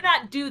 Do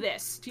not do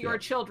this to your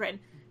children.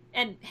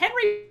 And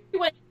Henry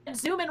went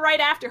zooming right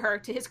after her,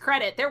 to his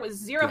credit. There was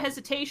zero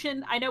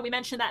hesitation. I know we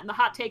mentioned that in the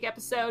hot take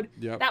episode.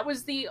 Yep. That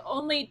was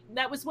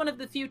one of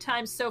the few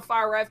times so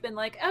far where I've been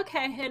like,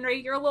 okay,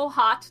 Henry, you're a little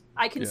hot.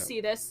 I can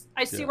see this.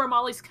 I see where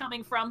Molly's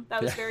coming from.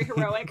 That was very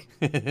heroic.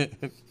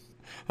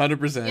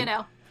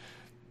 100%.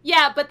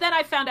 Yeah, but then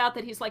I found out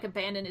that he's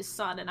abandoned his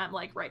son, and I'm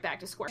right back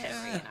to square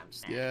Henry, and I'm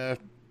just... Yeah.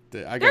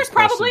 I There's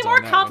probably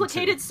more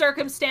complicated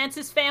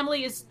circumstances.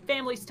 Family's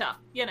tough,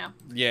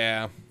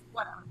 Yeah.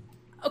 Whatever.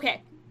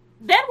 Okay,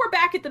 then we're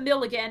back at the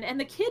mill again, and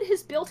the kid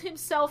has built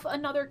himself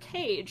another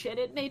cage, and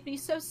it made me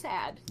so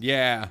sad.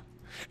 Yeah.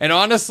 And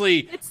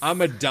honestly,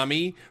 I'm a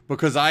dummy,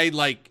 because I,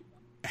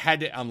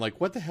 I'm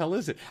what the hell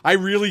is it? I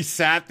really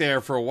sat there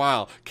for a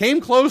while.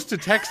 Came close to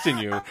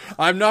texting you.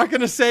 I'm not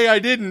going to say I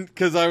didn't,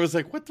 because I was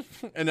what the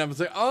and I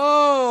was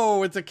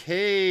oh, it's a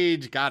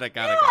cage. Got it.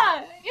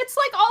 Yeah, it's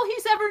all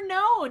he's ever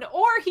known.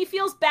 Or he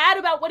feels bad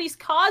about what he's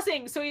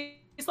causing, so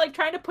he's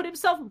trying to put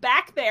himself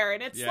back there,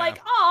 and it's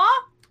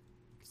aw.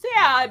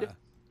 Sad. Yeah,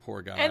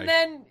 poor guy. And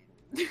then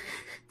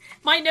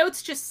my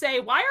notes just say,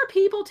 why are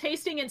people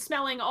tasting and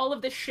smelling all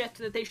of this shit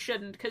that they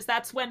shouldn't? Because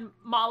that's when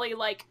Molly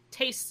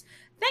tastes.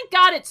 Thank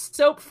God it's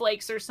soap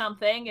flakes or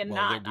something, and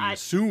not. We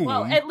assume.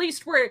 Well, at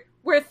least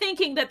we're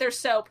thinking that they're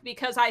soap,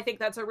 because I think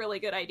that's a really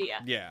good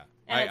idea. Yeah,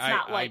 and it's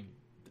not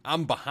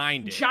I'm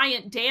behind it.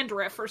 Giant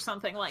dandruff or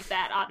something like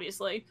that.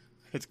 Obviously,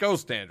 it's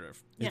ghost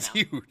dandruff. It's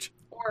huge.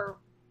 Or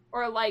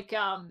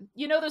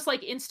those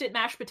instant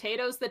mashed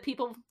potatoes that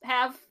people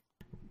have.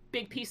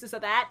 Big pieces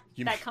of that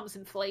comes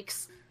in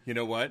flakes. You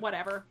know what?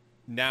 Whatever.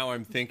 Now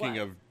I'm thinking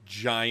of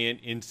giant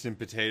instant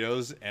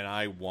potatoes, and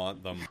I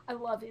want them. I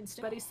love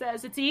instant. But he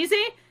says it's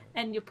easy,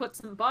 and you put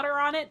some butter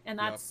on it, and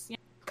that's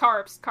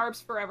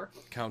carbs forever.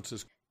 Counts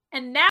as.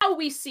 And now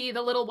we see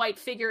the little white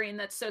figurine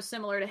that's so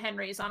similar to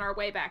Henry's on our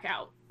way back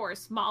out. Of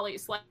course,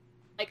 Molly's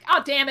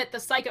oh damn it,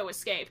 the psycho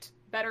escaped.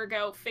 better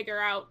go figure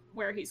out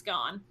where he's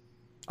gone.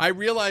 I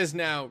realize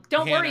now,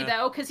 Don't worry, Hannah,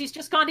 though, because he's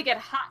just gone to get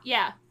hot.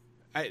 Yeah.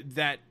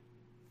 that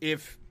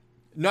if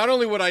not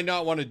only would I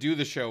not want to do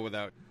the show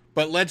without,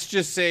 but let's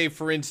just say,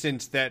 for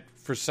instance, that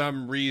for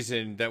some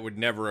reason that would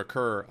never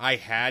occur, I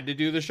had to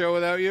do the show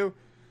without you,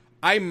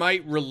 I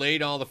might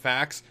relate all the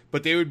facts,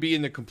 but they would be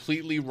in the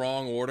completely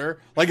wrong order.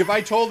 Like, if I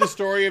told the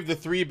story of the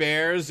three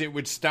bears, it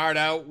would start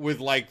out with,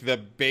 like, the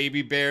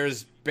baby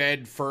bear's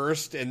bed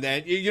first, and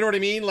then, you know what I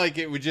mean? Like,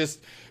 it would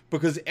just,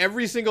 because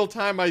every single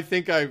time I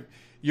think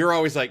you're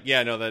always like,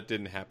 yeah, no, that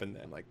didn't happen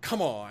then. Like,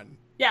 come on.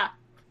 Yeah.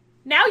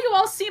 Now you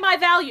all see my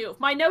value.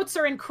 My notes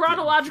are in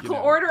chronological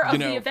order of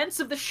the events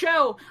of the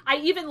show. I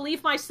even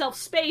leave myself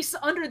space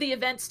under the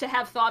events to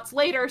have thoughts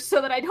later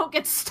so that I don't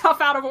get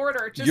stuff out of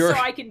order, just so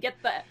I can get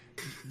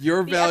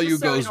your the value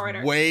episode goes in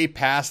order. way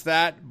past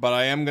that, but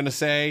I am going to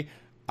say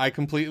I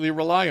completely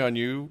rely on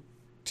you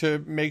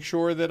to make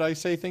sure that I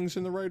say things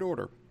in the right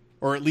order.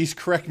 Or at least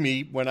correct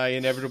me when I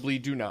inevitably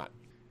do not.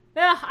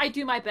 Yeah, I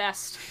do my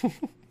best.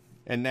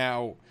 And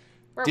now,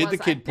 Where did was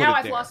the kid I? put now it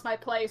I've there? lost my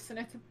place, and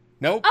it's...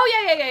 Nope.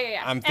 Oh,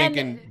 yeah. I'm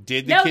thinking,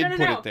 did the kid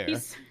put it there?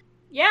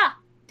 Yeah.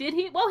 Did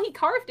he? Well, he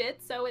carved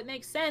it, so it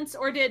makes sense.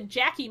 Or did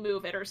Jackie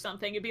move it or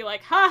something? It'd be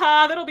like,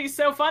 haha, that'll be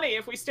so funny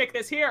if we stick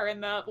this here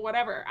in the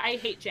whatever. I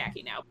hate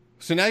Jackie now.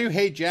 So now you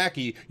hate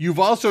Jackie. You've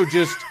also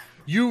just...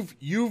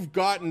 You've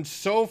gotten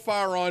so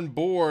far on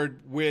board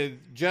with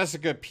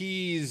Jessica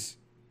P's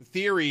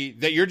theory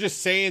that you're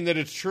just saying that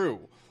it's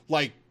true.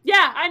 Like...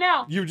 Yeah, I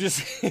know. You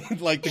just...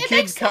 like, the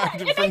kid carved it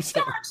from... It makes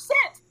so much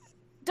sense.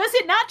 Does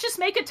it not just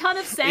make a ton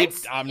of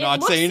sense? I'm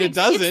not saying it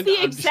doesn't.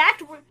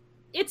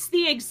 It's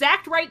the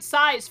exact right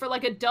size for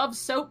like a Dove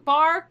soap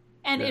bar,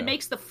 and it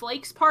makes the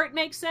flakes part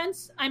make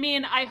sense. I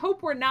mean, I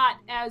hope we're not,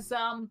 as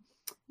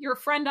your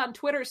friend on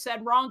Twitter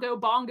said, Rongo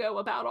Bongo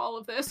about all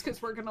of this,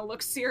 because we're gonna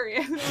look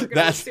serious. We're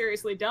gonna look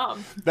seriously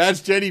dumb.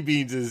 That's Jenny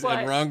Beans and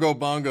Rongo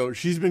Bongo.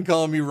 She's been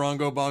calling me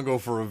Rongo Bongo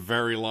for a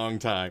very long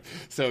time.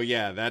 So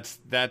yeah, that's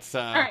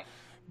all right.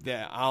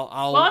 Yeah,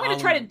 I'm gonna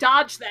try to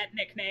dodge that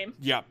nickname.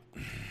 Yep.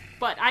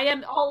 But I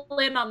am all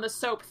in on the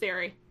soap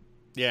theory.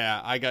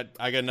 Yeah, I got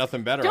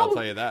nothing better, I'll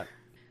tell you that.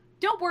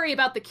 Don't worry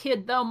about the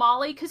kid, though,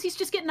 Molly, because he's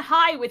just getting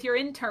high with your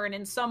intern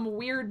in some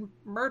weird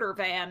murder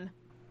van.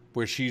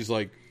 Where she's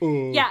like,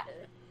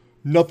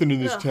 nothing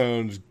in this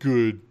town's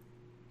good.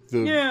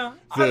 I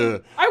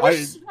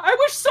wish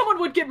someone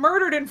would get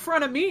murdered in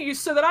front of me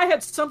so that I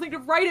had something to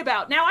write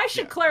about. Now, I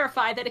should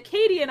clarify that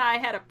Acadia and I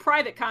had a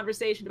private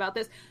conversation about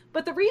this,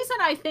 but the reason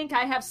I think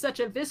I have such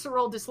a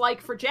visceral dislike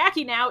for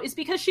Jackie now is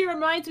because she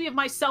reminds me of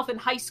myself in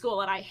high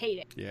school, and I hate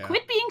it. Yeah.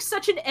 Quit being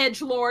such an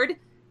edgelord.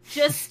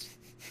 Just,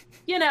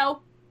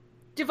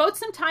 devote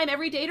some time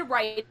every day to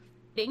writing.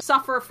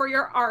 Suffer for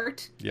your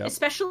art,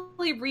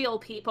 especially real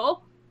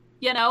people,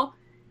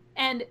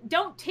 and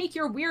don't take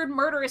your weird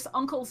murderous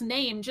uncle's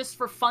name just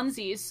for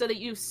funsies so that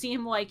you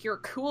seem like you're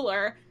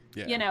cooler,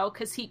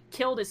 because he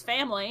killed his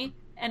family,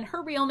 and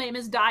her real name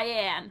is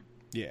Diane.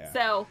 Yeah.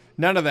 So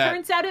none of that.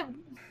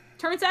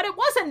 Turns out it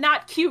was a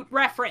not cute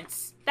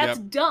reference. That's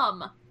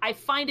dumb. I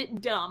find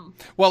it dumb.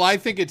 Well, I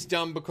think it's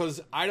dumb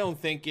because I don't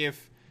think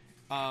if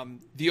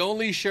the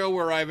only show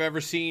where I've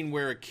ever seen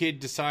where a kid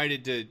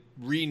decided to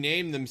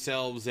rename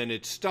themselves and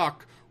it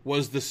stuck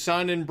was the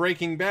son in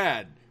Breaking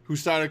Bad, who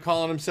started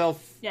calling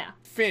himself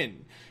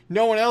Finn.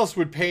 No one else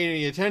would pay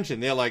any attention.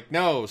 They're like,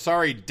 no,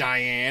 sorry,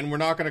 Diane, we're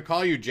not going to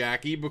call you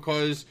Jackie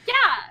because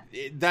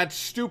that's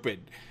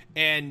stupid.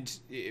 And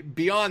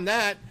beyond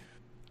that,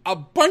 a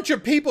bunch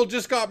of people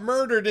just got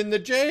murdered in the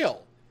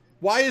jail.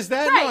 Why is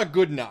that not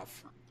good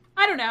enough?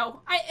 I don't know.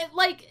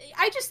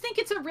 I just think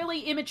it's a really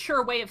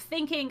immature way of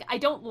thinking. I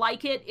don't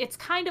like it. It's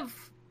kind of,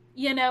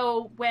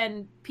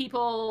 when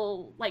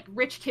people, like,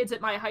 rich kids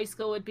at my high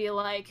school would be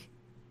like,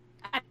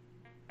 I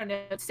don't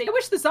know, say, I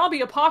wish the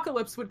zombie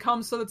apocalypse would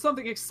come so that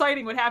something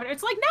exciting would happen.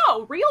 It's like,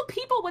 no, real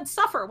people would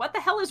suffer. What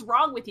the hell is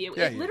wrong with you?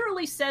 It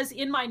literally says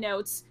in my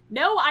notes,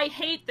 no, I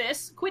hate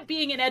this. Quit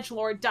being an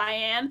edgelord,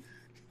 Diane.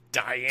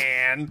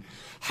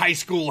 High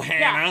school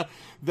Hannah.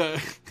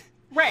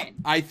 Right.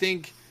 I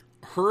think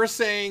her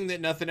saying that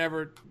nothing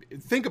ever...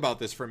 Think about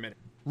this for a minute.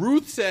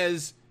 Ruth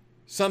says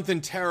something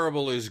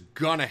terrible is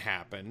gonna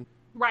happen.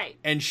 Right.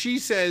 And she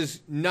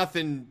says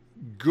nothing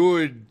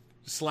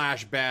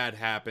good/bad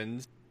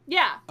happens.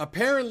 Yeah.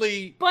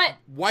 Apparently,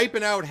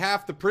 wiping out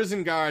half the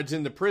prison guards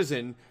in the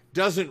prison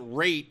doesn't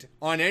rate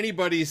on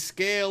anybody's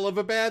scale of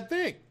a bad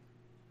thing.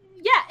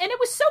 Yeah, and it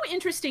was so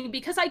interesting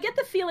because I get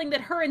the feeling that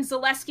her and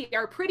Zaleski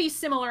are pretty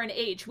similar in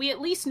age. We at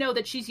least know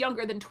that she's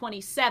younger than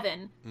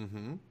 27.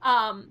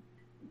 Mm-hmm.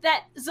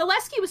 That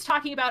Zaleski was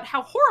talking about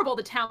how horrible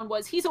the town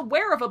was. He's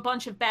aware of a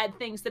bunch of bad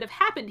things that have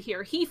happened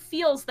here. He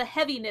feels the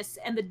heaviness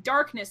and the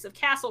darkness of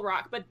Castle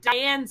Rock, but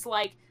Diane's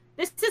like,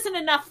 this isn't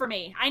enough for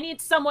me. I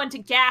need someone to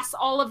gas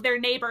all of their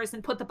neighbors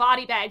and put the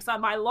body bags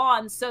on my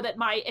lawn so that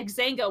my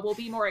Exanga will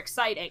be more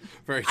exciting.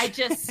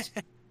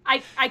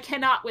 I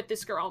cannot with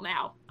this girl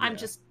now. I'm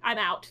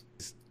out.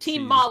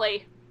 Team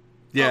Molly.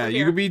 Yeah,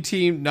 you could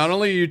be not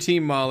only are you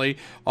Team Molly,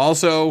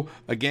 also,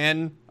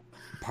 again,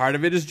 part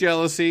of it is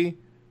jealousy,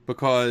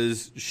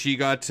 because she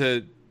got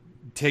to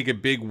take a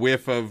big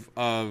whiff of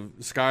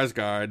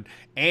Skarsgård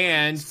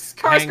and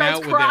hang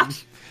out with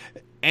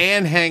him.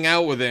 And hang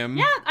out with him.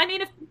 Yeah, I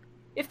mean,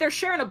 if they're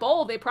sharing a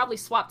bowl, they probably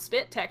swapped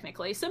spit,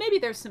 technically. So maybe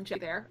there's some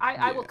there.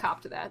 I will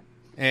cop to that.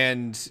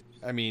 And,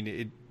 I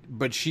mean,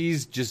 but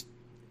she's just...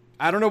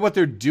 I don't know what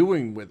they're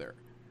doing with her.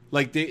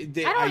 Like, I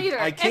don't either.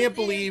 I can't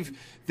believe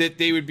that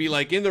they would be,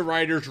 like, in the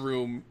writer's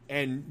room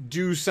and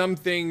do some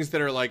things that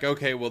are like,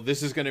 okay, well,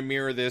 this is going to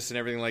mirror this and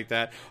everything like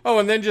that. Oh,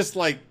 and then just,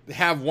 like,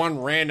 have one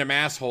random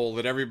asshole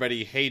that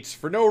everybody hates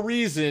for no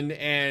reason,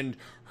 and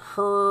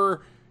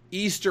her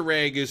Easter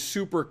egg is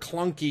super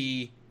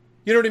clunky.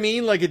 You know what I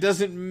mean? Like, it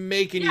doesn't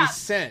make any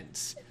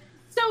sense.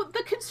 So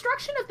the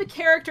construction of the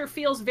character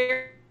feels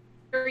very,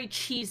 very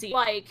cheesy.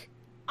 Like,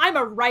 I'm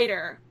a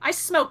writer. I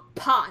smoke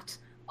pot.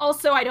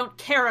 Also, I don't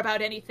care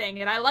about anything,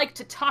 and I like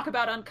to talk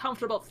about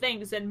uncomfortable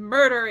things, and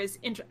murder is...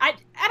 I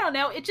don't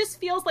know. It just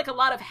feels like a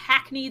lot of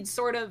hackneyed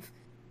sort of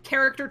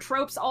character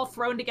tropes all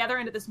thrown together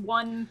into this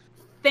one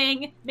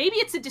thing. Maybe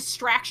it's a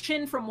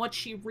distraction from what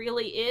she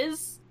really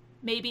is.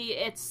 Maybe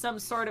it's some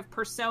sort of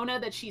persona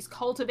that she's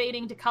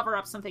cultivating to cover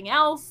up something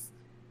else.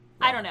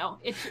 I don't know.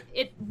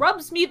 It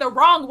rubs me the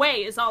wrong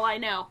way is all I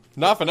know.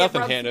 Not for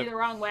nothing, Hannah. It Hannah. rubs me the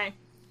wrong way.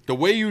 The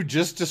way you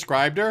just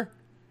described her,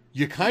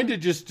 you kind of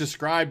just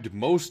described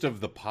most of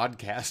the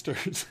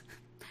podcasters.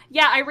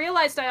 Yeah, I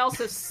realized I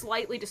also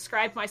slightly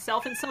described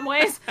myself in some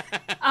ways.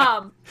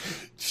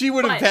 She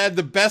would have had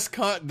the best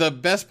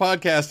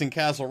podcast in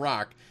Castle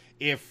Rock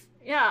if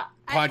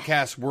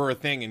podcasts were a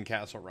thing in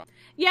Castle Rock.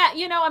 Yeah,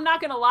 you know, I'm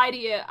not going to lie to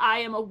you. I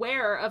am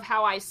aware of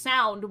how I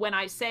sound when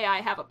I say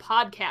I have a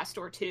podcast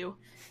or two.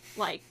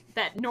 Like,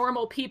 that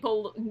normal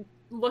people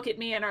look at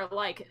me and are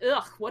like,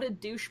 ugh, what a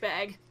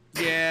douchebag.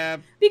 Yeah.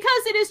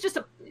 Because it is just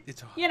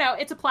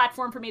it's a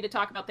platform for me to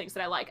talk about things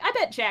that I like. I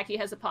bet Jackie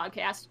has a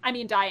podcast. I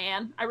mean,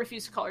 Diane. I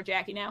refuse to call her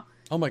Jackie now.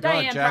 Oh my God,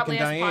 Diane Jack probably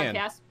and has Diane. a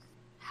podcast.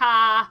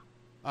 Ha.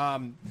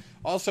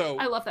 Also,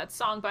 I love that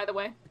song, by the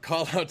way.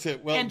 Call out to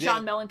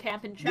John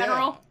Mellencamp in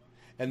general. Yeah.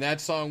 And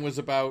that song was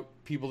about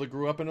people that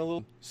grew up in a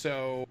little.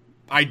 So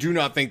I do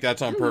not think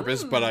that's on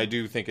purpose, but I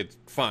do think it's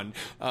fun.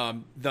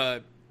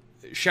 The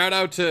shout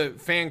out to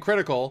Fan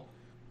Critical.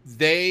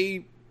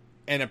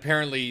 And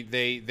apparently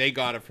they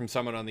got it from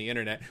someone on the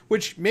internet,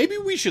 which maybe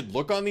we should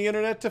look on the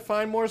internet to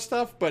find more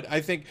stuff. But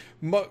I think,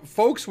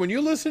 folks, when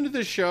you listen to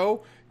this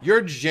show,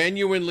 you're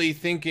genuinely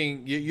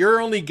thinking you're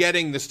only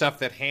getting the stuff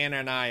that Hannah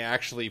and I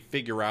actually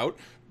figure out.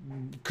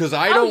 Because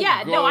I don't. Oh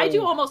yeah, no, I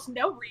do almost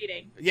no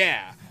reading.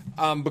 Yeah,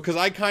 because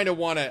I kind of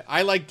want to.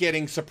 I like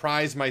getting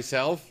surprised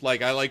myself.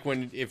 Like I like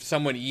if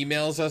someone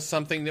emails us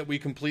something that we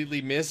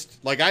completely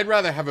missed. Like I'd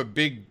rather have a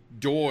big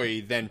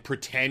doy than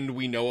pretend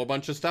we know a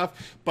bunch of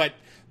stuff. But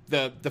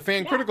the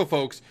Fan Critical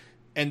folks,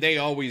 and they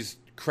always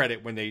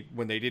credit when they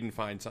didn't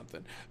find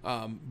something.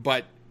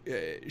 But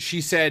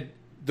she said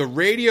the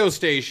radio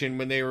station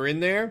when they were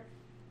in there,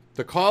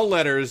 the call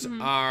letters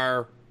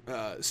are.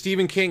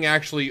 Stephen King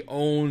actually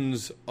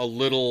owns a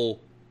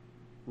little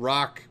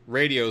rock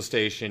radio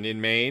station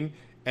in Maine,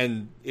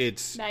 and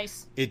it's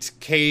nice. It's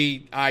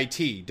KIT,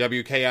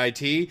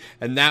 WKIT,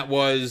 and that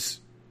was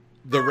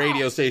the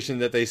radio station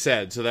that they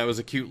said. So that was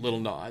a cute little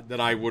nod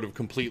that I would have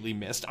completely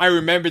missed. I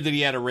remembered that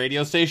he had a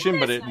radio station,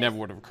 but it never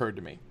would have occurred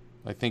to me.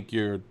 I think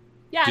you're...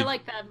 Yeah, I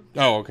like them.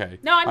 Oh, okay.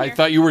 No, I'm here. I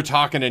thought you were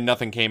talking and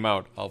nothing came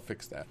out. I'll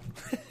fix that.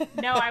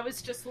 No, I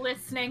was just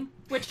listening,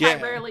 which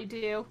I rarely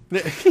do.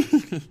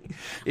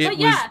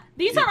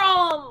 These are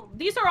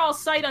all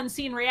sight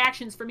unseen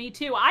reactions for me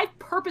too. I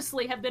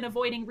purposely have been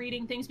avoiding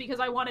reading things because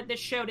I wanted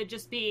this show to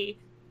just be,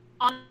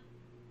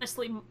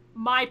 honestly,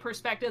 my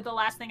perspective. The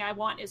last thing I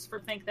want is for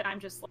think that I'm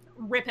just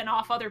ripping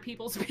off other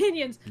people's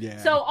opinions. Yeah.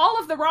 So all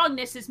of the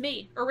wrongness is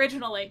me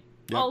originally.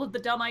 Yep. All of the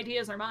dumb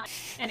ideas are mine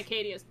and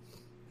Acadia's.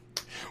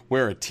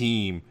 We're a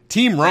team.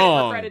 Team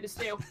wrong. Credit is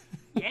due.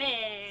 Yeah.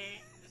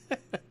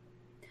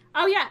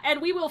 Oh, yeah,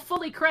 and we will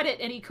fully credit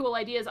any cool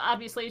ideas,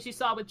 obviously, as you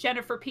saw with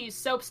Jennifer P's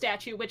soap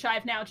statue, which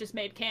I've now just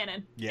made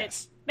canon.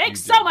 Yes. It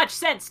makes so much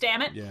sense,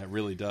 damn it. Yeah, it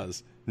really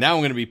does. Now I'm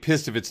going to be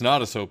pissed if it's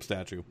not a soap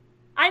statue.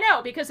 I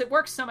know, because it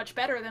works so much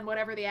better than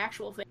whatever the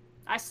actual thing.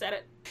 I said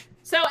it.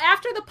 So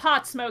after the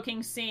pot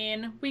smoking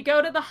scene, we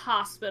go to the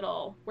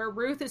hospital, where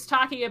Ruth is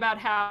talking about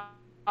how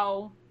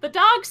the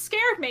dog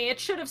scared me. It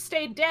should have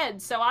stayed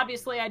dead. So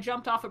obviously I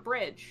jumped off a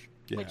bridge,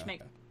 which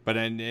makes. But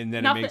and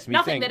then it makes me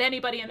nothing think. that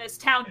anybody in this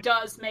town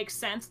does makes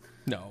sense.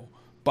 No,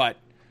 but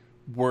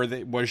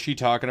was she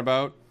talking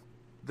about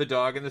the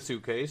dog in the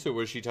suitcase, or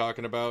was she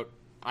talking about?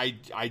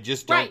 I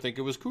just don't think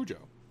it was Cujo.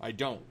 I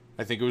don't.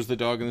 I think it was the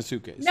dog in the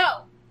suitcase.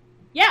 No.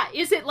 Yeah.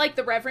 Is it like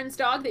the Reverend's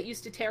dog that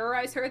used to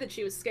terrorize her that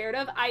she was scared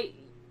of?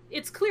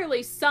 It's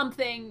clearly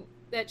something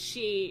that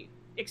she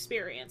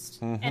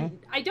experienced. Mm-hmm. And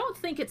I don't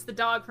think it's the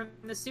dog from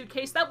the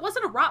suitcase. That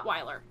wasn't a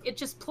Rottweiler. It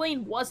just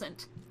plain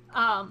wasn't.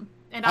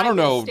 And I don't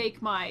know.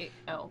 Stake my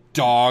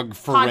dog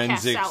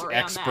forensics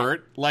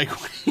expert. Like,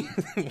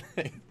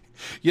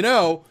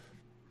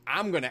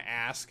 I'm going to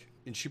ask,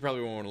 and she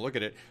probably won't want to look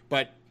at it,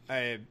 but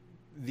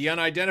the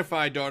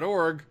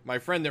unidentified.org, my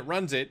friend that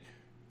runs it,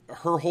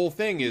 her whole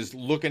thing is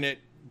looking at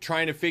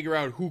trying to figure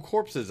out who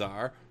corpses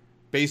are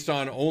based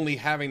on only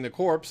having the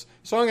corpse.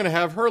 So I'm going to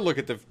have her look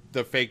at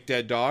the fake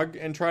dead dog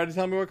and try to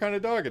tell me what kind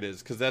of dog it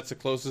is, because that's the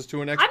closest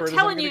to an expert I'm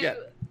telling as I'm you, going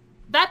to get.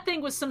 that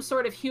thing was some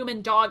sort of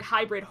human-dog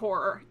hybrid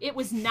horror. It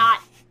was not,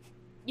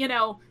 you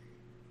know,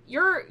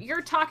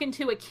 you're talking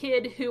to a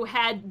kid who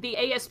had the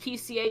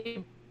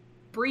ASPCA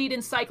breed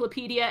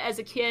encyclopedia as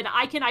a kid.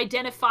 I can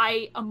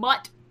identify a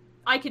mutt.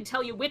 I can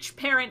tell you which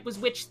parent was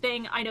which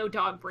thing. I know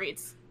dog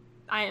breeds.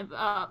 I am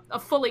a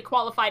fully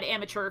qualified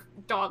amateur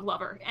dog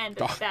lover, and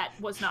that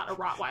was not a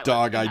Rottweiler.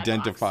 Dog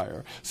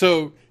identifier.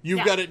 So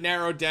you've got it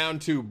narrowed down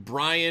to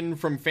Brian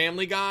from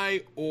Family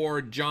Guy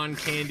or John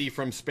Candy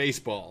from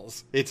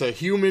Spaceballs. It's a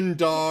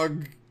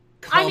human-dog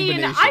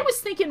combination. I mean, I was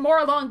thinking more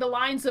along the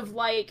lines of,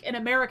 like, an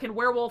American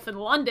Werewolf in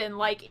London.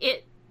 Like,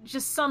 it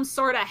just some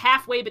sort of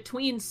halfway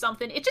between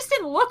something. It just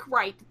didn't look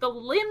right. The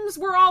limbs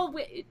were all...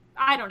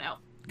 I don't know.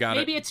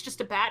 Maybe it's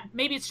just a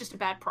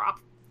bad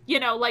prop. You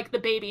know, like the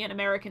baby in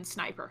American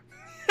Sniper.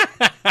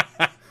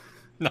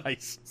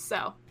 Nice.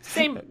 So,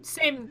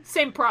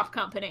 same prop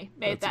company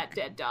made that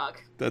dead dog.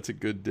 That's a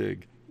good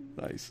dig.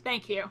 Nice.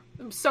 Thank you.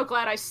 I'm so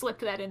glad I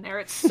slipped that in there.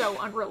 It's so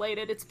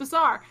unrelated. It's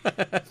bizarre.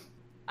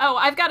 Oh,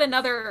 I've got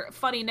another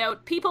funny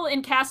note. People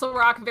in Castle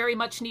Rock very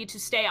much need to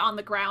stay on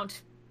the ground.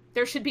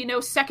 There should be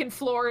no second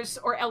floors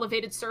or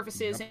elevated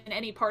surfaces in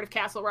any part of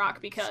Castle Rock,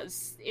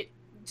 because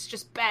it's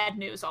just bad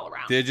news all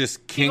around. They're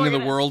just king of the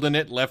world in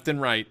it, left and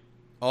right.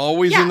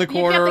 Always in the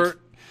corner.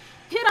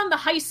 Kid on the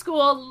high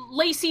school,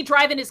 Lacey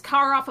driving his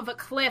car off of a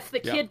cliff, the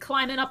kid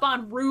climbing up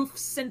on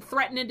roofs and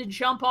threatening to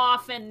jump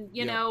off, and,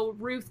 you know,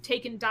 Ruth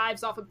taking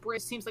dives off a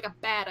bridge. Seems like a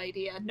bad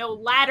idea. No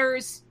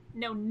ladders,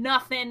 no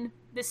nothing.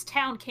 This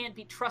town can't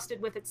be trusted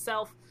with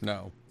itself.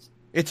 No.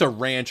 It's a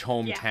ranch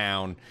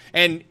hometown.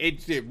 And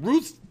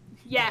Ruth's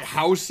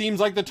house seems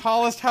like the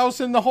tallest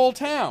house in the whole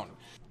town.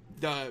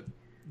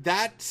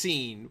 That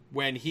scene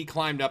when he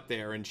climbed up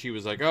there and she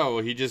was like, oh,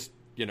 he just,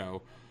 you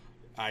know...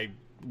 I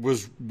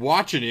was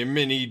watching him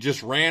and he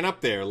just ran up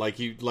there like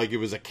it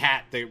was a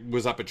cat that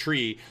was up a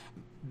tree.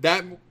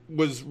 That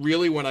was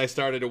really when I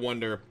started to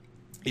wonder,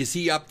 is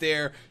he up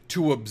there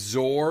to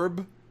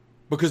absorb?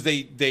 Because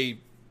they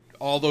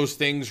all those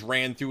things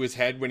ran through his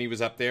head when he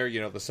was up there,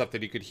 you know, the stuff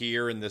that he could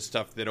hear and the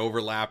stuff that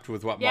overlapped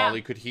with what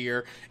Molly could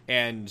hear.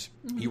 And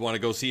you want to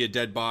go see a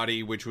dead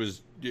body, which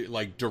was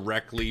like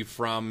directly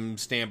from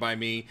Stand By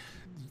Me,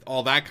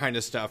 all that kind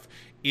of stuff.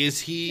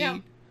 Is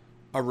he...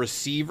 a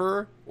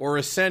receiver or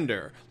a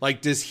sender?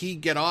 Like, does he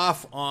get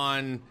off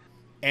on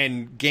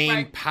and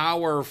gain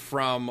power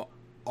from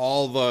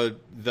all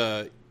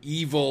the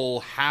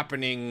evil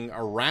happening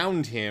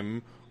around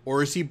him,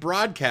 or is he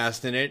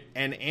broadcasting it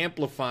and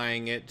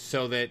amplifying it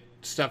so that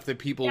stuff that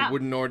people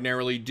wouldn't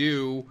ordinarily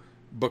do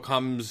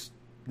becomes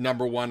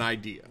number one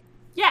idea?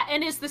 Yeah,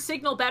 and is the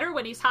signal better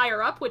when he's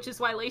higher up, which is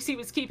why Lacey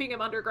was keeping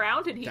him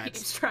underground and he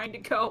keeps trying to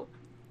go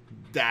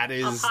up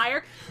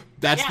higher?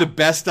 That's the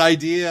best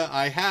idea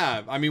I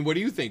have. I mean, what do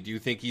you think? Do you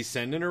think he's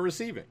sending or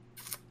receiving?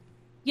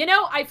 You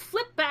know, I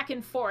flip back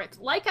and forth.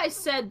 Like I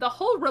said, the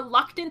whole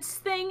reluctance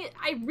thing,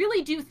 I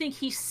really do think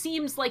he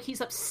seems like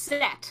he's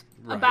upset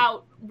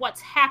about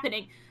what's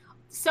happening.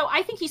 So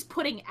I think he's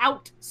putting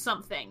out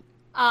something.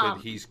 That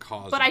he's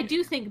causing. But I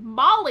do think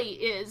Molly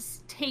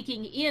is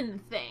taking in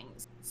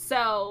things.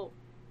 So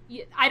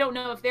I don't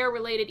know if they're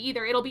related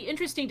either. It'll be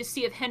interesting to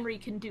see if Henry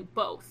can do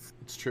both.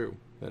 It's true.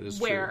 That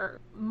is where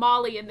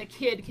Molly and the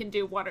kid can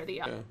do one or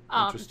the other.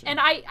 And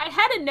I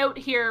had a note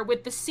here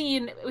with the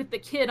scene with the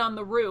kid on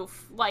the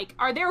roof. Like,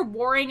 are there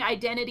warring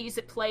identities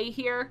at play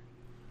here?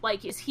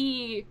 Like,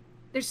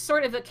 there's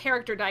sort of a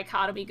character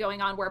dichotomy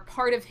going on where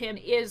part of him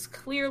is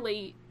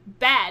clearly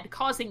bad,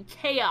 causing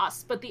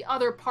chaos, but the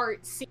other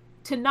part seems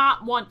to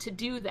not want to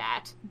do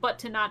that, but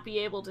to not be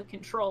able to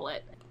control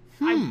it.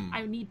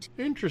 I need to...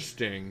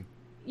 Interesting.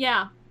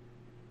 Yeah.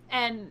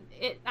 And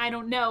I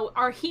don't know,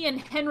 are he and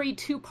Henry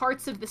two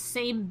parts of the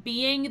same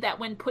being that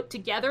when put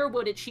together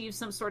would achieve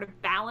some sort of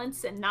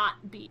balance and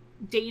not be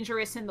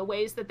dangerous in the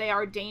ways that they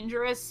are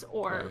dangerous?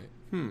 Or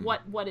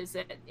what is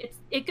it?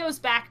 It goes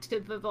back to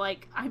the,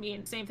 like, I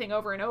mean, same thing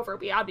over and over.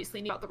 We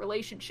obviously need about the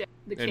relationship,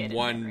 the kid and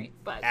one Henry,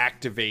 but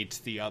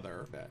activates the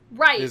other.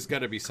 Right. There's got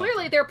to be something.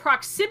 Clearly their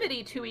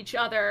proximity to each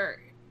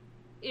other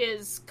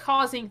is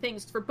causing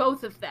things for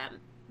both of them.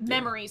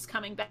 Memories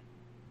coming back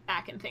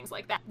and things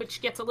like that,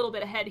 which gets a little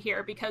bit ahead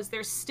here because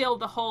there's still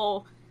the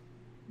whole,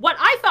 what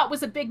I thought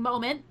was a big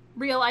moment,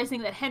 realizing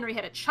that Henry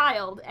had a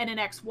child and an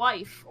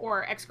ex-wife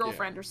or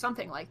ex-girlfriend or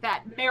something like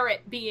that.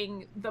 Merritt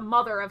being the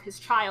mother of his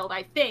child,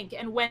 I think,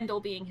 and Wendell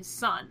being his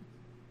son.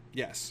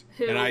 Yes.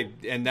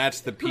 And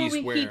that's the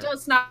piece where he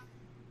does not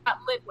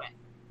live with.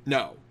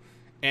 No.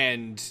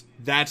 And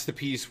that's the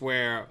piece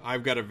where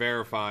I've got to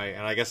verify,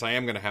 and I guess I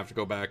am going to have to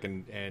go back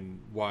and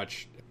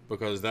watch,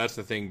 because that's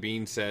the thing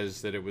Bean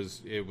says that it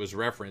was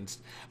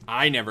referenced.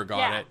 I never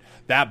got it.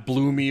 That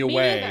blew me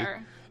away.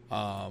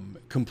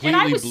 Completely. And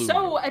I was blew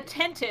so me.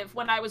 attentive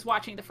when I was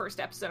watching the first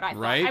episode. I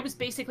thought I was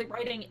basically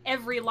writing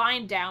every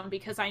line down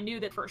because I knew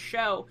that for a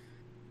show,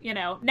 you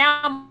know,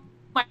 now I'm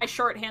my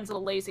shorthand's a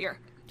little lazier.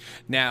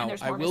 Now,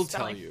 I will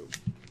tell you,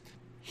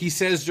 he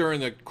says during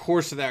the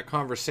course of that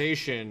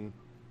conversation,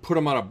 put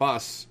him on a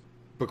bus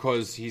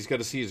because he's got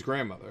to see his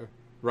grandmother,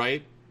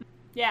 right?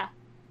 Yeah.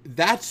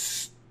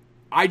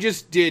 I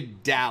just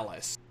did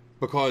Dallas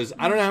because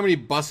I don't know how many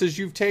buses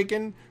you've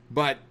taken,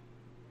 but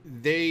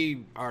they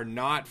are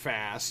not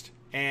fast.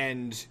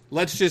 And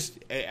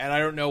and I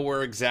don't know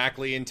where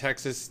exactly in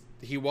Texas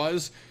he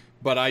was,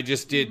 but I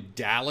just did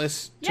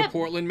Dallas to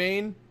Portland,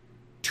 Maine.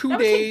 2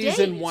 days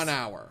and 1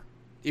 hour.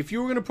 If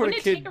you were going to put a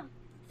kid...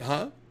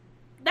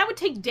 That would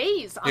take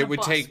days on a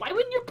bus. Why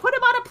wouldn't you put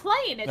him on a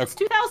plane? It's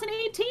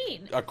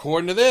 2018.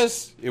 According to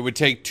this, it would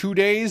take 2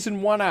 days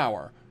and 1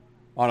 hour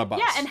on a bus.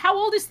 Yeah, and how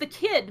old is the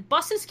kid?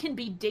 Buses can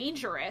be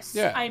dangerous.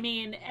 Yeah. I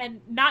mean,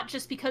 and not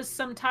just because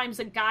sometimes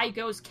a guy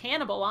goes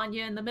cannibal on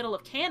you in the middle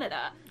of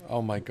Canada.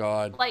 Oh, my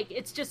God. Like,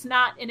 it's just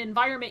not an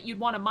environment you'd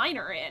want to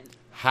minor in.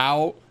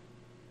 How...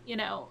 You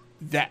know...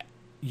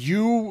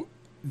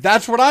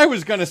 That's what I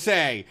was going to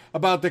say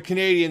about the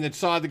Canadian that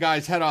saw the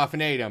guy's head off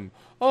and ate him.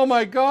 Oh,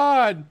 my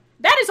God.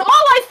 That is all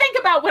I think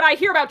about when I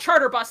hear about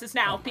charter buses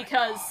now,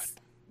 because,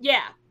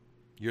 yeah.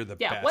 You're the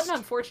best. best. What an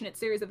unfortunate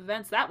series of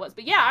events that was.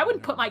 But yeah, I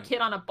wouldn't put my kid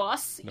on a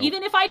bus,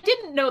 even if I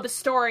didn't know the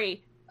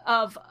story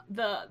of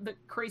the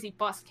crazy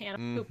bus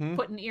cannibal who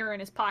put an ear in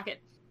his pocket.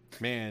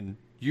 Man,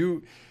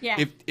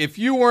 if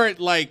you weren't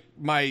like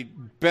my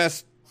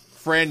best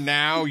friend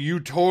now, you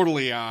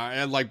totally are.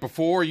 And like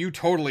before, you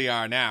totally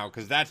are now,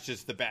 because that's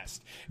just the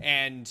best.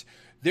 And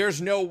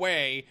there's no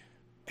way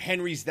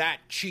Henry's that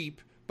cheap.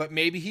 But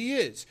maybe he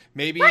is.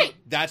 Maybe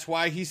that's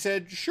why he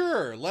said,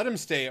 sure, let him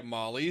stay at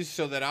Molly's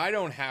so that I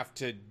don't have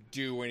to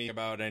do anything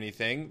about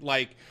anything.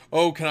 Like,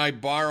 oh, can I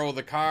borrow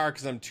the car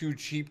because I'm too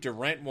cheap to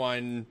rent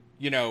one,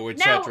 et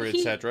cetera, et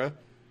cetera.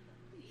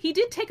 He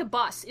did take a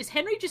bus. Is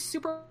Henry just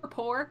super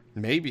poor?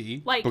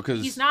 Maybe. Like,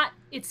 because he's not,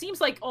 it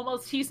seems like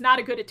almost he's not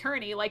a good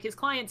attorney. Like, his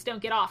clients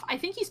don't get off. I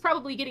think he's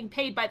probably getting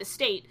paid by the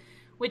state,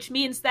 which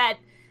means that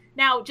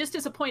now, just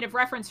as a point of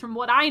reference from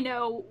what I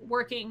know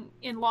working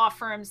in law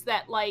firms,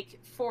 that like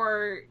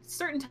for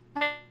certain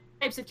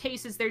types of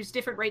cases, there's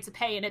different rates of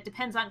pay and it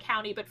depends on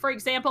county. But for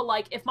example,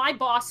 like if my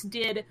boss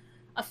did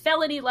a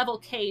felony level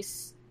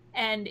case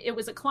and it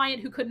was a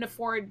client who couldn't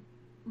afford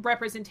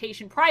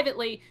representation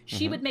privately,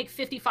 she would make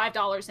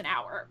 $55 an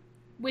hour,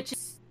 which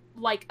is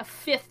like a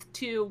fifth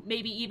to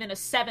maybe even a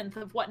seventh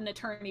of what an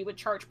attorney would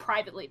charge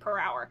privately per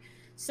hour.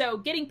 So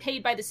getting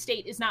paid by the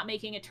state is not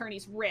making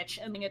attorneys rich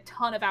and making a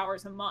ton of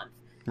hours a month.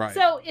 Right.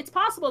 So it's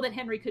possible that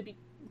Henry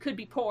could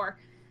be poor,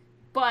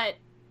 but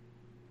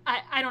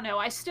I don't know.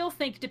 I still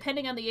think,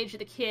 depending on the age of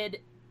the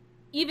kid,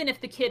 even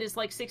if the kid is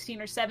like 16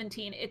 or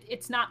 17,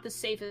 it's not the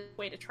safest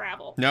way to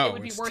travel. No, it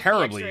would be it's worth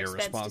terribly the extra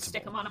expense irresponsible to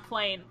stick him on a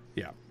plane.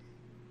 Yeah.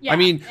 Yeah. I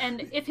mean,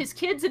 and if his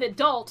kid's an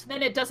adult,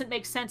 then it doesn't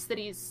make sense that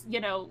he's,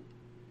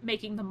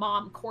 making the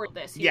mom court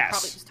this. He would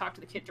probably just talk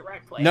to the kid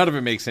directly. None of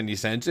it makes any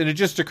sense. And it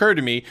just occurred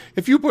to me,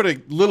 if you put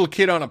a little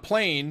kid on a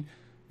plane,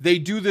 they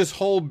do this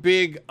whole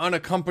big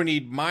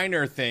unaccompanied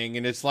minor thing,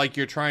 and it's like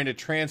you're trying to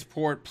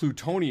transport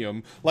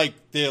plutonium. Like,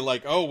 they're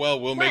like, oh,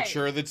 well, we'll make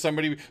sure that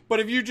somebody... But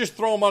if you just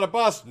throw them on a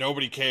bus,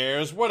 nobody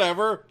cares,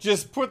 whatever.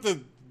 Just put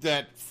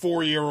that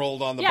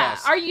 4-year-old on the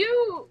bus. Are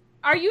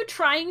you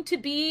trying to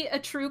be a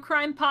true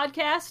crime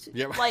podcast?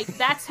 Yep. Like,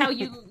 that's how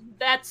you...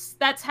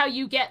 That's how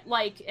you get,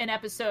 like, an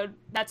episode.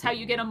 That's how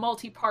you get a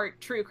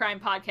multi-part true crime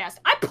podcast.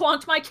 I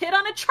plonked my kid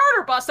on a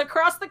charter bus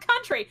across the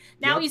country.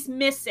 Now he's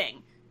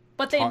missing.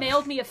 But they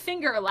mailed me a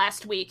finger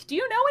last week. Do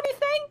you know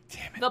anything?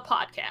 Damn it. The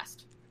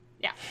podcast.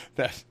 Yeah.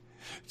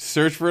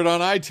 Search for it on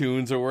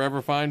iTunes or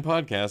wherever fine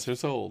podcasts are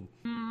sold.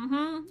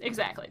 Mm-hmm.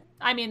 Exactly.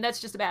 I mean, that's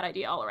just a bad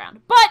idea all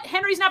around. But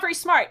Henry's not very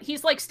smart.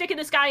 He's, like, sticking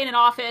this guy in an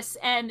office,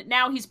 and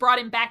now he's brought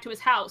him back to his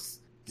house.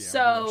 Yeah,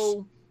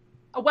 so...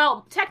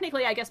 Well,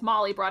 technically, I guess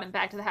Molly brought him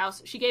back to the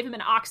house. She gave him an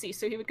oxy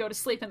so he would go to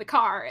sleep in the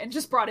car and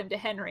just brought him to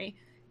Henry.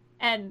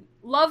 And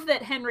love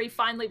that Henry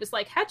finally was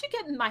like, how'd you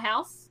get in my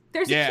house?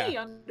 There's a key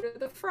under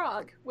the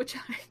frog, which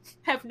I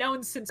have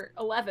known since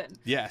 11.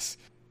 Yes,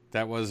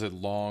 that was a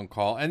long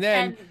call. And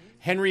then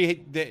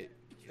Henry,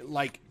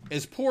 like,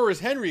 as poor as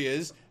Henry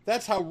is,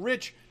 that's how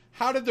rich.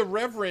 How did the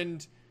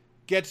Reverend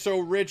get so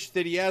rich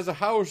that he has a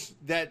house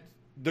that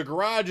the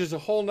garage is a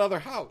whole nother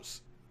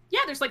house?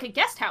 Yeah, there's like a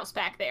guest house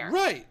back there.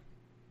 Right.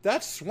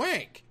 That's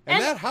swank.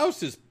 And that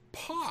house is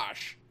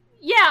posh.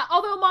 Yeah,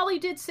 although Molly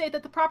did say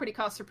that the property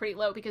costs are pretty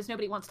low because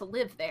nobody wants to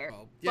live there.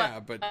 Well, yeah,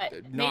 but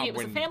maybe it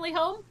was a family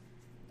home?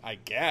 I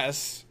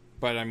guess.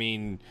 But, I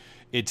mean,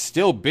 it's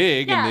still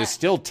big and there's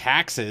still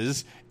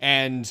taxes.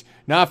 And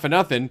not for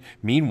nothing,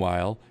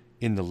 meanwhile,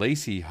 in the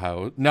Lacey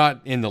house,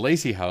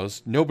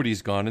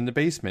 nobody's gone in the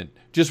basement.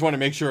 Just want to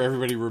make sure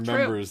everybody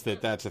remembers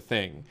that that's a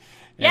thing.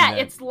 And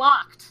it's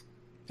locked.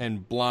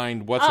 And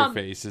blind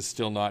what's-her-face is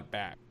still not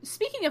back.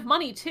 Speaking of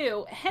money,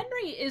 too,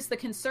 Henry is the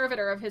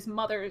conservator of his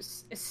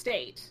mother's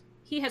estate.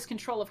 He has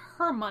control of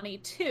her money,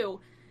 too.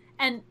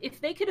 And if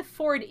they could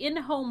afford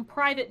in-home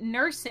private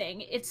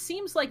nursing, it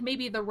seems like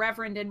maybe the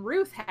Reverend and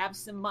Ruth have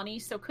some money,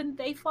 so couldn't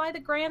they fly the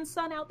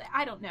grandson out there?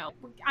 I don't know.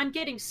 I'm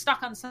getting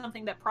stuck on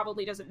something that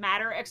probably doesn't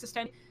matter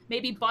existentially.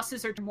 Maybe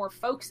buses are more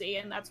folksy,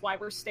 and that's why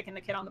we're sticking the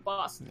kid on the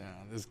bus. No,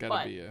 there's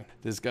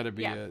got to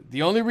be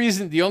the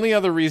only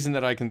other reason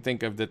that I can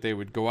think of that they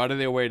would go out of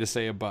their way to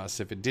say a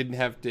bus, if it didn't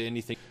have to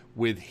anything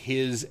with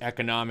his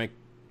economic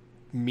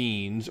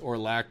means or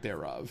lack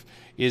thereof,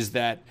 is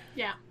that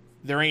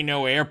there ain't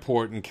no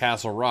airport in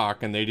Castle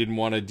Rock, and they didn't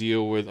want to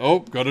deal with,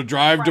 got to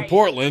drive to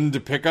Portland to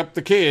pick up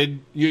the kid.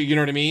 You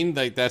know what I mean?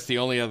 Like, that's the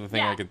only other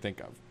thing I could think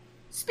of.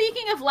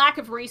 Speaking of lack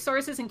of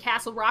resources in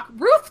Castle Rock,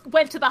 Ruth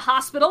went to the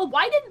hospital.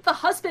 Why didn't the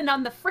husband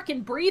on the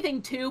frickin'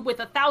 breathing tube with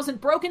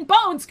 1,000 broken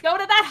bones go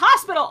to that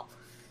hospital?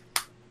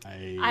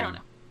 I don't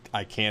know.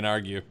 I can't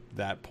argue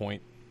that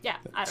point. Yeah, I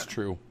don't know. It's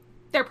true.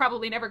 They're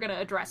probably never going to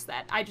address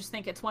that. I just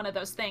think it's one of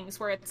those things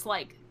where it's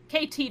like,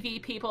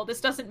 KTV people,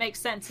 this doesn't make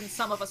sense, and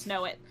some of us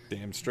know it.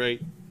 Damn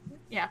straight.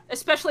 Yeah,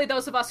 especially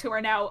those of us who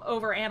are now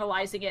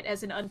over-analyzing it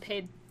as an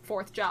unpaid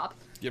fourth job.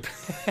 Yep.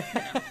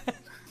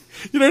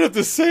 You don't have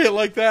to say it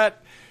like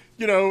that,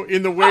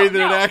 in the way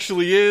that it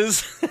actually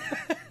is.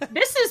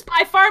 This is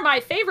by far my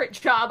favorite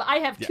job. I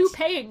have 2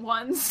 paying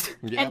ones,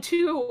 and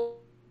 2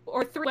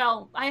 or 3.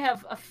 Well, I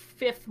have a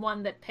 5th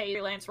one that pays.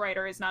 Freelance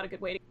writer is not a good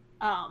way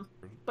to...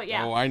 But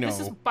yeah, I know. This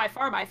is by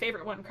far my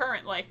favorite one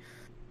currently.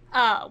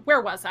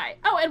 Where was I?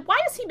 Oh, and why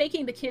is he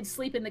making the kids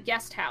sleep in the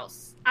guest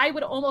house? I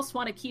would almost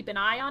want to keep an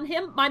eye on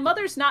him. My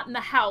mother's not in the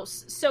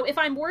house, so if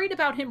I'm worried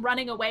about him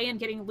running away and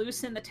getting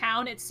loose in the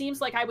town, it seems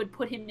like I would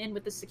put him in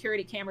with the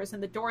security cameras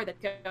and the door that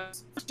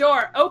goes,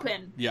 door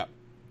open. Yep.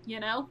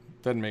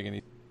 Doesn't make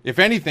any... If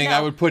anything,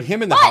 I would put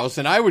him in the house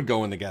and I would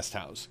go in the guest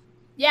house.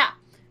 Yeah,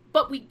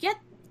 but we get...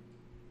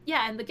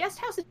 Yeah, and the guest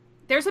house,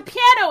 there's a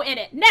piano in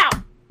it. Now,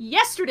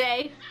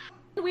 yesterday,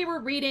 we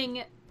were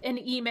reading an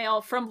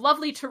email from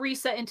lovely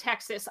Teresa in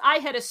Texas. I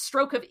had a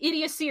stroke of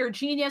idiocy or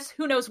genius.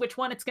 Who knows which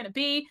one it's going to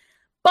be.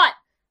 But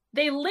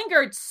they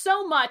lingered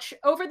so much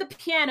over the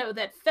piano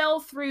that fell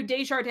through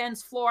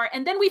Desjardins' floor.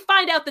 And then we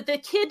find out that the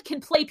kid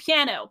can play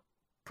piano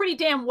pretty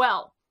damn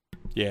well.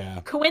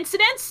 Yeah.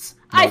 Coincidence?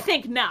 Nope. I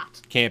think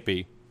not. Can't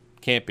be.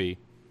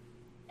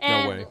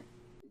 And no way.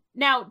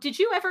 Now, did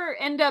you ever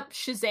end up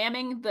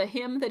Shazamming the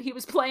hymn that he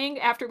was playing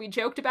after we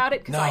joked about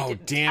it? No,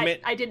 damn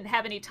it. I didn't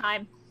have any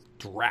time.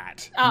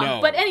 Drat. No.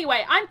 But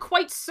anyway, I'm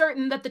quite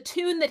certain that the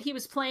tune that he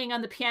was playing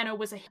on the piano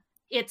was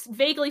it's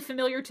vaguely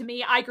familiar to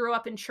me. I grew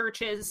up in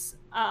churches.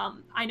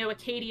 I know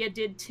Acadia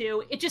did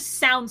too. It just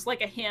sounds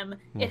like a hymn.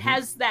 Mm-hmm. It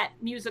has that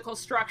musical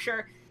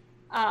structure.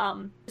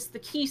 It's the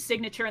key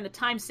signature and the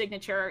time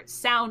signature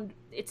sound.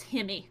 It's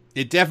hymny.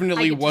 It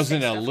definitely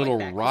wasn't a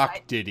Little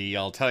Rock ditty,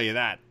 I'll tell you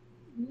that.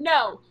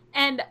 No.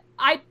 And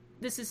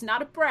this is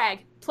not a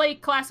brag, play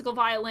classical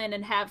violin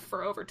and have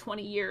for over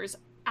 20 years.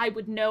 I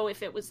would know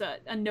if it was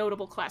a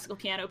notable classical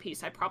piano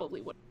piece. I probably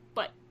would,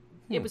 but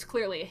it was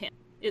clearly a hymn,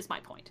 is my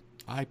point.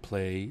 I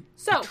play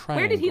So,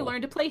 where did he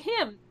learn to play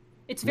hymn?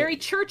 It's very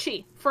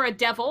churchy for a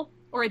devil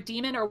or a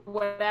demon or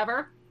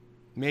whatever.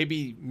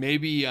 Maybe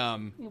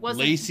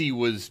Lacey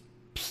was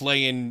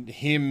playing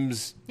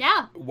hymns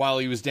while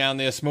he was down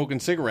there smoking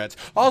cigarettes.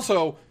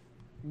 Also,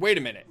 wait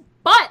a minute.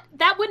 But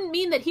that wouldn't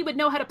mean that he would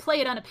know how to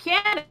play it on a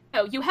piano.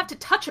 You have to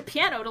touch a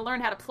piano to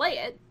learn how to play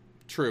it.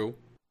 True.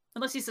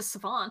 Unless he's a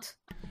savant.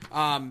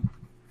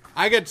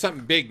 I got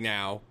something big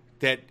now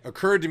that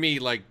occurred to me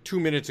like 2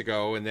 minutes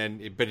ago, but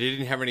it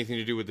didn't have anything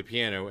to do with the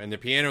piano, and the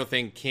piano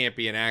thing can't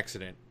be an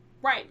accident.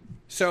 Right.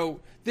 So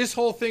this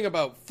whole thing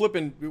about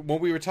flipping, when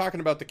we were talking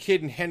about the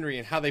kid and Henry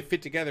and how they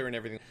fit together and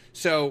everything.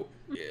 So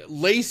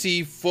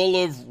Lacey, full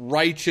of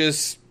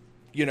righteous,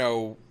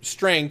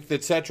 strength,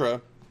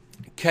 etc.,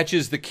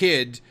 catches the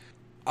kid.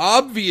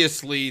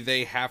 Obviously,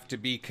 they have to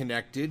be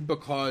connected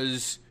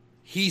because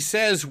he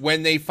says,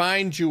 when they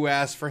find you,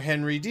 ask for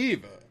Henry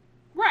Deaver.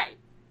 Right.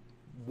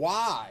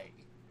 Why?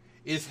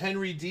 Is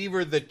Henry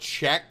Deaver the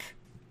check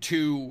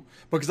to...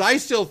 Because I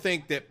still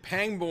think that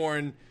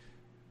Pangborn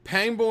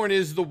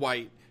is the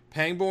white.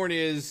 Pangborn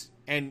is...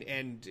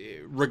 And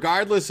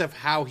regardless of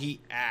how he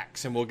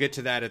acts, and we'll get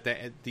to that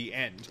at the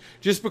end,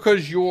 just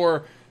because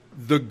you're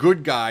the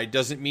good guy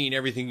doesn't mean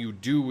everything you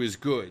do is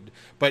good.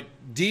 But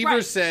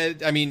Deaver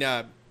said...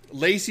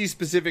 Lacey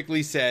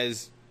specifically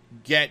says...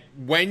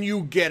 when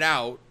you get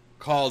out,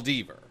 call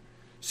Deaver.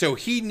 So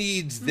he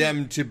needs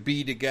them to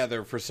be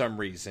together for some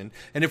reason.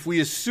 And if we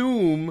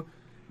assume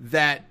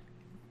that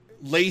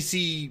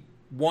Lacey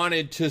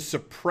wanted to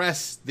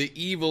suppress the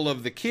evil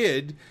of the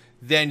kid,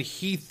 then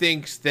he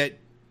thinks that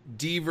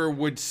Deaver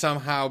would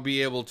somehow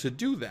be able to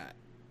do that.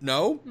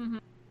 No? Mm-hmm.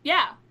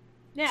 Yeah.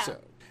 Yeah. So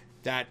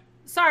that...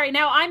 Sorry,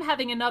 now I'm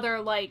having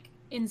another,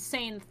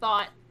 insane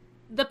thought.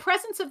 The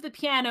presence of the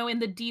piano in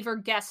the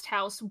Deaver guest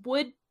house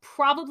would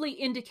probably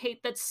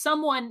indicate that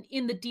someone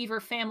in the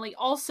Deaver family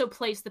also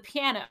plays the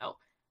piano.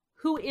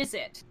 Who is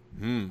it?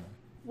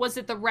 Was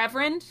it the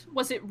Reverend?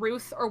 Was it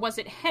Ruth? Or was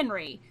it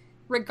Henry?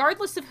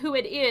 Regardless of who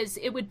it is,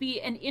 it would be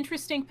an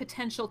interesting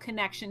potential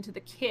connection to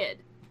the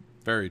kid.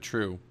 Very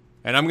true.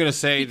 And I'm going to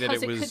say that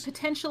because it was... could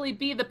potentially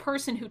be the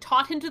person who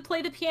taught him to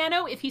play the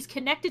piano. If he's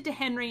connected to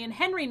Henry and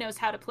Henry knows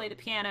how to play the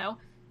piano,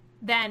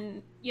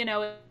 then,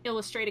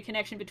 illustrate a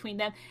connection between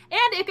them.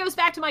 And it goes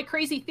back to my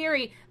crazy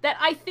theory that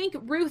I think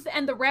Ruth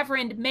and the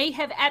Reverend may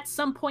have at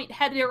some point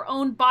had their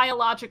own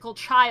biological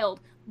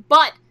child,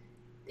 but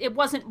it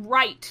wasn't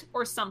right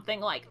or something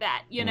like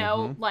that,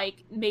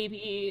 like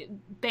maybe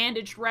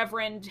Bandaged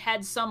Reverend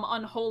had some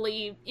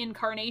unholy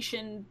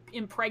incarnation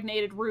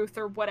impregnated Ruth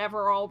or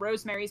whatever, all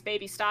Rosemary's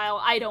Baby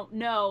style. I don't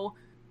know,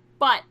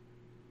 but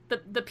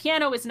the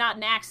piano is not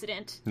an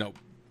accident. Nope.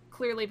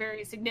 Clearly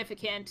very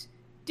significant.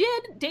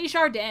 Did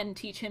Desjardins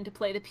teach him to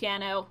play the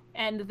piano,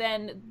 and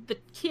then the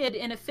kid,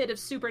 in a fit of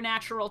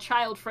supernatural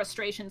child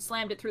frustration,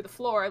 slammed it through the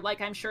floor,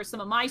 like I'm sure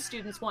some of my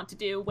students want to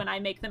do when I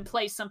make them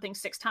play something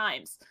 6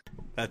 times.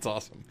 That's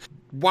awesome.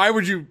 Why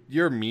would you...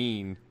 You're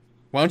mean.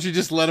 Why don't you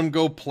just let him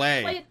go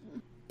play?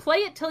 Play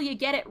it till you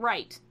get it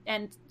right,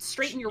 and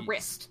straighten your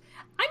wrist.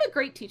 I'm a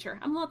great teacher.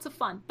 I'm lots of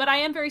fun, but I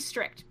am very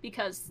strict,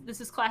 because this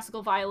is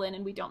classical violin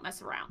and we don't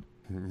mess around.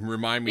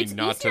 Remind me not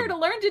to... It's easier to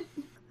learn to...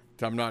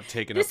 I'm not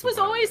taking This was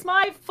always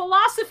my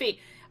philosophy.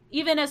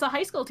 Even as a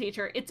high school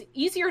teacher, it's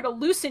easier to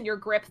loosen your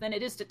grip than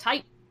it is to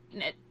tighten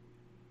it.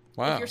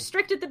 Wow. If you're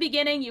strict at the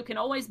beginning, you can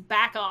always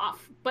back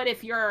off. But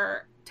if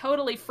you're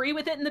totally free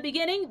with it in the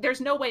beginning,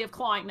 there's no way of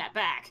clawing that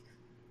back.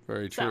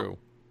 Very true.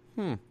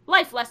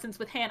 Life lessons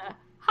with Hannah.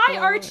 Hi,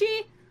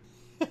 Archie!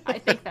 I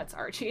think that's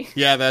Archie.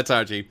 Yeah, that's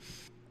Archie.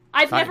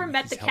 I've never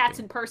met the cats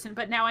in person,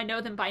 but now I know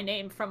them by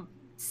name from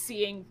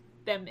seeing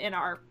them in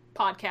our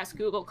podcast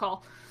Google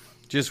call.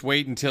 Just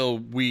wait until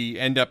we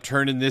end up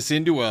turning this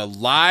into a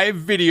live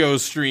video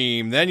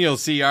stream. Then you'll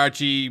see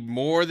Archie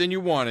more than you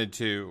wanted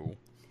to.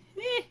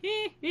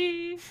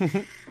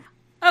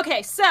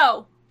 Okay,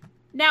 so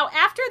now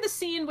after the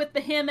scene with the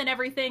hymn and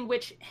everything,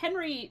 which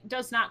Henry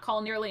does not call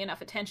nearly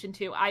enough attention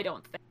to, I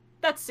don't think.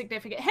 That's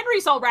significant.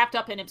 Henry's all wrapped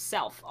up in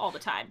himself all the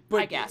time,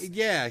 I guess.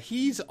 Yeah,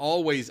 he's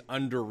always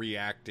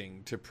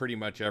underreacting to pretty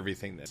much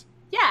everything.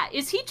 Yeah,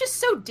 is he just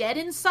so dead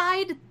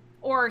inside?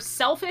 Or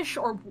selfish,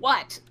 or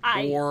what?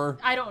 I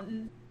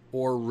don't...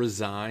 Or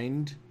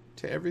resigned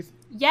to everything?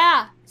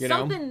 Yeah,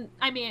 something,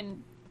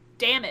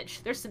 damage.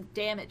 There's some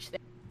damage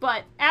there.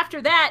 But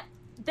after that,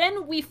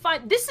 then we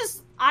find...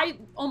 I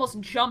almost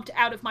jumped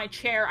out of my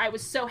chair. I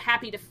was so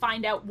happy to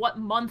find out what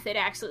month it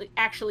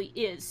actually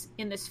is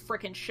in this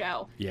frickin'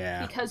 show.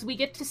 Yeah. Because we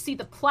get to see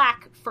the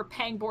plaque for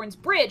Pangborn's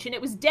Bridge, and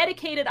it was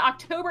dedicated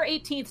October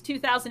 18th,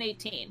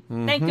 2018.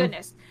 Mm-hmm. Thank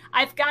goodness.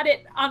 I've got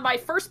it on my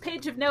first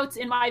page of notes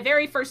in my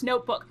very first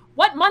notebook.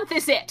 What month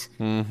is it?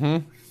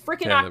 Mm-hmm.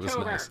 Frickin' October. That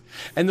was nice.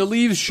 And the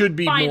leaves should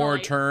be more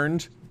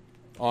turned,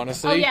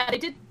 honestly. Oh, yeah, they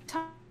did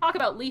talk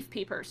about leaf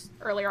peepers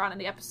earlier on in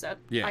the episode.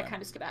 Yeah. I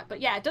kind of skipped that.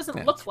 But yeah, it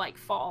doesn't look like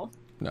fall.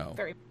 No.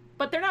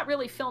 But they're not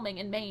really filming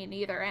in Maine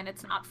either, and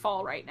it's not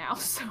fall right now,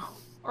 so...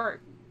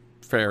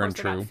 Fair and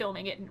true. They're not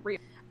filming it in real...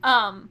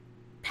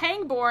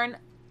 Pangborn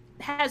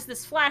has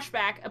this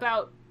flashback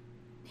about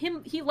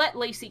him. He let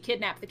Lacey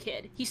kidnap the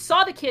kid. He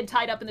saw the kid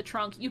tied up in the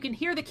trunk. You can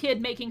hear the kid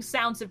making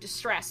sounds of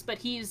distress, but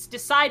he's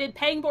decided,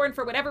 Pangborn,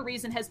 for whatever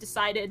reason, has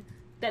decided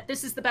that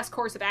this is the best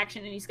course of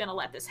action, and he's going to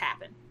let this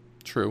happen.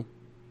 True.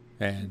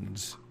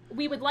 And...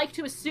 We would like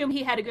to assume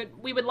he had a good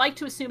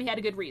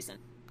reason.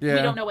 Yeah.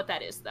 We don't know what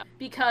that is, though.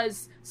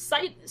 Because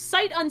sight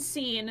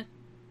unseen,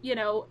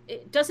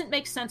 it doesn't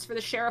make sense for the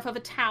sheriff of a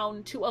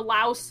town to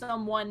allow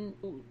someone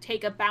to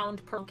take a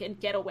bound punk and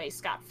get away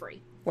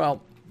scot-free.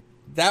 Well,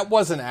 that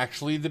wasn't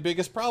actually the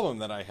biggest problem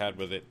that I had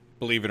with it,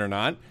 believe it or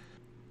not.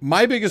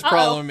 My biggest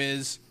problem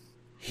is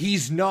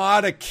he's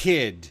not a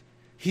kid.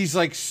 He's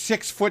like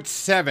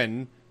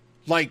 6'7".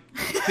 Like,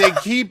 they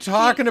keep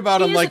talking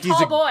about him like he's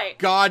a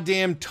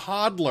goddamn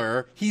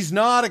toddler. He's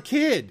not a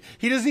kid.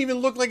 He doesn't even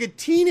look like a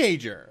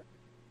teenager.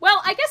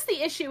 Well, I guess the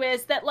issue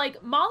is that,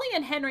 like, Molly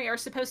and Henry are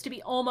supposed to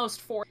be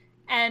almost 40,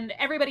 and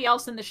everybody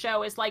else in the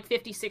show is like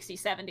 50, 60,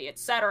 70,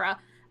 etc.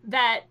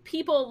 That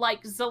people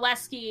like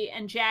Zaleski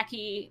and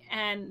Jackie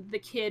and the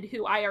kid,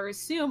 who I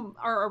assume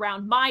are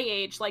around my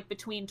age, like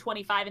between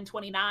 25 and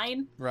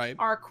 29, right,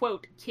 are,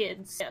 quote,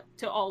 kids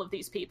to all of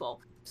these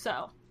people.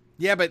 So...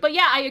 Yeah, but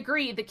yeah, I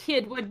agree. The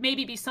kid would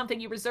maybe be something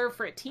you reserve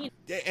for a teen.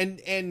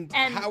 And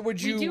how would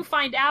you? We do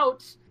find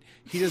out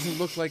he doesn't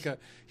look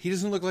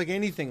like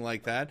anything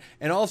like that.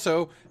 And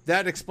also,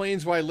 that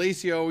explains why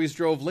Lacey always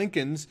drove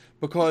Lincolns,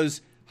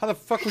 because how the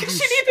fuck would you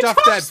stuff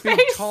that big,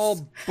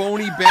 tall,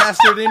 bony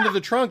bastard into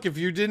the trunk if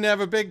you didn't have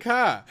a big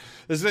car?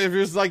 If it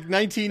was like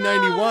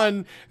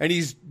 1991 and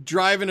he's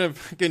driving a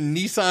fucking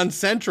Nissan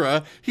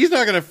Sentra, he's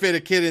not going to fit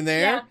a kid in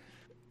there. Yeah.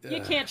 You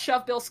can't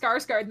shove Bill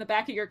Skarsgård in the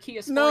back of your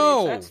Kia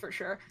Sportage, that's for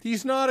sure.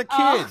 He's not a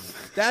kid.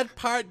 That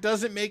part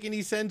doesn't make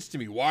any sense to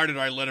me. Why did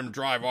I let him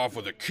drive off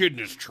with a kid in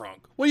his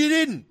trunk? Well, you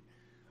didn't.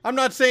 I'm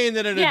not saying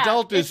that an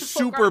adult is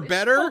super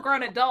better. It's a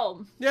full-grown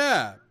adult.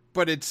 Yeah,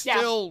 but it's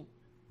still...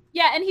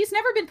 Yeah, and he's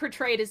never been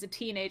portrayed as a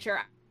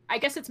teenager. I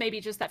guess it's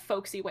maybe just that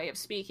folksy way of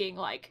speaking,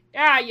 like,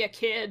 you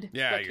kid.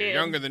 Yeah, you're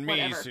younger than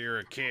me, so you're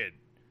a kid.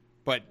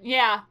 But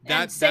Yeah,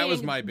 that and saying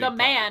was my big the problem.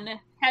 man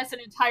has an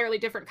entirely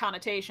different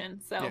connotation.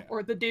 So, Yeah.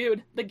 or the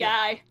dude, the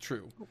guy,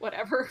 True.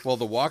 whatever. Well,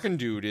 the walking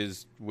dude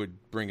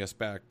would bring us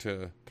back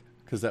to,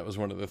 because that was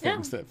one of the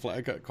things that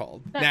Flag got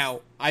called.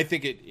 Now, I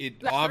think it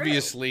That's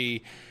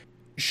obviously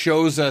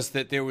shows us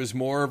that there was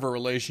more of a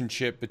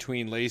relationship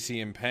between Lacey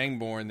and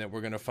Pangborn that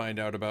we're going to find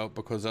out about,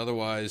 because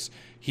otherwise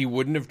he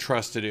wouldn't have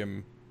trusted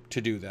him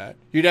to do that.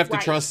 You'd have to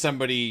Right. trust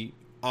somebody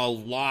a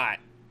lot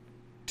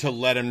to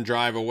let him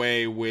drive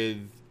away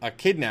with a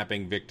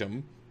kidnapping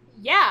victim.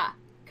 Yeah,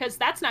 because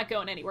that's not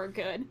going anywhere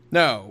good.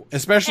 No,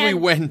 especially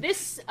And when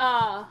this,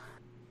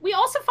 we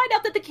also find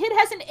out that the kid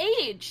hasn't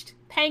aged.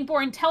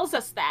 Pangborn tells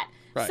us that.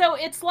 Right. So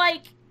it's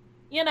like,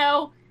 you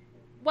know,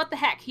 what the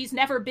heck? He's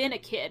never been a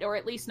kid, or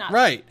at least not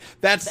right.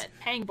 That's that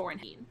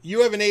Pangborn.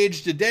 you haven't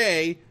aged a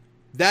day.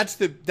 That's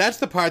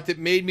the part that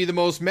made me the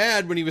most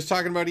mad when he was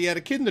talking about he had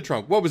a kid in the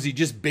trunk. What was he,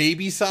 just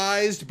baby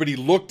sized, but he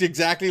looked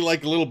exactly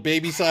like a little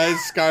baby sized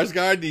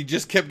Skarsgård and he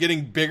just kept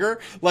getting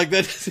bigger? Like,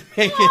 that doesn't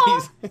make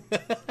any sense.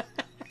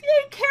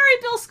 You carry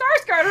Bill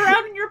Skarsgård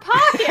around in your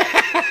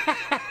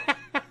pocket.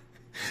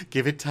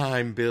 Give it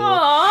time, Bill.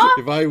 Aw.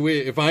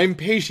 If I'm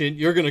patient,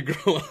 you're gonna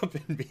grow up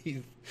and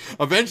be.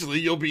 Eventually,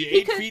 you'll be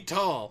 8 feet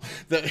tall.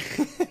 Yeah.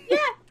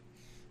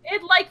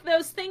 It like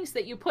those things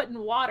that you put in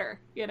water,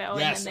 you know.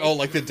 Yes. And then they... Oh,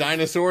 like the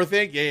dinosaur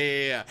thing.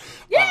 Yeah.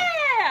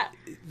 Yeah.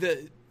 He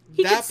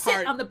that could sit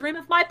part on the brim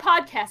of my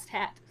podcast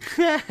hat.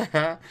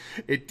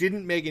 it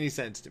didn't make any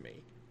sense to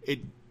me.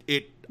 I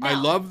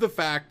No. love the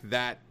fact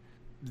that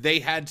they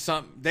had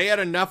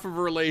enough of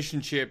a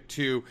relationship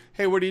to,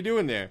 hey, what are you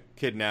doing there?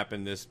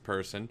 Kidnapping this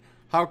person.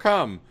 How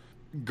come?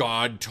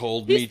 God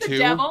told me He's the to.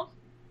 devil.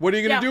 What are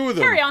you going to do with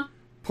him? Carry on.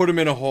 Put him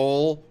in a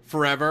hole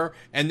forever,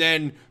 and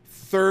then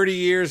 30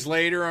 years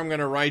later, I'm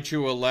going to write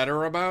you a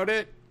letter about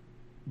it.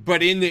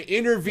 But in the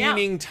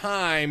intervening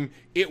time,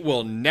 it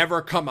will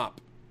never come up.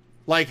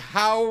 Like,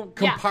 how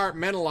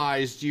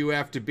compartmentalized do you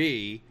have to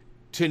be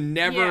to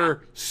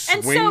never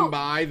And swing so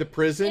by the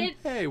prison?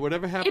 Hey,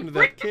 whatever happened to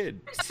that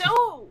kid?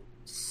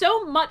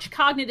 So much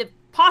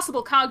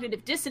possible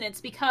cognitive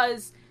dissonance,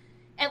 because,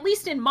 at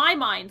least in my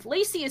mind,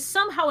 Lacey is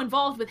somehow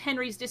involved with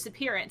Henry's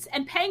disappearance,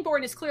 and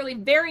Pangborn is clearly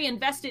very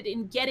invested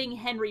in getting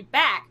Henry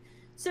back.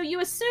 So you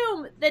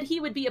assume that he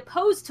would be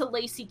opposed to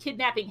Lacey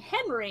kidnapping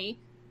Henry,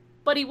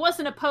 but he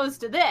wasn't opposed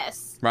to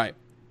this. Right.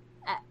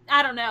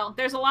 I don't know.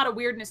 There's a lot of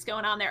weirdness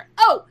going on there.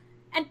 Oh,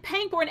 and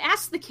Pangborn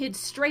asks the kid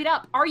straight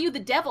up, "Are you the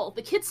devil?"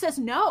 The kid says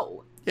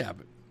no. Yeah,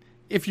 but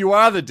if you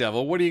are the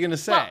devil, what are you going to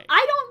say? Well,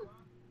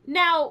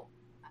 Now,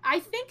 I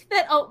think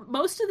that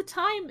most of the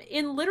time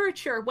in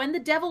literature, when the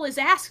devil is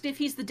asked if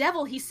he's the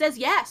devil, he says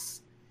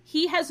yes.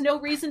 He has no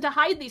reason to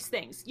hide these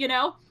things, you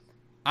know?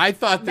 I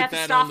thought that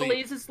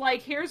Mephistopheles is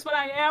like, here's what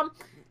I am.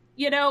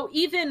 You know,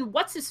 even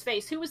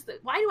what's-his-face?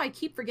 Why do I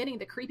keep forgetting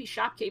the creepy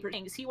shopkeeper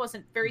things? He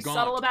wasn't very Gaunt.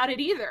 subtle about it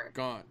either.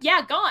 Gaunt.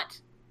 Yeah,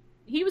 Gaunt.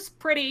 He was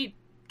pretty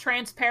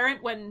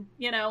transparent when,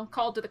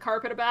 called to the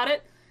carpet about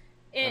it.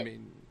 If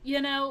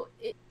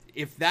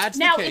that's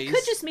now, the case... it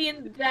could just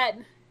mean that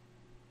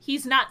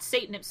he's not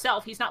Satan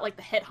himself. He's not like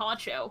the head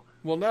honcho.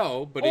 Well,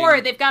 no, but...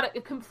 Or they've got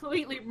a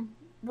completely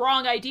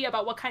wrong idea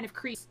about what kind of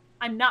creature.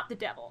 I'm not the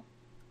devil.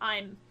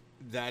 I'm...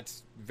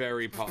 That's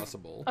very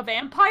possible. A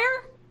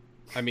vampire?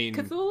 I mean...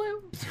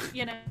 Cthulhu?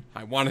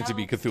 I want it to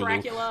be Cthulhu.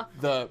 Dracula.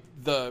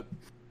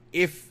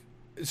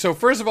 So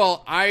first of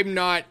all, I am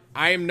not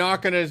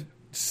going to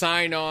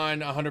sign on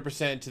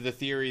 100% to the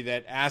theory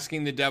that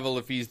asking the devil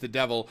if he's the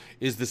devil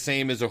is the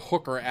same as a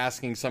hooker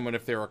asking someone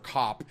if they're a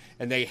cop,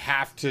 and they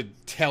have to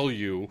tell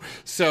you.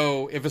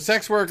 So if a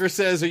sex worker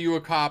says, "Are you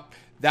a cop?"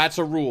 that's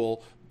a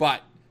rule.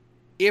 But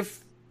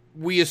if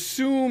we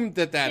assume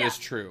that is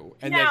true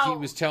and that he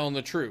was telling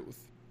the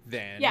truth,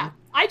 then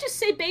I just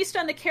say based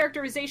on the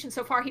characterization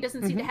so far, he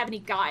doesn't seem to have any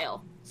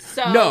guile.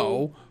 So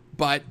no,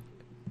 but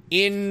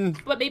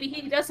maybe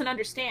he doesn't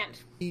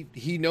understand.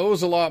 He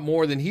knows a lot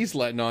more than he's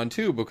letting on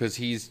too, because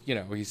he's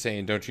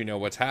saying, "Don't you know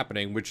what's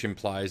happening?" which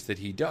implies that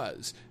he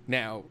does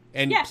now.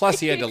 And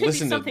plus, he had to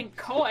listen to something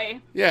coy.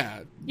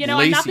 Yeah,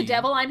 I'm not the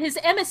devil. I'm his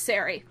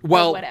emissary.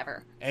 Well, or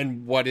whatever.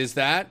 And what is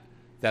that?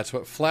 That's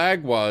what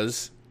Flag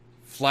was.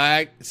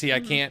 Flag. See, I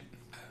can't.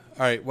 All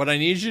right, what I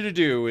need you to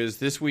do is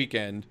this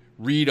weekend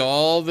read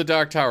all the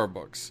Dark Tower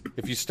books.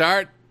 If you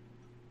start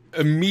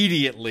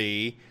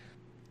immediately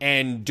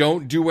and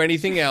don't do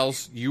anything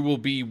else, you will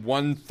be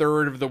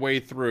 1/3 of the way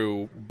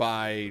through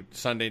by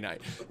Sunday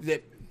night.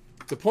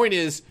 The point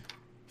is,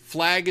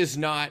 Flag is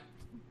not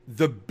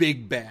the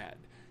big bad.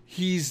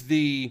 He's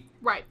the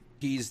right.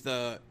 He's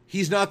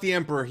not the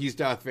Emperor. He's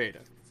Darth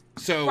Vader.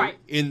 So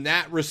in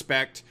that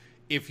respect,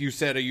 if you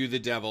said, "Are you the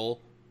devil?"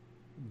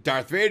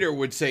 Darth Vader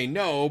would say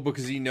no,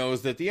 because he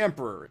knows that the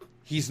Emperor.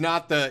 He's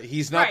not the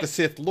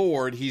Sith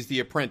Lord. He's the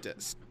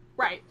apprentice.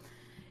 Right.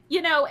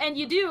 And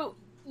you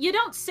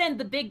don't send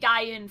the big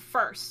guy in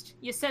first.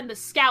 You send the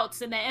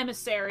scouts and the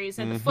emissaries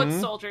and the foot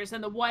soldiers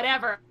and the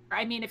whatever.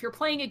 I mean, if you're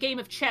playing a game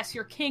of chess,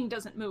 your king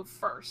doesn't move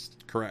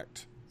first.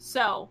 Correct.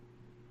 So,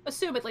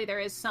 assumedly there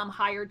is some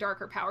higher,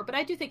 darker power. But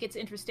I do think it's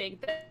interesting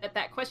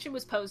that question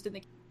was posed in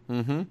the...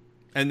 Mm-hmm.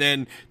 And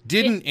then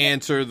didn't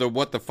answer the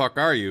 "what the fuck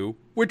are you,"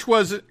 which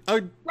was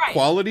a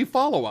quality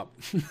follow-up.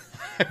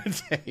 I would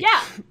say.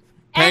 Yeah.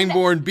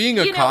 Pangborn being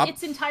a cop.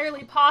 It's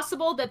entirely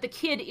possible that the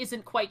kid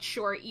isn't quite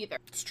sure either.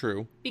 It's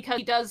true. Because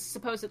he does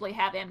supposedly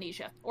have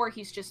amnesia. Or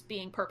he's just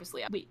being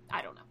purposely...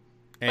 I don't know.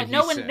 And but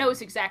no one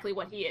knows exactly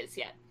what he is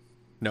yet.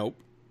 Nope.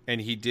 And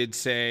he did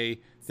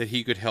say that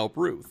he could help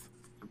Ruth.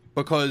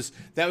 Because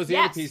that was the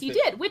other piece. Yes, he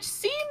did. Which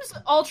seems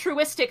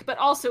altruistic, but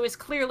also is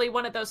clearly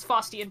one of those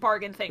Faustian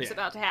bargain things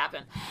about to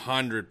happen.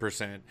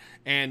 100%.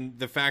 And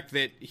the fact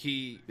that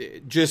he...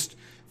 Just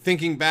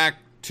thinking back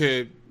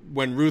to...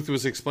 when Ruth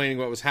was explaining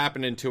what was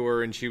happening to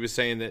her, and she was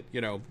saying that,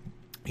 you know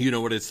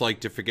what it's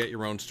like to forget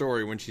your own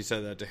story, when she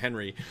said that to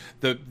Henry,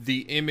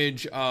 the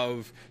image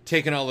of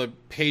taking all the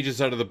pages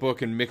out of the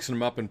book and mixing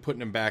them up and putting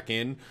them back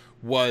in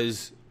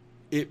was,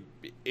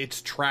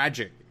 it's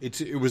tragic.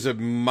 It was a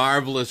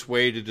marvelous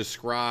way to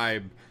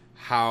describe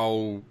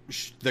how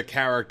the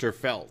character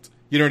felt.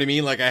 You know what I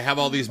mean? Like, I have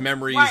all these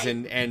memories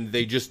and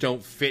they just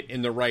don't fit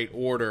in the right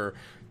order.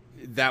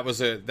 That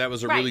was a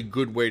really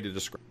good way to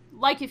describe.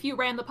 Like if you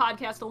ran the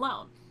podcast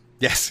alone.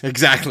 Yes,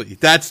 exactly.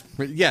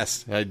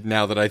 Yes,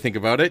 now that I think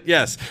about it,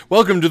 yes.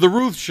 Welcome to the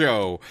Ruth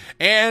Show.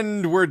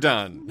 And we're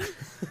done.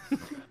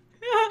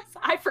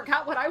 I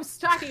forgot what I was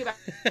talking about.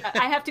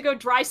 I have to go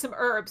dry some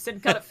herbs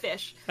and cut a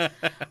fish.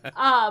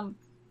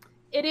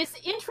 It is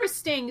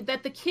interesting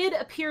that the kid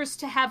appears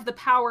to have the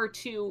power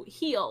to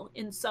heal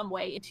in some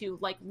way, to,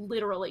 like,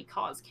 literally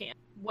cause cancer,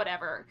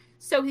 whatever.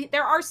 So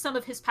there are some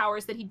of his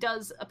powers that he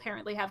does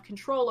apparently have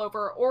control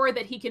over, or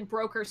that he can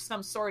broker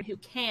some sort who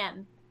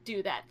can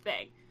do that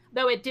thing.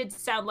 Though it did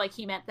sound like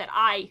he meant that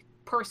I,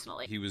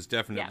 personally. He was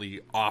definitely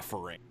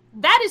offering.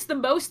 That is the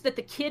most that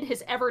the kid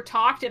has ever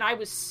talked, and I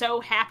was so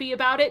happy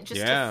about it,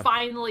 just to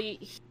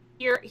finally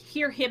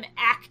hear him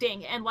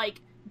acting and, like,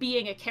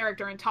 being a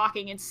character and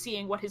talking and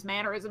seeing what his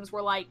mannerisms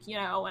were like,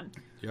 and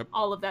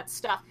all of that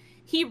stuff.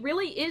 He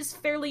really is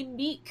fairly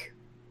meek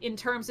in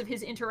terms of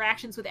his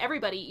interactions with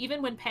everybody.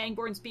 Even when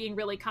Pangborn's being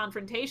really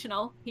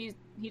confrontational, he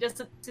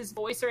doesn't use his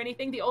voice or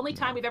anything. The only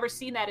time we've ever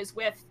seen that is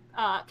with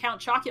Count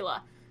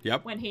Chocula.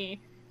 Yep. When he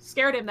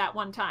scared him that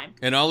one time.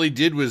 And all he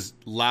did was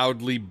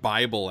loudly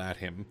Bible at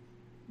him.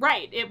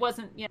 Right. It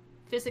wasn't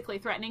physically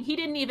threatening. He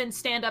didn't even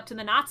stand up to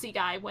the Nazi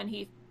guy when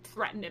he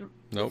threatened him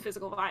with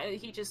physical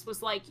violence. He just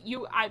was like,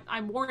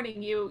 I'm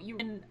warning you.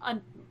 And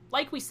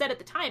like we said at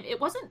the time, it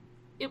wasn't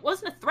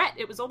a threat.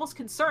 It was almost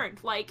concerned.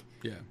 Like,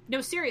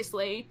 no,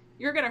 seriously,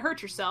 you're going to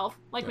hurt yourself.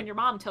 Like when your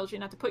mom tells you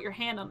not to put your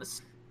hand on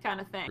this kind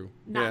of thing.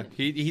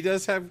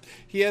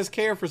 He has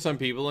care for some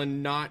people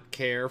and not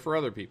care for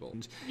other people.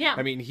 Yeah.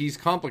 I mean, he's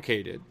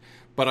complicated,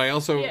 but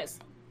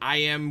I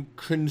am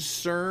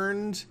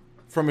concerned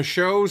from a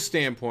show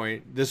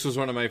standpoint. This was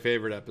one of my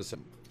favorite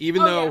episodes.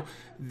 Even though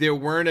there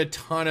weren't a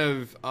ton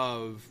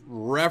of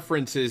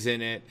references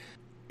in it,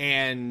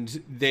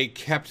 and they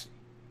kept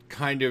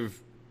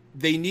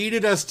they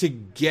needed us to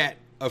get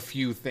a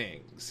few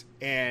things.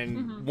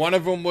 And one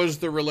of them was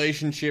the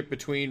relationship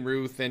between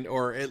Ruth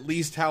or at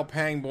least how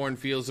Pangborn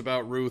feels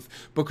about Ruth,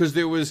 because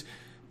there was,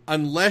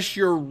 unless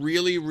you're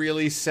really,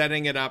 really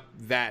setting it up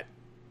that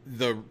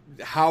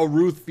how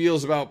Ruth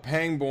feels about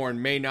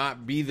Pangborn may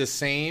not be the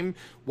same,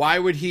 why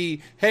would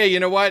he, hey, you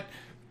know what?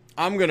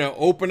 I'm going to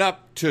open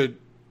up to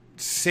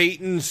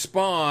Satan's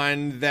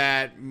spawn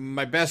that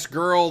my best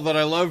girl that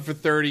I loved for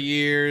 30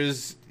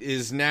 years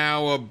is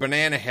now a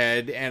banana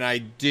head, and I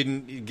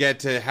didn't get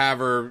to have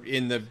her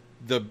in the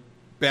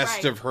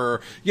best of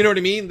her. You know what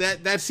I mean?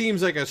 That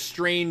seems like a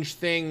strange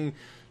thing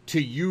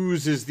to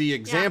use as the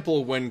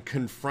example when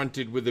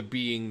confronted with a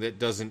being that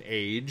doesn't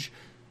age.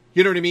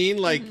 You know what I mean?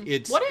 Like,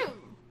 it's...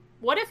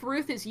 What if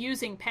Ruth is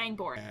using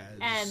Pangborn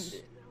and...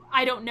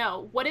 I don't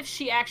know. What if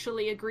she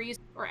actually agrees,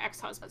 or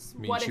ex-husbands?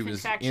 What if, in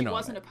fact, she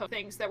wasn't opposed to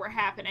things that were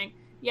happening?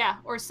 Yeah,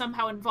 or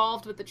somehow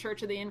involved with the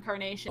Church of the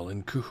Incarnation. Well,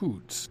 in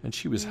cahoots, and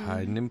she was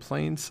hiding in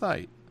plain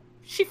sight.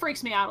 She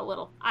freaks me out a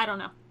little. I don't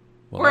know.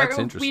 Well, that's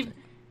interesting.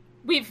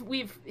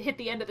 We've hit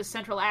the end of the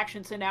central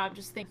action, so now I'm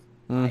just thinking.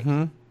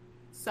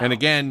 And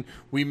again,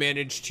 we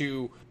managed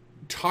to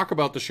talk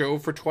about the show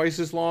for twice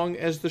as long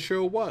as the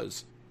show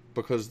was,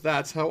 because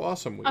that's how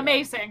awesome we are.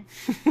 Amazing.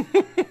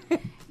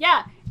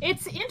 Yeah,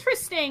 it's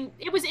interesting.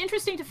 It was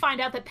interesting to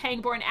find out that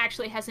Pangborn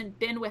actually hasn't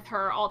been with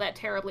her all that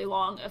terribly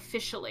long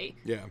officially.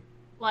 Yeah.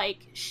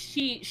 Like,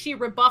 she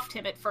rebuffed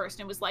him at first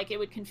and was like, it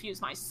would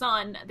confuse my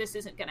son. This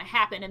isn't going to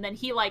happen. And then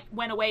he, like,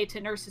 went away to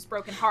nurse his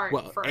broken heart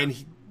for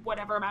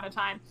whatever amount of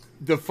time.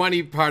 The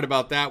funny part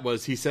about that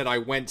was he said, I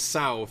went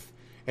south.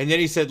 And then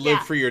he said, live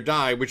free or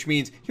die, which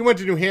means he went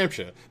to New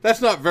Hampshire. That's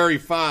not very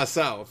far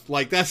south.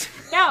 Like, that's...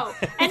 No.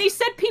 And he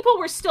said people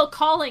were still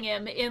calling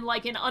him in,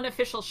 like, an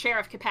unofficial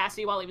sheriff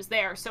capacity while he was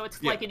there. So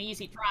it's, like, an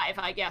easy drive,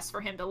 I guess,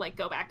 for him to, like,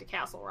 go back to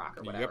Castle Rock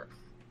or whatever.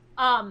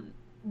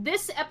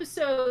 this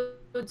episode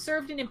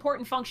served an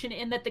important function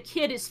in that the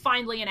kid is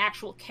finally an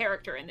actual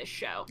character in this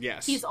show.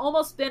 Yes. He's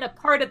almost been a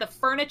part of the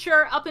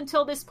furniture up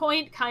until this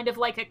point, kind of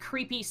like a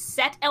creepy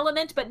set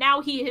element, but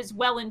now he is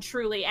well and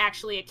truly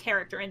actually a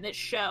character in this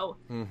show,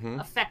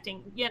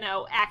 affecting,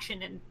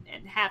 action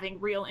and having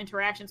real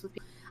interactions with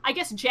people. I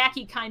guess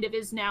Jackie kind of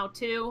is now,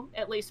 too.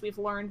 At least we've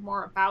learned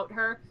more about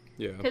her.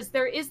 Yeah. Because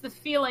there is the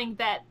feeling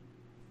that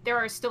there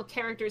are still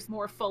characters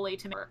more fully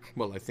to work.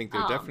 Well, I think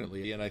they're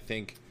definitely, and I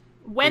think...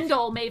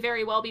 Wendell may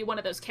very well be one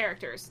of those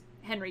characters.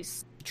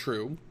 Henry's.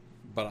 True.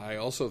 But I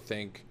also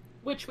think...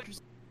 Which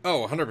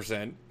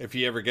 100%. If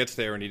he ever gets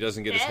there and he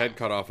doesn't get his head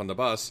cut off on the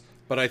bus.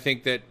 But I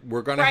think that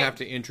we're going to have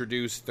to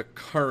introduce the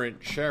current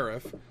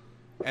sheriff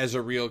as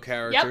a real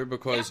character.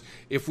 Because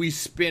if we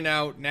spin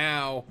out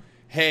now,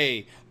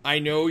 hey, I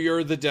know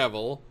you're the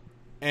devil,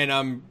 and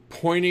I'm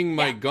pointing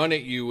my gun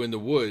at you in the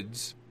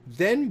woods,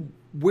 then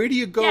where do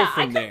you go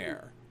from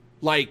there?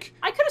 Like,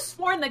 I could have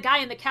sworn the guy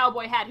in the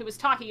cowboy hat who was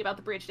talking about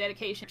the bridge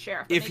dedication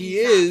sheriff. If he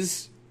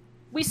is...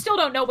 We still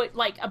don't know what,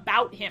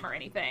 about him or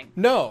anything.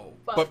 No,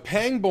 but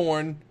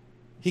Pangborn,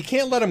 he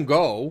can't let him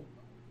go.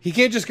 He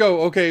can't just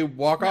go, okay,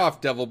 walk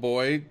off, devil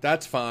boy,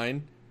 that's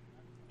fine.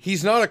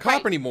 He's not a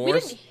cop anymore.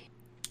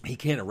 He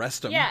can't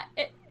arrest him. Yeah,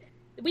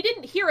 we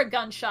didn't hear a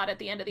gunshot at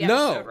the end of the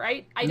episode,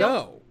 right? I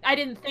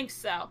didn't think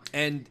so.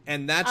 And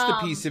that's the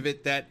piece of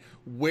it that...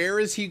 Where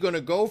is he going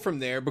to go from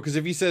there? Because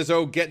if he says,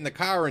 oh, get in the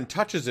car and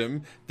touches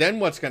him, then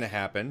what's going to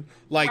happen?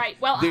 Right.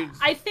 Well,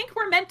 I think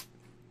we're meant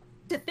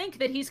to think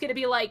that he's going to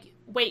be like,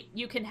 wait,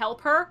 you can help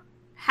her?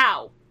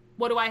 How?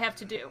 What do I have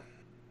to do?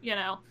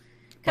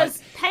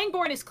 Because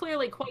Pangborn is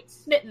clearly quite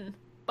smitten,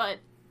 but...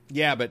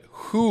 Yeah, but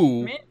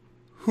who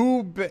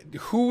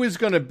is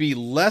going to be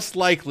less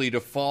likely to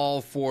fall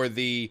for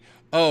the,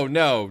 oh,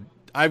 no,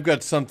 I've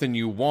got something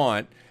you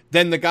want,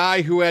 than the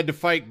guy who had to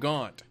fight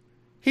Gaunt?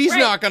 He's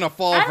not going to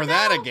fall for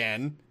that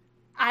again.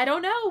 I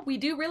don't know. We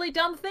do really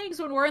dumb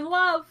things when we're in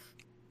love.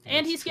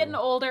 And he's getting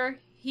older.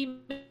 He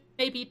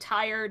may be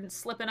tired and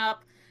slipping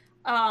up.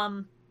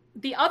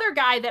 The other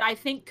guy that I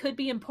think could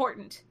be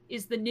important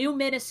is the new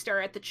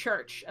minister at the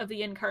Church of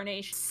the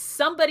Incarnation.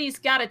 Somebody's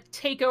got to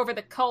take over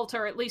the cult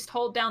or at least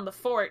hold down the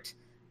fort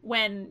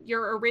when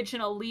your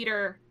original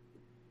leader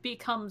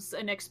becomes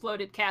an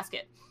exploded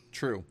casket.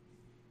 True.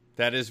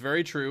 That is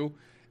very true.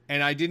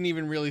 And I didn't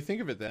even really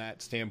think of it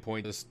that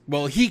standpoint.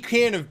 Well, he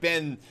can't have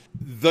been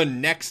the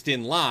next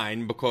in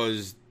line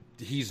because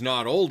he's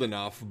not old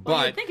enough,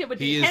 but think it would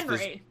he be is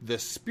Henry. The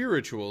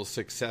spiritual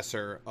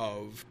successor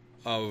of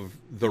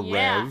the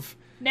Rev.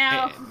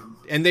 Now,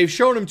 and they've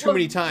shown him too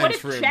many times what if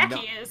for him.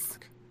 Jackie is?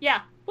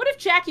 Yeah. What if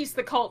Jackie's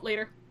the cult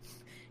leader?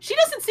 She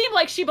doesn't seem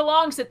like she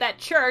belongs at that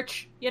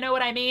church. You know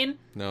what I mean?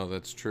 No,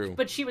 that's true.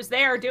 But she was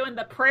there doing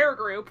the prayer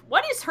group.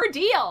 What is her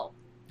deal?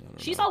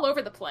 She's all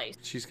over the place.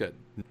 She's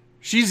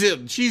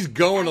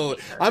going.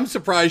 I'm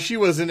surprised she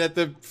wasn't at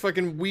the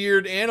fucking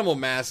weird animal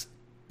mask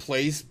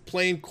place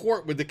playing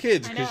court with the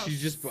kids because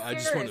she's just. I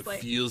just want to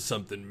feel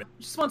something.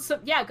 Just want some.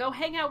 Yeah, go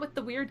hang out with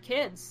the weird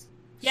kids.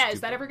 Yeah, is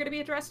that ever going to be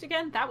addressed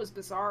again? That was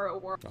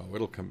Bizarro World. Oh,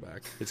 it'll come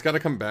back. It's got to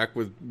come back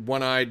with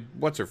one-eyed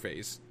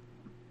what's-her-face.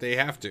 They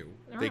have to.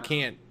 They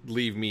can't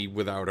leave me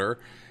without her.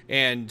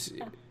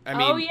 And, I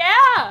mean... Oh,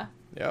 yeah!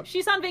 Yep.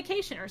 She's on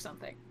vacation or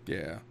something.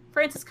 Yeah.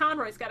 Frances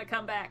Conroy's got to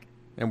come back.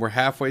 And we're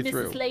halfway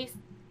through. Mrs.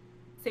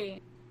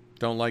 Lacey.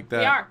 Don't like that.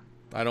 We are.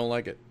 I don't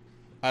like it.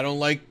 I don't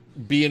like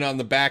being on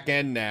the back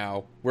end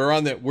now.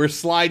 We're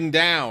sliding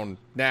down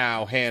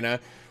now,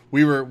 Hannah.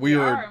 We were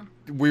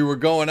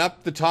going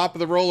up the top of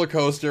the roller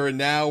coaster, and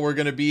now we're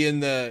going to be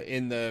in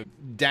the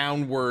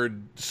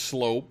downward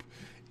slope.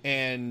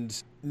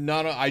 And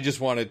I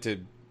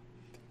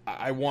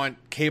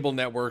want cable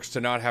networks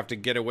to not have to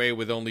get away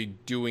with only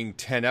doing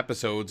 10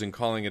 episodes and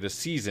calling it a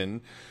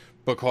season,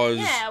 because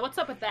what's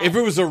up with that? If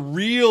it was a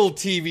real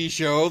TV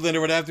show, then it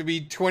would have to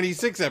be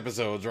 26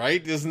 episodes,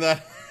 right? Isn't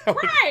that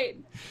right?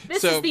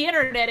 This is the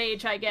internet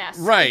age, I guess.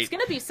 Right. It's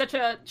going to be such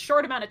a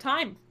short amount of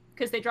time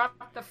because they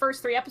dropped the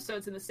first 3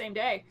 episodes in the same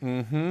day.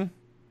 Mm-hmm.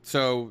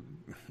 So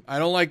I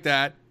don't like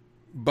that,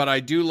 but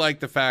I do like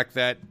the fact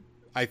that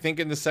I think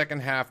in the second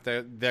half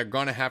they're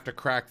going to have to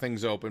crack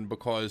things open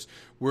because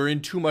we're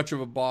in too much of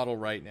a bottle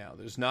right now.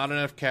 There's not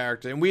enough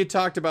character, and we had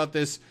talked about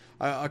this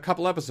a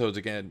couple episodes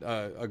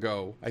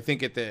ago. I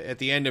think at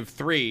the end of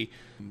 3,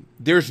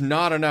 there's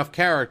not enough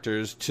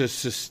characters to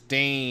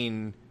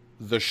sustain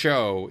the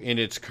show in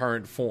its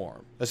current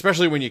form,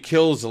 especially when you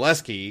kill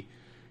Zaleski.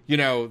 You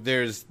know,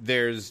 there's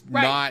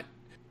not.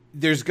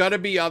 There's got to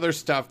be other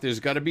stuff. There's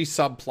got to be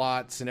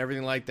subplots and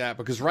everything like that.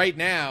 Because right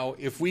now,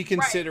 if we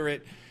consider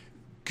it,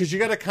 because you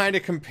got to kind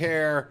of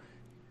compare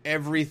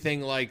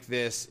everything like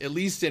this, at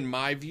least in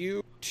my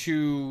view,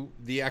 to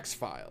the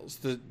X-Files.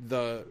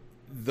 The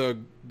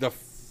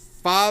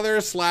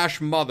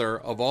father/mother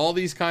of all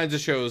these kinds of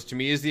shows to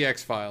me is the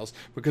X-Files,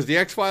 because the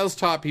X-Files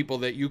taught people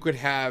that you could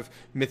have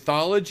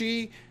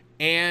mythology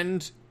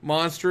and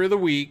Monster of the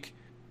Week,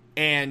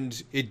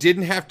 and it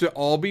didn't have to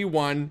all be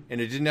one, and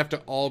it didn't have to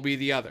all be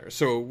the other.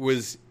 So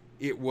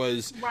It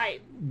was, right.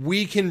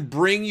 we can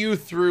bring you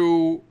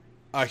through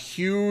a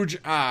huge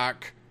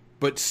arc,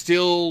 but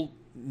still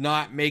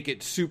not make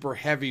it super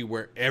heavy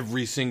where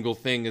every single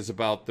thing is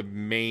about the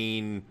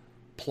main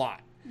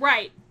plot.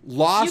 Right.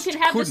 Lost you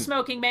can have couldn't. the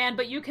smoking man,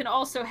 but you can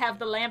also have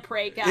the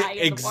lamprey guy.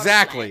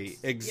 Exactly,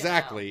 in the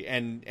exactly.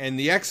 And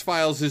the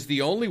X-Files is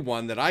the only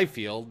one that I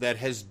feel that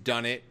has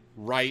done it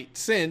right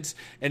since.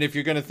 And if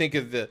you're going to think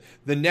of the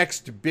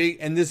next big,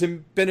 and there's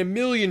been a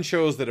million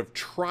shows that have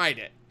tried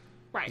it.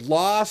 Right.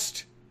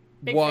 Lost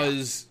Big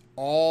was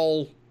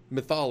all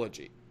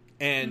mythology.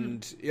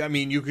 And I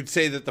mean, you could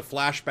say that the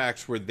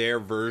flashbacks were their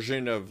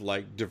version of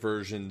like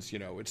diversions. You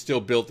know, it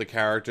still built the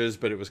characters,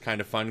 but it was kind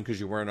of fun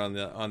because you weren't on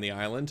the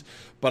island.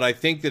 But I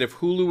think that if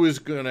Hulu is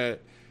gonna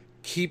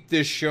keep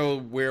this show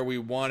where we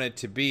want it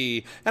to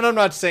be, and I'm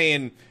not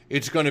saying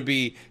it's gonna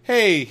be,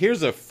 hey,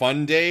 here's a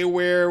fun day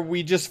where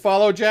we just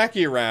follow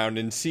Jackie around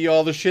and see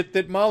all the shit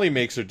that Molly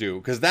makes her do,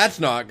 because that's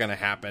not gonna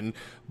happen.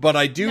 But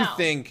I do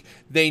think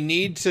they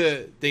need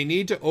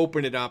to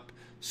open it up,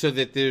 so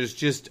that there's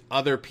just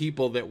other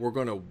people that we're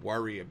going to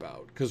worry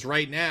about. Because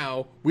right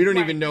now, we don't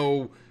even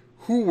know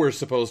who we're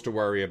supposed to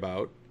worry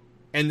about.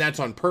 And that's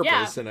on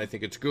purpose, and I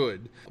think it's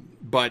good.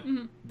 But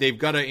they've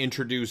got to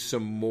introduce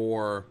some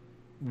more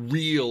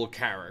real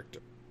character.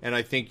 And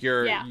I think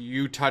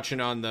you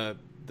touching on the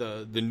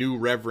new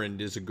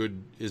Reverend is a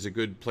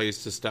good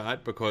place to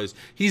start, because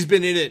he's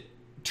been in it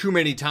too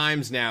many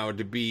times now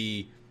to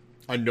be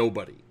a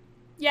nobody.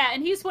 Yeah,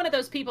 and he's one of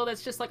those people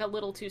that's just like a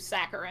little too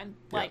saccharine.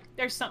 Like,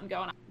 there's something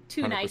going on.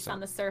 Too 100%. Nice on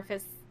the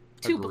surface.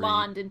 Too Agreed.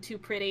 Blonde and too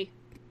pretty.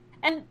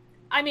 And,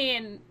 I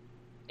mean,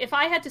 if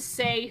I had to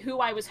say who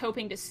I was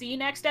hoping to see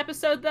next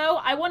episode, though,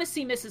 I want to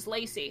see Mrs.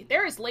 Lacey.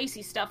 There is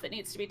Lacey stuff that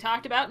needs to be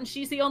talked about, and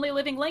she's the only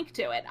living link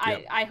to it.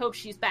 Yep. I hope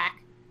she's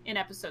back in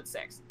episode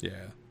 6.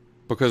 Yeah.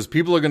 Because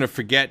people are going to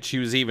forget she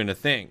was even a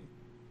thing.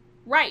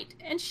 Right.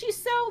 And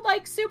she's so,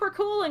 like, super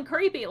cool and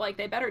creepy. Like,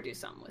 they better do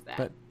something with that.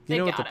 But they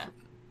you know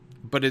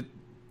gotta.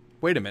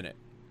 Wait a minute.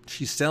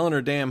 She's selling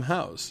her damn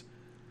house.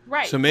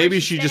 Right. So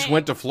maybe she just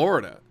went to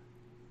Florida.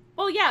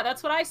 Well, yeah,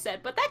 that's what I said.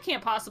 But that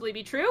can't possibly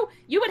be true.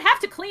 You would have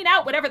to clean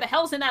out whatever the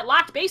hell's in that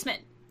locked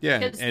basement.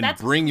 Yeah, and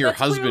bring your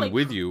husband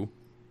with you.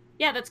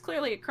 Yeah, that's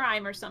clearly a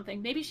crime or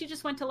something. Maybe she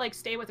just went to, like,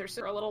 stay with her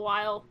for a little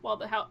while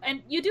the house...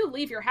 And you do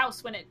leave your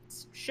house when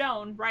it's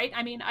shown, right?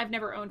 I mean, I've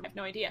never owned... I have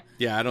no idea.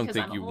 Yeah, I don't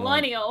think I'm you a will.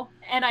 millennial,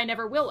 and I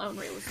never will own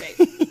real estate.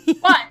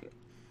 But,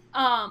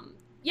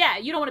 yeah,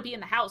 you don't want to be in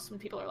the house when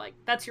people are like,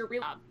 that's your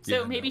real job.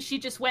 So maybe she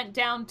just went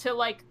down to,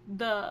 like,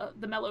 the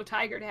Mellow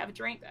Tiger to have a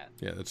drink.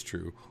 Yeah, that's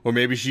true. Or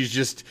maybe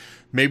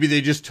maybe they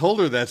just told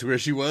her that's where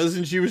she was,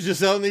 and she was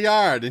just out in the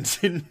yard and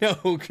didn't know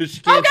because she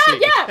can't see.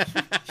 Yeah!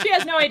 She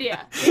has no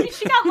idea. Maybe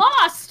she got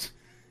lost.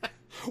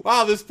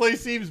 Wow, this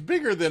place seems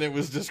bigger than it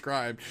was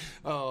described.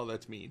 Oh,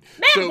 that's mean.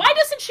 Man, why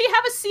doesn't she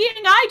have a seeing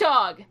eye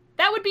dog?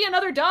 That would be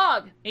another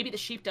dog. Maybe the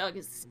sheepdog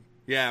is...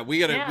 Yeah, we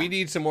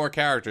need some more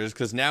characters,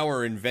 because now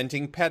we're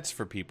inventing pets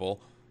for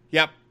people.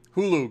 Yep,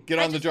 Hulu, get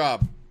on the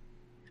job.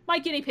 My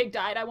guinea pig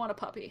died. I want a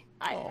puppy.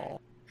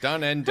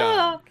 Done and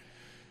done.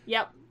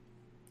 Yep.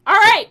 All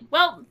right.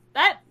 Well,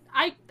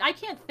 I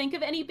can't think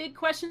of any big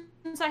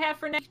questions I have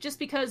for next, just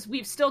because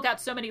we've still got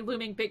so many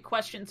looming big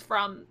questions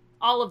from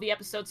all of the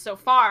episodes so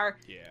far.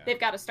 Yeah. They've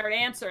got to start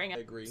answering it.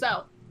 I agree.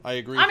 So I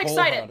agree. I'm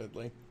excited.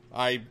 Wholeheartedly.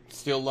 I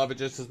still love it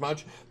just as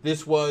much.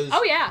 This was.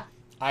 Oh yeah.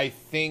 I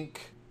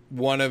think.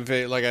 One of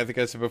it, like I think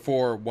I said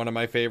before, one of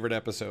my favorite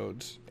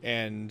episodes.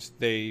 And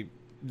they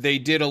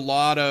did a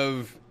lot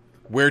of,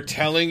 we're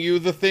telling you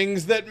the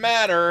things that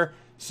matter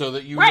so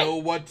that you know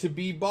what to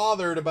be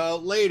bothered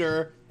about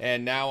later.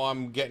 And now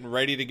I'm getting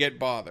ready to get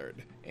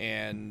bothered.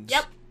 And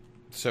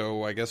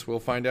so I guess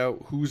we'll find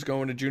out who's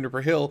going to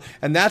Juniper Hill.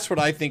 And that's what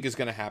I think is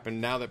going to happen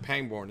now that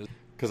Pangborn is,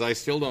 because I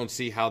still don't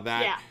see how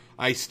that,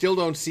 I still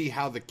don't see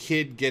how the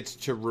kid gets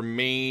to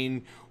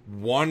remain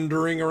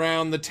wandering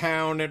around the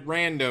town at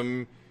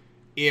random.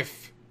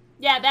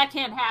 That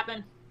can't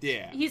happen.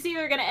 Yeah. He's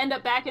either going to end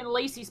up back in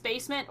Lacey's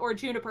basement, or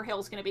Juniper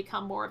Hill's going to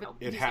become more of a...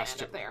 It has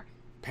to. Up there.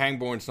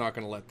 Pangborn's not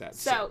going to let that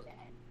sit.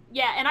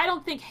 Yeah, and I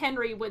don't think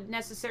Henry would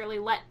necessarily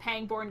let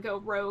Pangborn go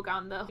rogue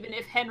even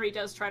if Henry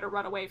does try to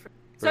run away from...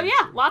 So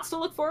lots to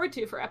look forward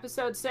to for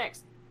episode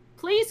 6.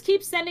 Please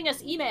keep sending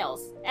us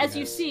emails. As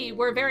you see,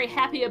 we're very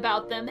happy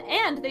about them,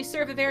 and they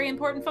serve a very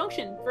important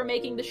function for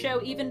making the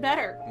show even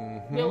better.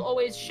 Mm-hmm. We'll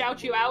always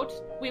shout you out.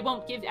 We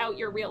won't give out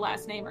your real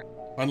last name.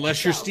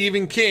 Unless you're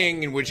Stephen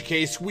King, in which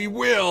case we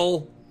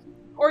will.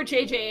 Or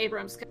J.J.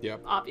 Abrams,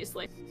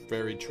 obviously.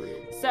 Very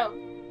true. So,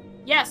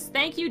 yes,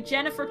 thank you,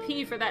 Jennifer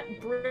P., for that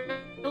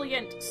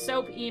brilliant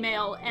soap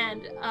email.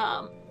 And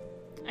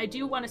I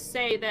do want to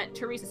say that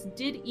Teresa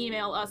did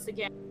email us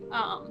again.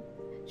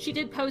 She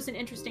did pose an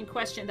interesting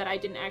question that I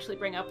didn't actually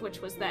bring up,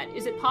 which was that,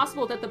 is it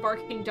possible that the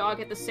barking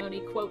dog at the ceremony,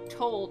 quote,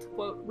 told,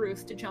 quote,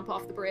 Ruth to jump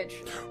off the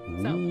bridge?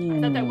 So,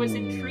 I thought that was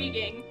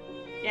intriguing.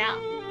 Yeah.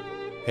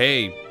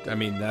 Hey, I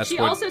mean, that's She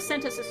also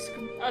sent us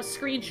a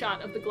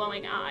screenshot of the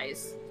glowing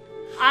eyes.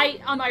 I,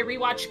 on my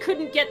rewatch,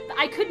 couldn't get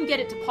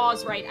it to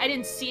pause right. I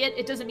didn't see it.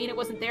 It doesn't mean it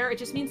wasn't there. It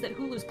just means that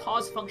Hulu's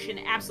pause function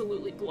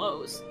absolutely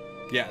blows.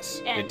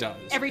 Yes, And it does.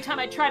 every time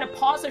I try to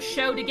pause a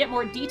show to get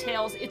more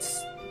details, it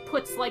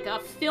puts like a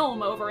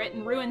film over it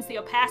and ruins the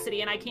opacity,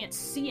 and I can't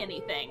see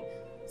anything.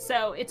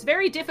 So it's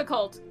very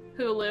difficult,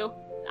 Hulu,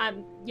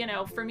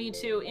 for me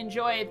to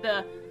enjoy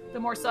the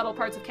more subtle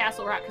parts of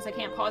Castle Rock because I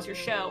can't pause your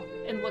show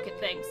and look at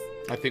things.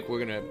 I think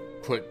we're going to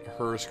put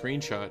her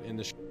screenshot in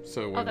the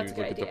so when you that's a look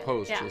good at the idea.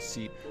 post, Yeah. you'll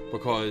see,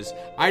 because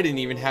I didn't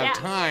even have Yeah.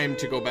 time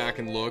to go back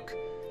and look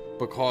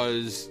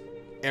because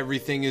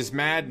everything is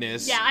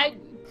madness. Yeah,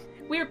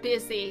 we're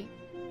busy.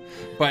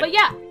 But But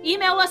yeah,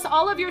 email us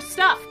all of your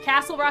stuff,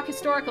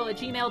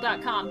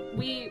 castlerockhistorical@gmail.com.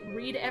 We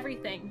read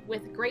everything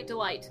with great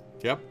delight.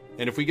 Yep.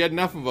 And if we get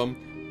enough of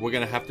them, we're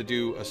going to have to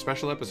do a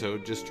special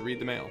episode just to read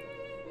the mail.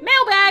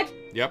 Mailbag!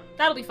 Yep.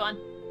 That'll be fun.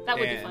 That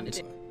would be fun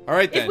to do. All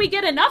right, then. If we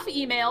get enough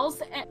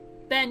emails,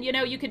 then,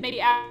 you could maybe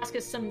ask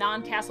us some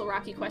non-Castle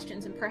Rocky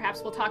questions, and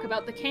perhaps we'll talk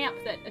about the camp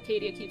that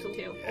Acadia keeps to,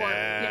 or,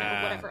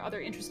 Yeah. whatever other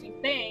interesting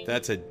thing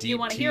That's a deep you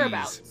want to hear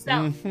about. tease.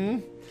 So,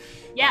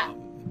 yeah,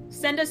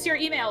 send us your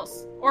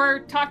emails, or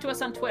talk to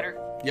us on Twitter.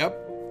 Yep.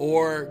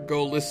 Or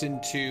go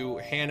listen to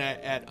Hannah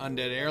at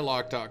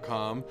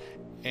undeadairlock.com,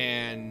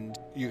 and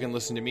you can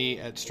listen to me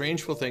at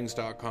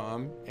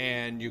strangefulthings.com,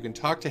 and you can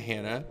talk to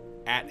Hannah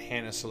at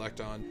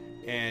HannahSelectOn,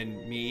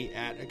 and me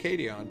at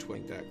Acadia on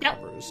Twitter. That Yep.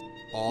 covers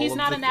all He's of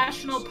not the a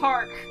national things.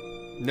 park.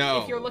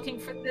 No. If you're looking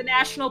for the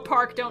national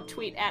park, don't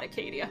tweet at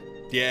Acadia.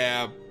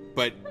 Yeah,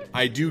 but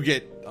I do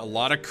get a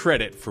lot of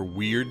credit for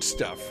weird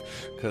stuff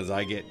because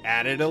I get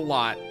added a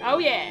lot Oh,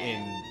 yeah.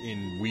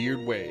 in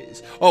weird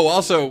ways. Oh,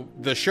 also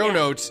the show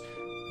notes,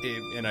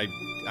 and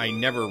I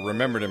never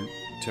remember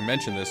to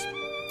mention this.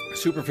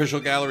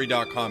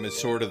 Superficialgallery.com is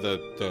sort of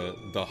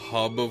the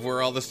hub of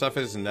where all the stuff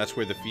is, and that's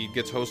where the feed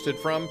gets hosted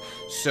from.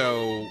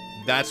 So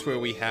that's where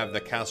we have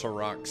the Castle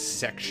Rock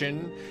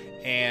section.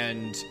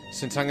 And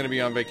since I'm going to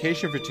be on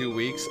vacation for 2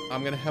 weeks,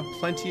 I'm going to have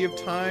plenty of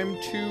time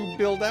to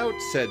build out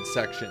said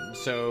section.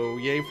 So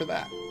yay for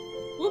that.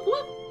 Whoop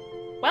whoop.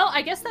 Well,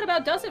 I guess that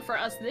about does it for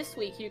us this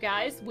week, you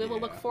guys. We will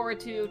look forward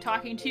to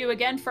talking to you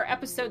again for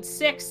episode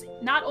 6.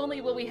 Not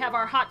only will we have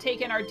our hot take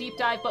and our deep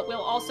dive, but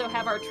we'll also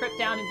have our trip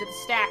down into the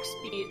stacks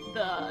be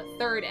the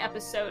 3rd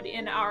episode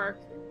in our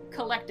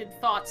Collected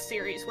Thoughts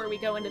series, where we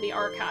go into the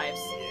archives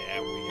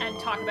and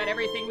talk about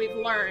everything we've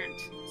learned.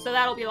 So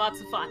that'll be lots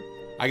of fun.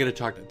 I got to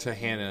talk to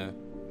Hannah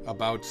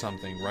about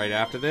something right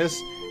after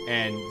this,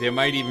 and there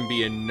might even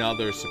be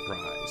another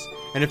surprise.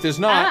 And if there's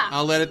not,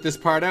 I'll edit this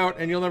part out,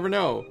 and you'll never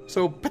know.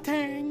 So,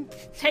 patang!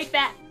 Take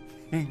that.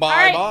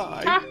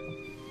 Bye-bye.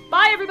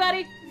 Bye,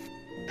 everybody.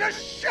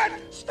 This shit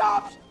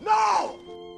stops now!